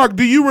 right. Mark,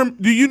 do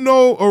you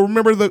know or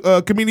remember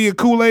the comedian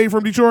Kool-Aid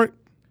from Detroit?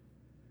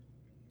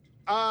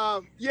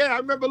 Yeah, I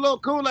remember little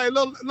Kool-Aid,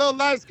 little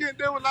light-skinned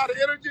dude with a lot of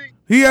energy.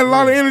 He had a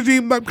lot of energy,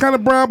 like, kind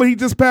of brown, but he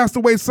just passed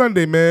away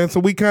Sunday, man. So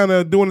we kind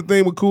of doing a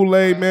thing with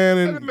Kool-Aid, man.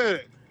 Wait a And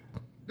minute.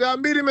 Did I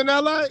meet him in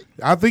L.A.?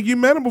 I think you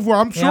met him before.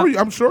 I'm sure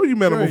you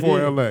met him Sure, before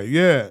yeah. in L.A.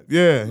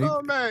 Yeah.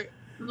 Oh, man.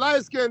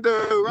 Light-skinned dude,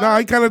 right? Nah,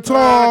 he kind of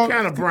tall.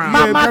 Kind of brown. My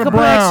kind of brown.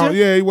 complexion.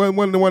 Yeah, he wasn't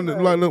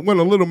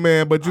a little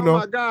man, but you Oh, know.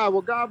 my God.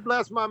 Well, God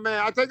bless my man.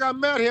 I think I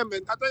met him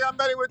with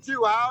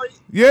you, Howie.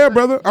 Yeah,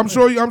 brother. I'm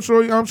sure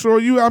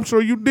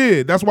you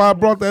did. That's why I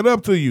brought that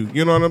up to you.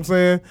 You know what I'm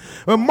saying?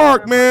 But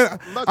Mark, man,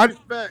 Much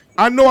respect.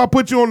 I know I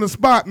put you on the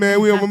spot, man.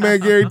 We on my man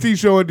Gary T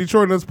show in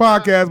Detroit on this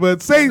podcast,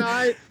 but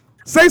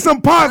say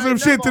some positive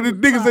shit to the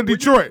niggas in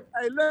Detroit.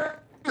 Hey,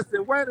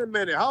 listen, wait a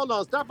minute. Hold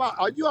on. Stop out.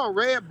 Are you on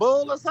Red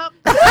Bull or something?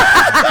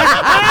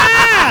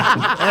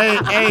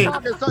 Hey.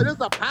 So this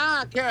is a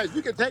podcast.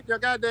 You can take your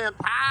goddamn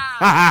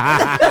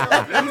pie.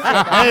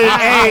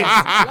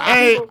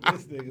 Hey.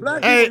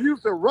 Black Hey. people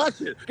used to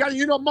rush it.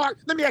 You know, Mark,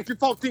 let me ask you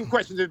 14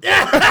 questions.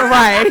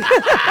 Right.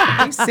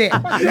 He said,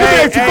 Let me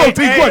ask you 14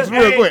 questions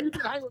real quick. You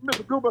can hang with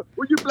Mr. Cooper.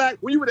 Were you black?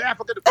 Were you with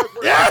Africa the first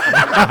one?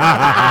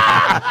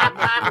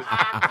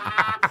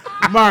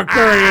 Mark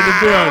Curry in the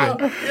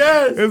building.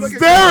 Yes.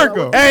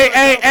 Hysterical.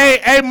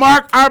 Hey,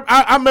 Mark,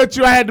 I met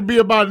you. I had to be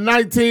about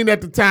 19 at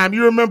the time.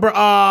 You remember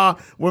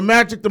when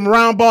Magic them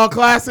Round Ball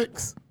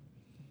Classics?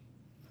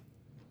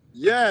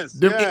 Yes,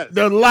 The, yes.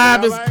 the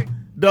livest, Yeah, right?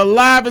 the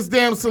livest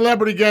damn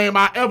celebrity game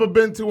I ever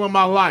been to in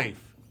my life.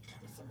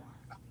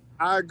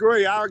 I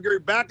agree.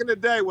 Back in the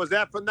day, was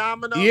that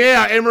phenomenal?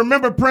 Yeah, and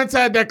remember Prince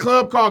had that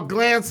club called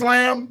Glam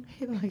Slam?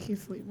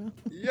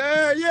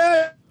 Yeah.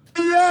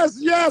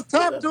 Yes.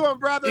 Talk to him,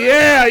 brother.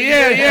 Yeah.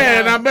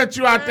 And I met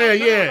you out there. I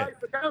Yeah. like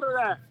to go to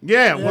that.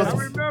 Yeah. I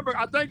remember.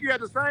 I think you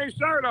had the same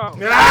shirt on.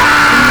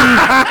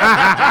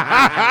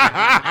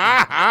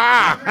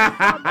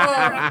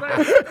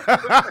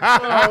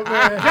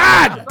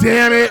 God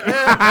damn it.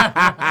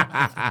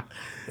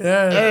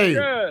 Hey.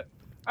 Good.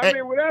 I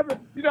mean, whatever.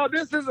 You know,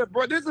 this is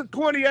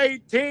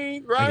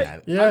 2018, right?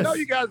 I Yes. know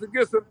you guys will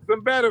get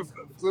some better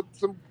some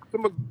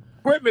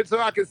equipment so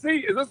I can see.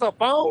 Is this a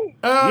phone?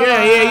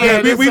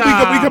 Yeah. We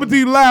coming to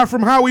you live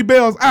from Howie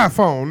Bell's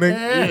iPhone,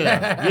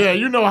 nigga. Yeah.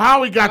 You know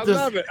how we got this.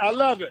 I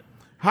love it.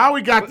 How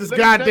we got this Let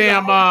me tell you,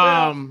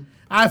 goddamn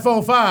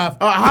iPhone 5.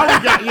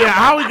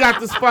 how we got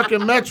this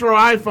fucking Metro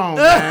iPhone,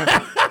 man.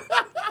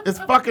 It's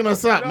fucking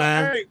us up,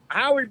 man. Hey,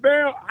 Howie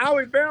Bell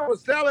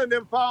was selling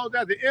them phones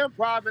at the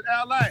Improv in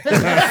L.A.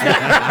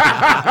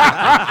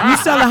 you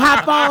selling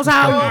hot phones, I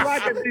Howie? don't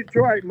like a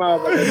Detroit,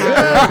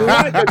 motherfucker.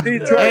 I like a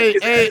Detroit.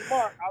 Hey.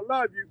 Mark, I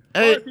love you.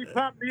 Hey. First, he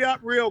pumped me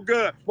up real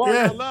good. Mark,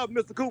 Yeah. I love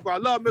Mr. Cooper.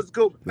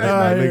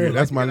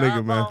 That's my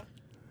nigga, man.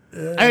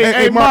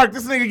 Hey, Mark,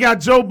 this nigga got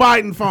Joe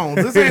Biden phones.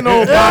 This ain't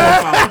no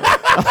Obama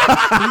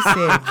phone. He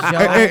said,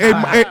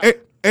 Joe.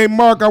 Hey,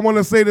 Mark, I want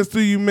to say this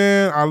to you,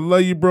 man. I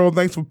love you, bro.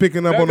 Thanks for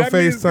picking up on the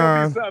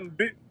FaceTime.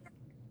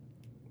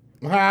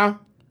 Huh?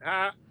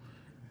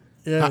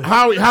 Yeah.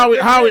 Howie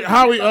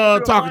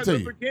talking to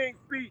you.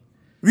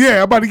 Yeah,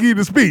 I'm about to give you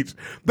the speech.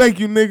 Thank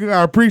you, nigga.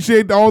 I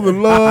appreciate all the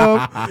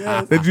love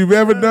that you've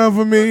ever done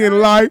for me in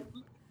life.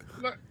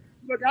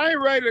 Look, I ain't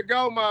ready to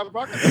go,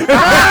 motherfucker.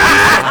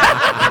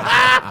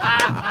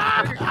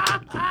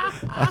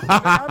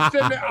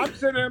 I'm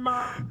sitting in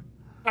my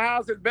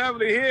house in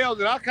Beverly Hills,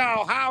 and I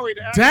call Howie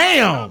to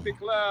Damn. Comedy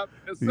Club,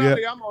 and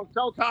Sunday I'm on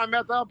Showtime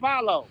at the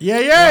Apollo.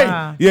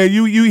 Yeah. Yeah,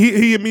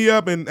 he hit me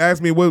up and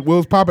asked me what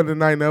was popping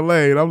tonight in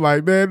L.A. and I'm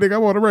like, man, nigga,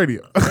 I'm on the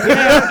radio.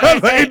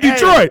 In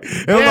Detroit.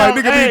 And I'm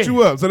like, nigga, beat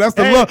you up. So that's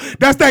the love.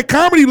 That's that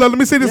comedy love. Let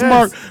me say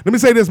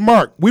this,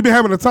 Mark. We've been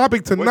having a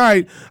topic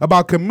tonight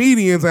about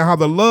comedians and how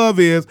the love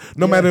is,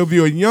 no matter if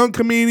you're a young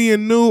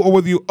comedian, new, or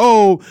whether you're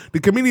old, the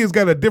comedians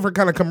got a different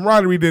kind of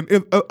camaraderie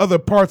than other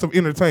parts of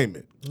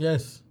entertainment.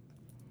 Yes.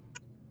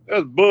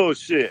 That's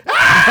bullshit. He said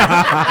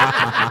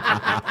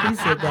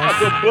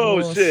That's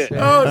bullshit.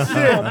 Oh,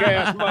 shit. Punk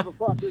ass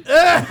motherfuckers.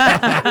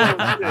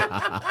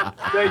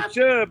 Bullshit. They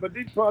should, but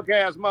these punk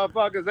ass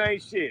motherfuckers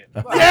ain't shit.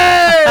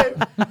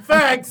 Yeah.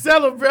 Facts.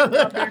 Sell them,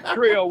 brother. Let's be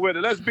real with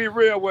it. Let's be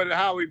real with it,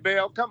 Howie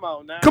Bell. Come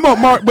on now. Come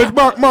on, Mark. But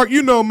Mark,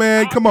 you know,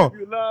 man. Come on.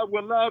 You love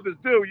what love is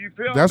due. You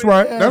feel That's me?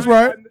 right. That's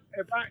right.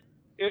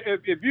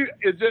 If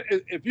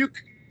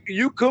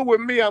you cool with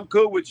me, I'm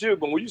cool with you.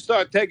 But when you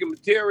start taking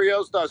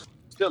material, start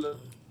stealing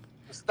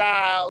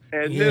style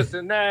and this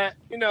and that,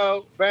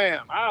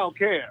 bam, I don't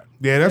care.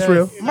 Yeah, that's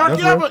real. Mark,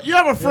 you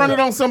ever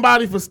fronted on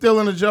somebody for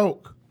stealing a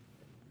joke?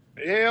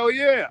 Hell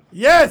yeah.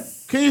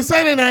 Yes. Can you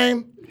say their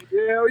name?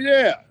 Hell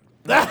yeah.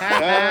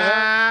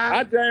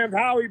 I jammed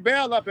Howie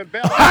Bell up in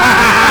Bell.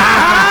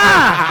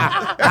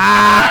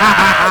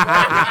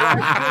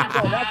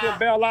 That's in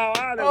Bell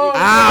Isle.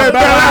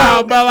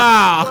 Bell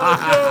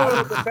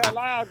Isle. Bell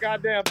Isle,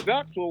 goddamn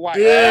ducks were white.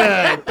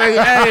 Yeah.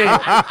 Hey,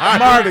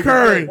 Mark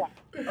Curry.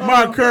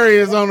 Mark Curry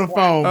is on the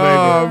phone, baby.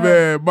 Oh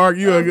man, Mark,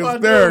 you are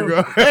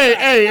hysterical.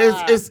 Hey,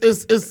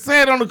 it's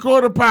said on the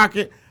quarter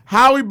pocket.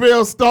 Howie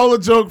Bell stole a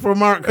joke from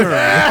Mark Curry.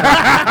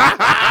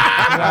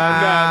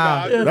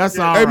 That's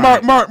all. Hey,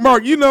 right. Mark,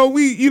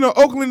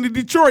 Oakland and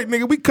Detroit,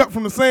 nigga, we cut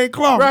from the same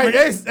cloth. Right.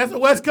 nigga. That's a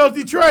West Coast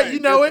Detroit. You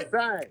know it.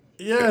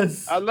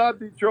 Yes. I love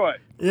Detroit.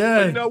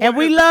 Yes. You know And what?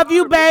 we It's love an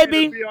you, honor for me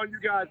baby. to be on you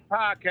guys'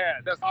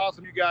 podcast. That's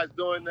awesome. You guys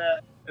doing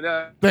that. And,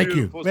 Thank you.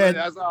 beautiful. Man.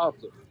 That's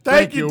awesome.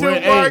 Thank you, too,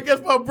 Hey. Mark.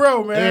 That's my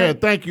bro, man. Yeah,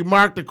 thank you,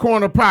 Mark. The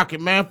Corner Pocket,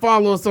 man.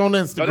 Follow us on So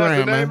that's the Instagram,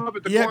 name man. of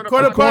it, the Yeah, Corner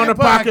Corner Pocket. Corner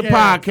Pocket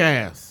Podcast.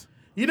 Podcast.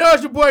 You know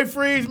it's your boy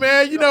Freeze,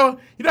 man. You know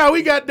how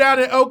we got down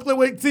in Oakland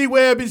with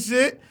T-Web and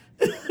shit.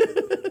 I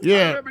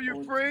Yeah. remember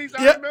you, Freeze.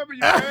 I Yeah. remember you,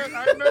 man.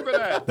 I remember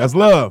that. That's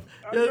love.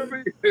 I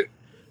remember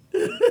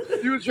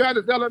you was trying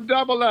to sell them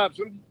double ups.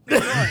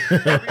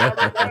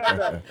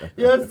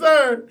 Yes,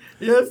 sir.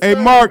 Yes, sir. Hey,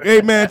 Mark,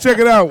 hey, man, check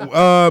it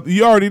out.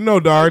 You already know,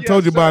 dog. I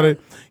told you about sir.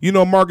 it. You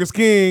know, Marcus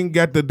King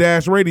got the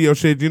Dash Radio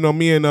shit. You know,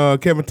 me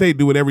and Kevin Tate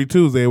do it every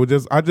Tuesday.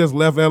 I just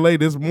left L.A.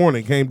 this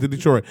morning, came to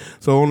Detroit.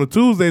 So on the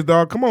Tuesdays,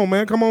 dog, come on,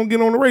 man. Come on,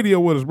 get on the radio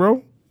with us,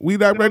 bro. We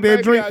like right there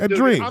at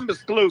Dream. I'm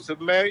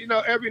exclusive, man.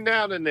 Every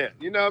now and then.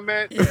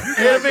 Man.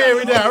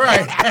 Every day,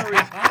 right.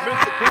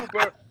 Mr.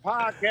 Cooper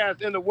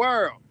podcast in the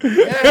world.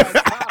 Yes.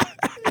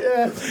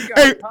 You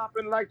guys Hey.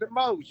 popping like the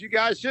most. You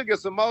guys should get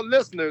some more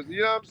listeners.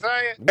 You know what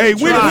I'm saying?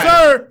 Hey,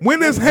 Sir.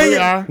 when is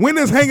are.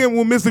 hanging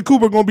with Mr.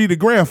 Cooper gonna be the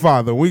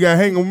grandfather? We got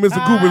hanging with Mr.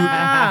 Cooper.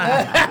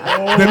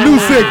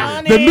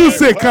 The new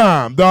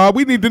sitcom, dog.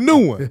 We need the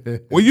new one.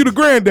 Well, you the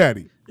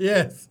granddaddy.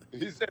 Yes.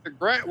 He said,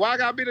 why I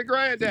gotta be the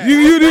granddaddy?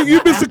 You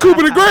Mr.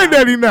 Cooper the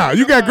granddaddy now.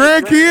 You got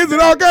grandkids and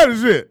all kind of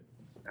shit.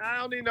 I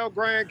don't need no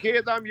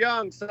grandkids. I'm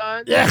young,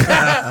 son. Yes.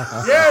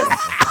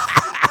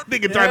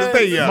 Nigga trying to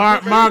stay young.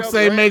 Mark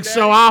say make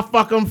sure I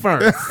fuck him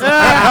first.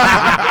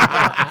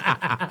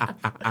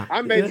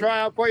 I may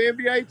try out for an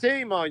NBA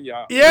team on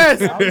y'all.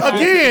 Yes.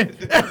 Again.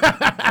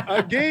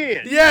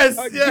 Again. Yes.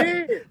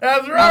 Again. Yes.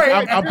 That's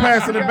right. I'm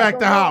passing it back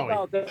to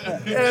Howie.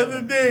 Yes,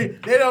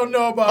 indeed. They don't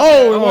know about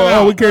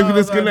Oh, we can't be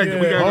disconnected.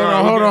 We yeah.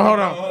 gotta Hold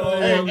on. Oh,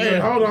 Hey,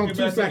 hold on.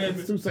 2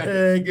 seconds. 2 seconds.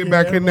 Hey, get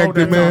back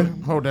connected,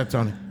 man. Hold that,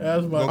 Tony.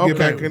 That's my Get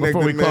back Okay, connected,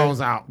 before we man. close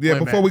out. Yeah,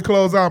 Wait a before minute. we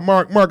close out,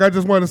 Mark, I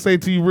just want to say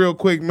to you real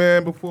quick,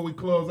 man, before we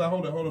close out.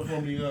 Hold it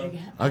for me.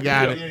 I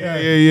got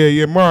it.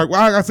 Yeah, Mark.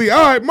 Well, I see.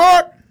 All right,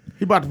 Mark.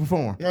 He about to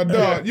perform.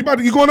 Dog,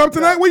 you going up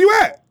tonight? Where you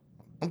at?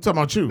 I'm talking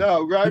about you.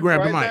 No, right, You grab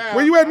the right mic. now,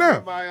 Where you at I'm now?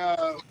 in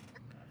my,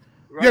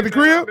 You at the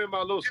crib? I'm in my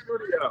little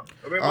studio.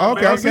 I'm in my Oh,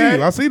 okay, I see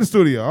you. I see the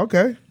studio.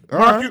 Okay. All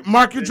right.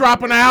 Mark, you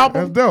dropping the album?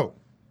 That's dope.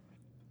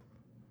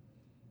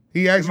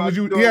 He asked you, was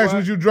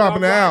you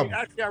dropping the album?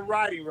 Actually, I'm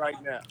writing right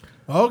now.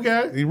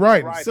 Okay. He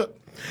right. Right. So,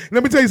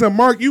 let me tell you something,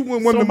 Mark. You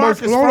went one of the Mark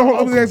most. is Hold from on. Let me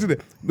Oakland. ask you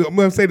this. I'm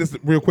gonna say this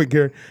real quick,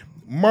 Gary.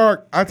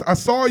 Mark, I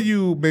saw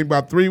you maybe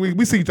about 3 weeks.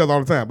 We see each other all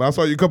the time, but I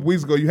saw you a couple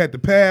weeks ago. You had the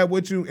pad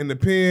with you and the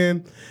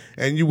pen,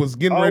 and you was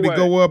getting ready to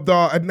go up,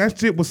 dog. And that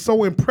shit was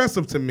so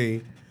impressive to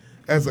me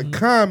as a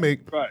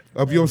comic Right.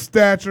 of your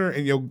stature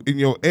and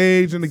your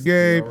age in the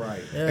game,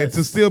 and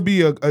to still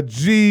be a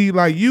G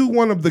like you,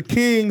 one of the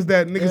kings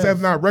that niggas have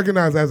not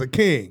recognized as a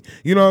king.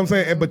 You know what I'm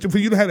saying? And, but for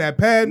you to have that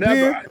pad and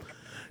Never. pen,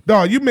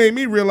 dog, you made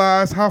me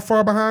realize how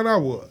far behind I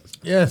was.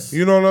 Yes.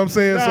 You know what I'm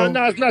saying?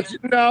 No, it's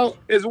not.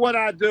 It's what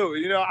I do.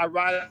 I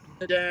write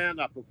down,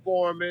 I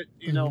perform it,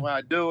 you know, when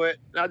I do it.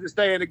 And I just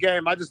stay in the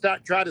game. I just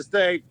try to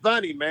stay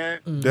funny, man.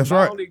 That's My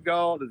right. only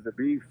goal is to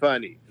be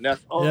funny. And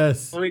that's the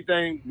Yes. only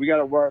thing we got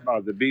to worry about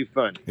is to be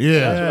funny. Yeah.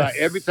 That's why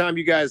every time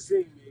you guys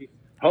see me,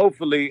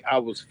 hopefully I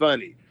was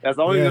funny. That's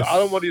the only Yes. I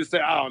don't want you to say,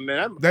 oh,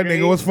 man. That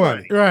nigga was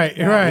funny. Right,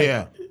 right.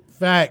 Yeah.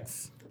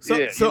 Facts. So,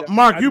 Yeah, so you know,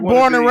 Mark, I you wanna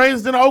born and be-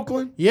 raised in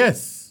Oakland?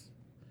 Yes.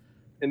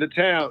 In the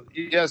town.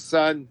 Yes,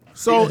 son.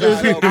 So Yeah,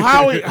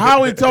 is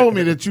Howie told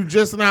me that you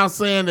just now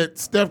saying that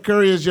Steph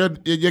Curry is your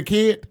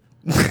kid?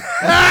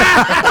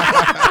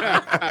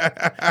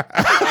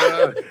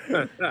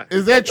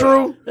 Is that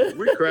true?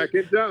 We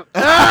cracking jokes.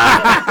 He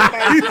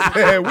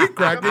said, we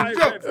cracking Somebody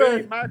jokes. said,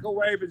 "Big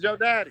microwave is your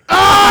daddy."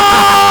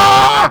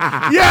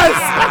 Yes.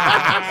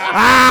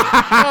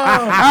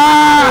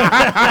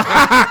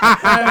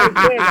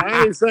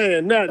 I ain't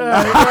saying nothing.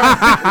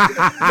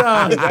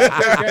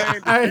 That's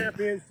the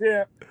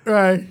championship.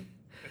 Right.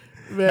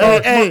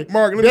 Man. Hey,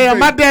 Mark, let me damn, say-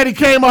 my daddy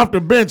came off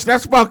the bench.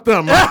 That's fucked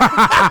up, man.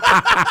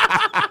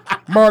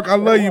 Mark, I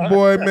love you,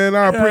 boy, man.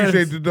 I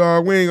appreciate you,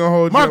 dog. We ain't gonna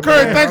hold Mark you.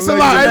 Curry, man. thanks I a love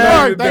lot. you, Hey,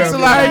 man. Mark, thanks a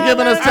lot for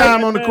giving us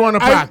time on the corner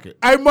pocket.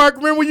 Hey, Mark,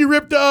 remember when you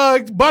ripped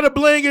the butter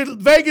bling in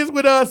Vegas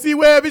with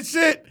C-Web and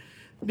shit?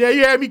 Yeah,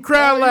 you had me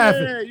crying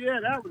laughing. Yeah,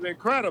 that was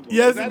incredible.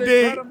 Yes, Was that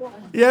indeed. incredible?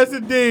 Yes,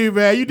 indeed,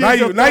 man. You did Now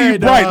your you, now you thing,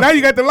 bright. dog. Now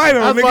you got the light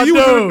on, That's my nigga. You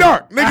was in the dude.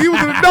 dark, nigga. You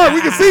was in the dark.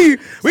 We can see you.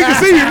 We can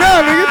see you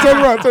now, nigga. Turn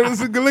around. Turn this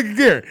is good looking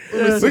Gary. We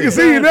can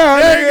see you now,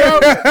 There you go.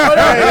 nigga.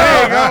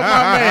 There you go,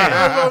 my man.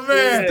 That's my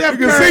man. We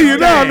can see you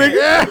now,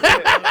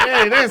 nigga.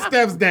 Hey, that's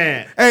Steph's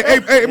dad.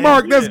 Hey,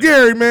 Mark, that's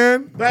Gary,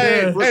 man.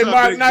 Hey, What's hey, up,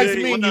 Mark, Big nice G?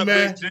 meeting What you, up,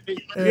 man. Big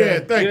G? Yeah,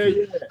 thank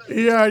you.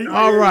 Yeah,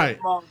 All right.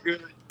 All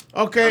good.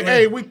 Okay,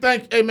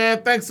 hey,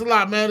 man, thanks a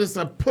lot, man. It's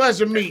a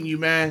pleasure meeting you,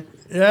 man.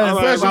 yes,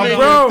 Pleasure my meeting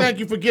bro. you. Thank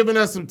you for giving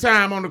us some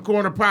time on the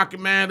corner pocket,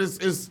 man.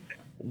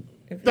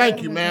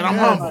 Thank you, man. I'm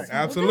humble.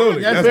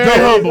 Absolutely. That's That's very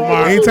dope. humble,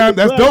 Mark. Anytime,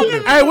 that's dope.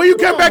 Hey, when you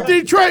come back to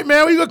Detroit,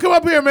 man, when you gonna come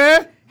up here,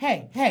 man?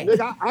 Hey.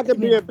 Nigga, I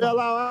could be in Belle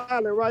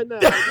Isle right now.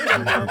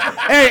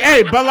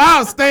 Hey,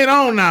 Bilal stayed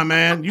on now,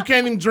 man. You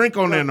can't even drink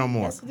on there no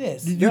more. What's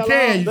this? You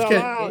can, you just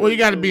can't. Well, you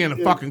got to be in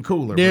the fucking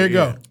cooler. There you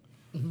but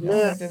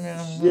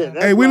go.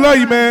 Hey, we love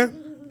you, man.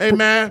 Hey,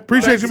 man.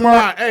 Appreciate thanks you, a Mark.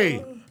 lot.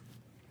 Hey,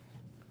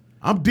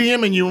 I'm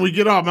DMing you when we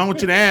get off, man. I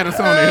want you to add us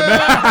on there,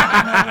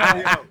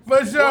 man.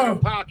 For sure.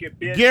 Pocket,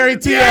 bitch. Gary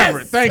T.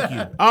 Everett, thank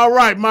you. All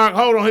right, Mark.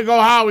 Hold on. Here go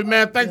Howie,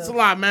 man. Thanks a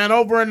lot, man.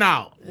 Over and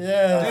out.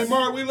 Yeah.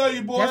 Mark, we love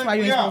you, boy. That's why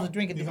you ain't supposed to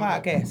drink at the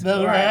podcast.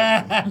 That's right.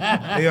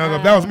 Hey,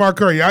 that was Mark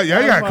Curry. Y'all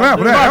got to clap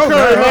for that. Mark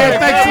Curry, man.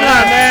 Thanks a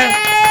lot,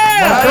 man.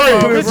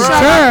 Good Good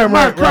shout out to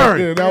Mark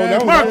Curry. Yeah, that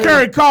was Mark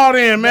Curry called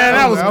in, man.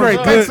 That was great.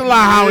 good. Thanks a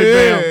lot, Howie Yeah,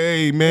 Bell.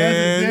 hey, man.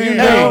 Yes, You indeed.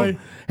 know,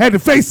 had to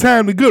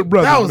FaceTime the good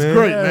brother, That was man.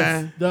 great,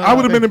 man. I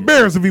would have been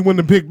embarrassed if he wouldn't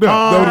have picked up.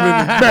 That would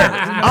have been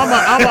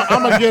embarrassed.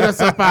 I'm gonna get us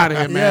up out of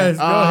here, man. Yes,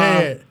 go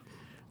ahead.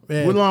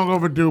 Man. We're long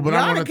overdue, but I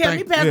Y'all want done to kept me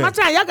thank. past yeah. my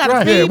time. Y'all gotta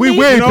Right. feed Yeah, we me.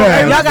 way Y'all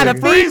past. gotta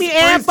feed me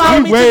and follow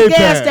me to way the gas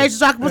past. station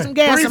so I can put some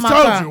gas in Priest my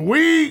told car.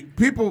 you,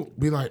 people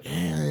be like,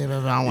 I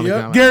don't want to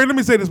Yep. go. Gary, let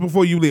me say this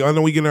before you leave. I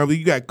know we getting early.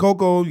 You got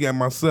Coco, you got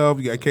myself,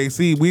 you got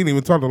KC. We didn't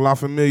even talk to La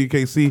Familia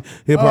KC,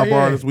 hip hop Oh, yeah.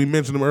 artists. We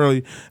mentioned them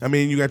early. I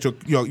mean, you got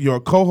your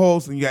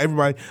co-host and you got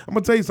everybody. I'm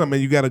gonna tell you something,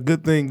 man. You got a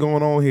good thing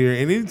going on here.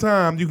 And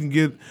anytime you can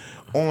get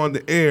on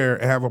the air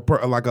and have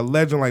like a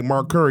legend like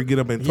Mark Curry get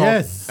up and talk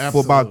Yes.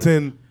 for about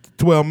 10,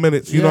 12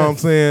 minutes. You know what I'm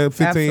Yes. saying?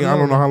 15. I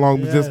don't know how long.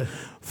 Yes. Just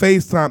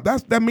FaceTime.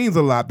 That means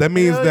a lot. That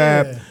means Hell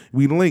that yeah.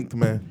 we linked,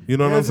 man. You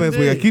know what I'm Yes, saying? So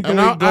we got to keep the And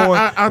link I going.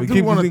 I We do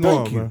keep wanna the thing thank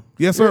going, you. man.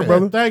 Yes, sir, Yeah,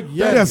 brother. thank you.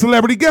 Yeah,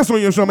 celebrity guest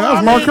on your show, man. That was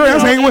I Mark mean, Curry. you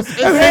That's know, hanging with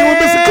it's- Mr. Cooper.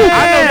 I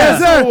know that's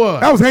Yes, who it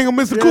was. That was hanging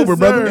with Mr. Yes, Cooper,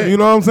 brother. sir. You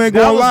know what I'm saying?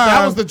 Going live.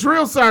 That was the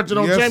drill sergeant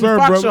on Yes, Jamie sir,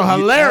 Foxx brother. show.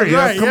 Hilarious.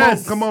 Right,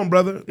 yes. Come on,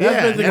 brother. Yeah,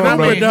 That's and Mr. I mean,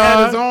 Cooper, he had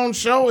dog. his own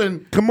show,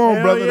 and Come on,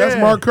 Hell brother. That's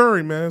yeah. Mark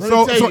Curry, man. Let me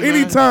So tell you, man.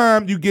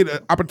 anytime you get an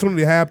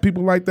opportunity to have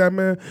people like that,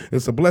 man,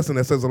 it's a blessing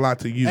that says a lot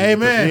to you.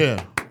 Amen.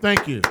 yeah,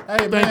 thank you. Hey,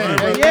 Thank man. you,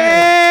 brother.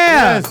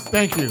 Yeah.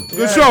 Thank you.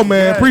 Good show,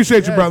 man. yes,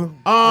 Appreciate you, yes. brother.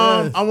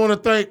 I want to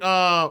thank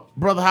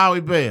Brother Howie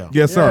Bell.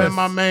 Yes, sir. And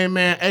my main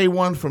man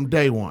A1 from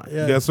day one.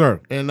 Yeah. Yes, sir.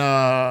 And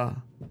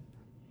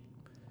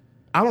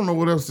I don't know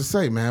what else to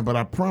say, man, but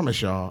I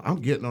promise y'all, I'm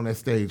getting on that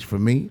stage for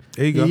me.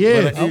 There you go.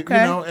 Yeah. But, Okay.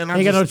 You know, and I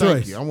Ain't got just no thank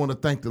choice. you. I want to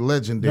thank the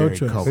legendary No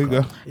choice. Coco. There you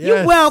go.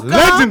 You welcome.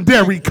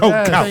 Legendary Coke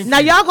House. Now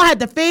y'all gonna have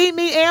to feed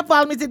me and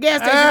follow me to the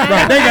gas station.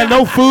 Right, they got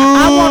no food.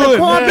 I want a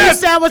corned beef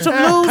sandwich from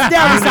Lou's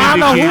Deli, so I don't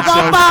know who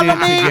gonna follow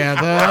me.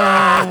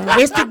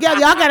 Together. It's together.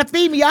 Y'all gotta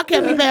feed me. Y'all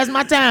kept me past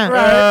my time.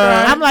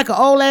 Right. I'm like an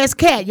old ass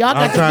cat. Y'all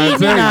got I'm trying to to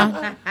feed me tell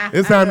now. you.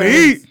 It's time to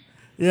eat.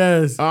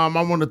 Yes. I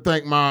want to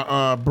thank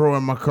my bro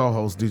and my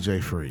co-host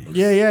DJ Free.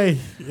 Yeah.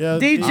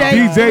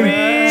 DJ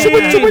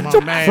DJ My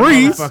man,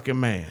 Freeze. motherfucking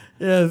man.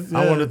 Yes.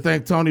 I want to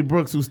thank Tony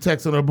Brooks, who's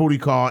texting her booty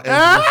call.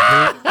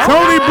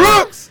 Tony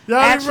Brooks.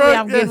 Actually,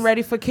 I'm getting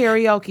ready for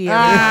karaoke.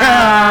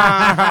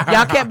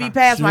 Y'all can't be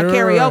past my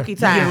karaoke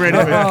time. Getting ready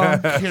for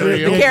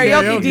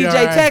Karaoke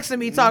DJ texting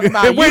me talking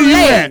about Where you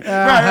at?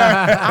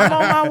 I'm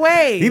on my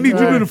way. He needs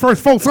you to do the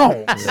first 4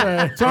 songs.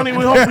 Tony,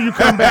 we hope you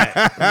come back.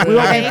 We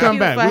hope Thank you come you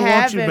back. for We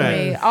want you having back.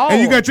 me. Oh,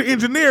 And you got your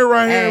engineer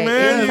right here, Hey,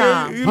 man.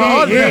 anytime. You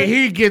know,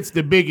 He gets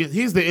the biggest.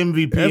 He's the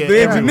MVP. that's at the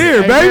everything.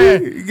 engineer,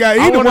 baby.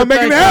 He the one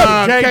making it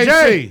happen.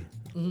 KJ.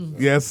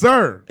 Yes,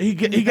 sir. He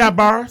got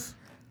bars.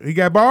 He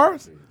got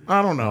bars?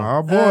 I don't know.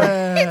 Oh, boy.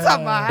 he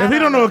talking about If he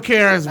don't know a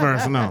KRS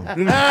verse, no.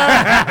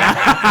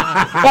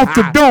 Off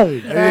the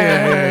dome.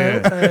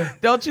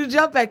 don't you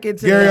jump back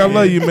into Gary, I that.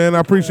 love you, man. I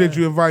appreciate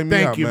you inviting me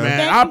Thank out, you, man.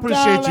 Thank I you,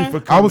 appreciate you darling. for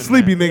coming. I was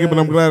sleepy, man. nigga, but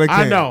I'm glad I came.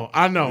 I know.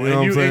 You know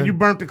what I'm saying? And you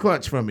burnt the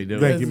clutch for me, dude.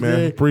 Thank you,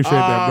 man. Appreciate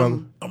that, brother.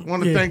 I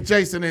want to thank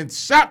Jason and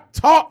Shop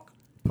Talk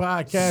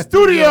Podcast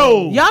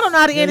Studio. Y'all don't know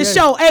how to end the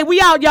show. Hey,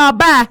 we out, y'all.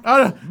 Bye.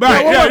 Right,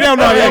 yeah, they don't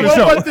know how to end the One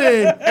show. more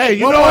thing. Hey,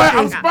 you One know more what? thing.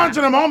 I'm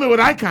sponsoring a moment with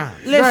Icon.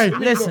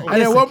 Listen.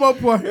 And then one more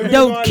point.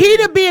 The key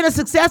to being a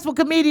successful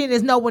comedian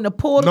is know when to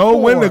pull the Know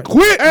cord. when to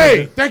quit.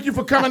 Hey, thank you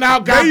for coming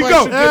out. God There you bless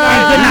go. you. Good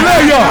night.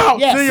 Love y'all.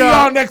 Yes. See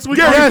y'all next week.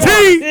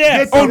 Guaranteed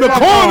Get on the fuck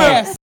corner. on.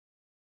 Yes.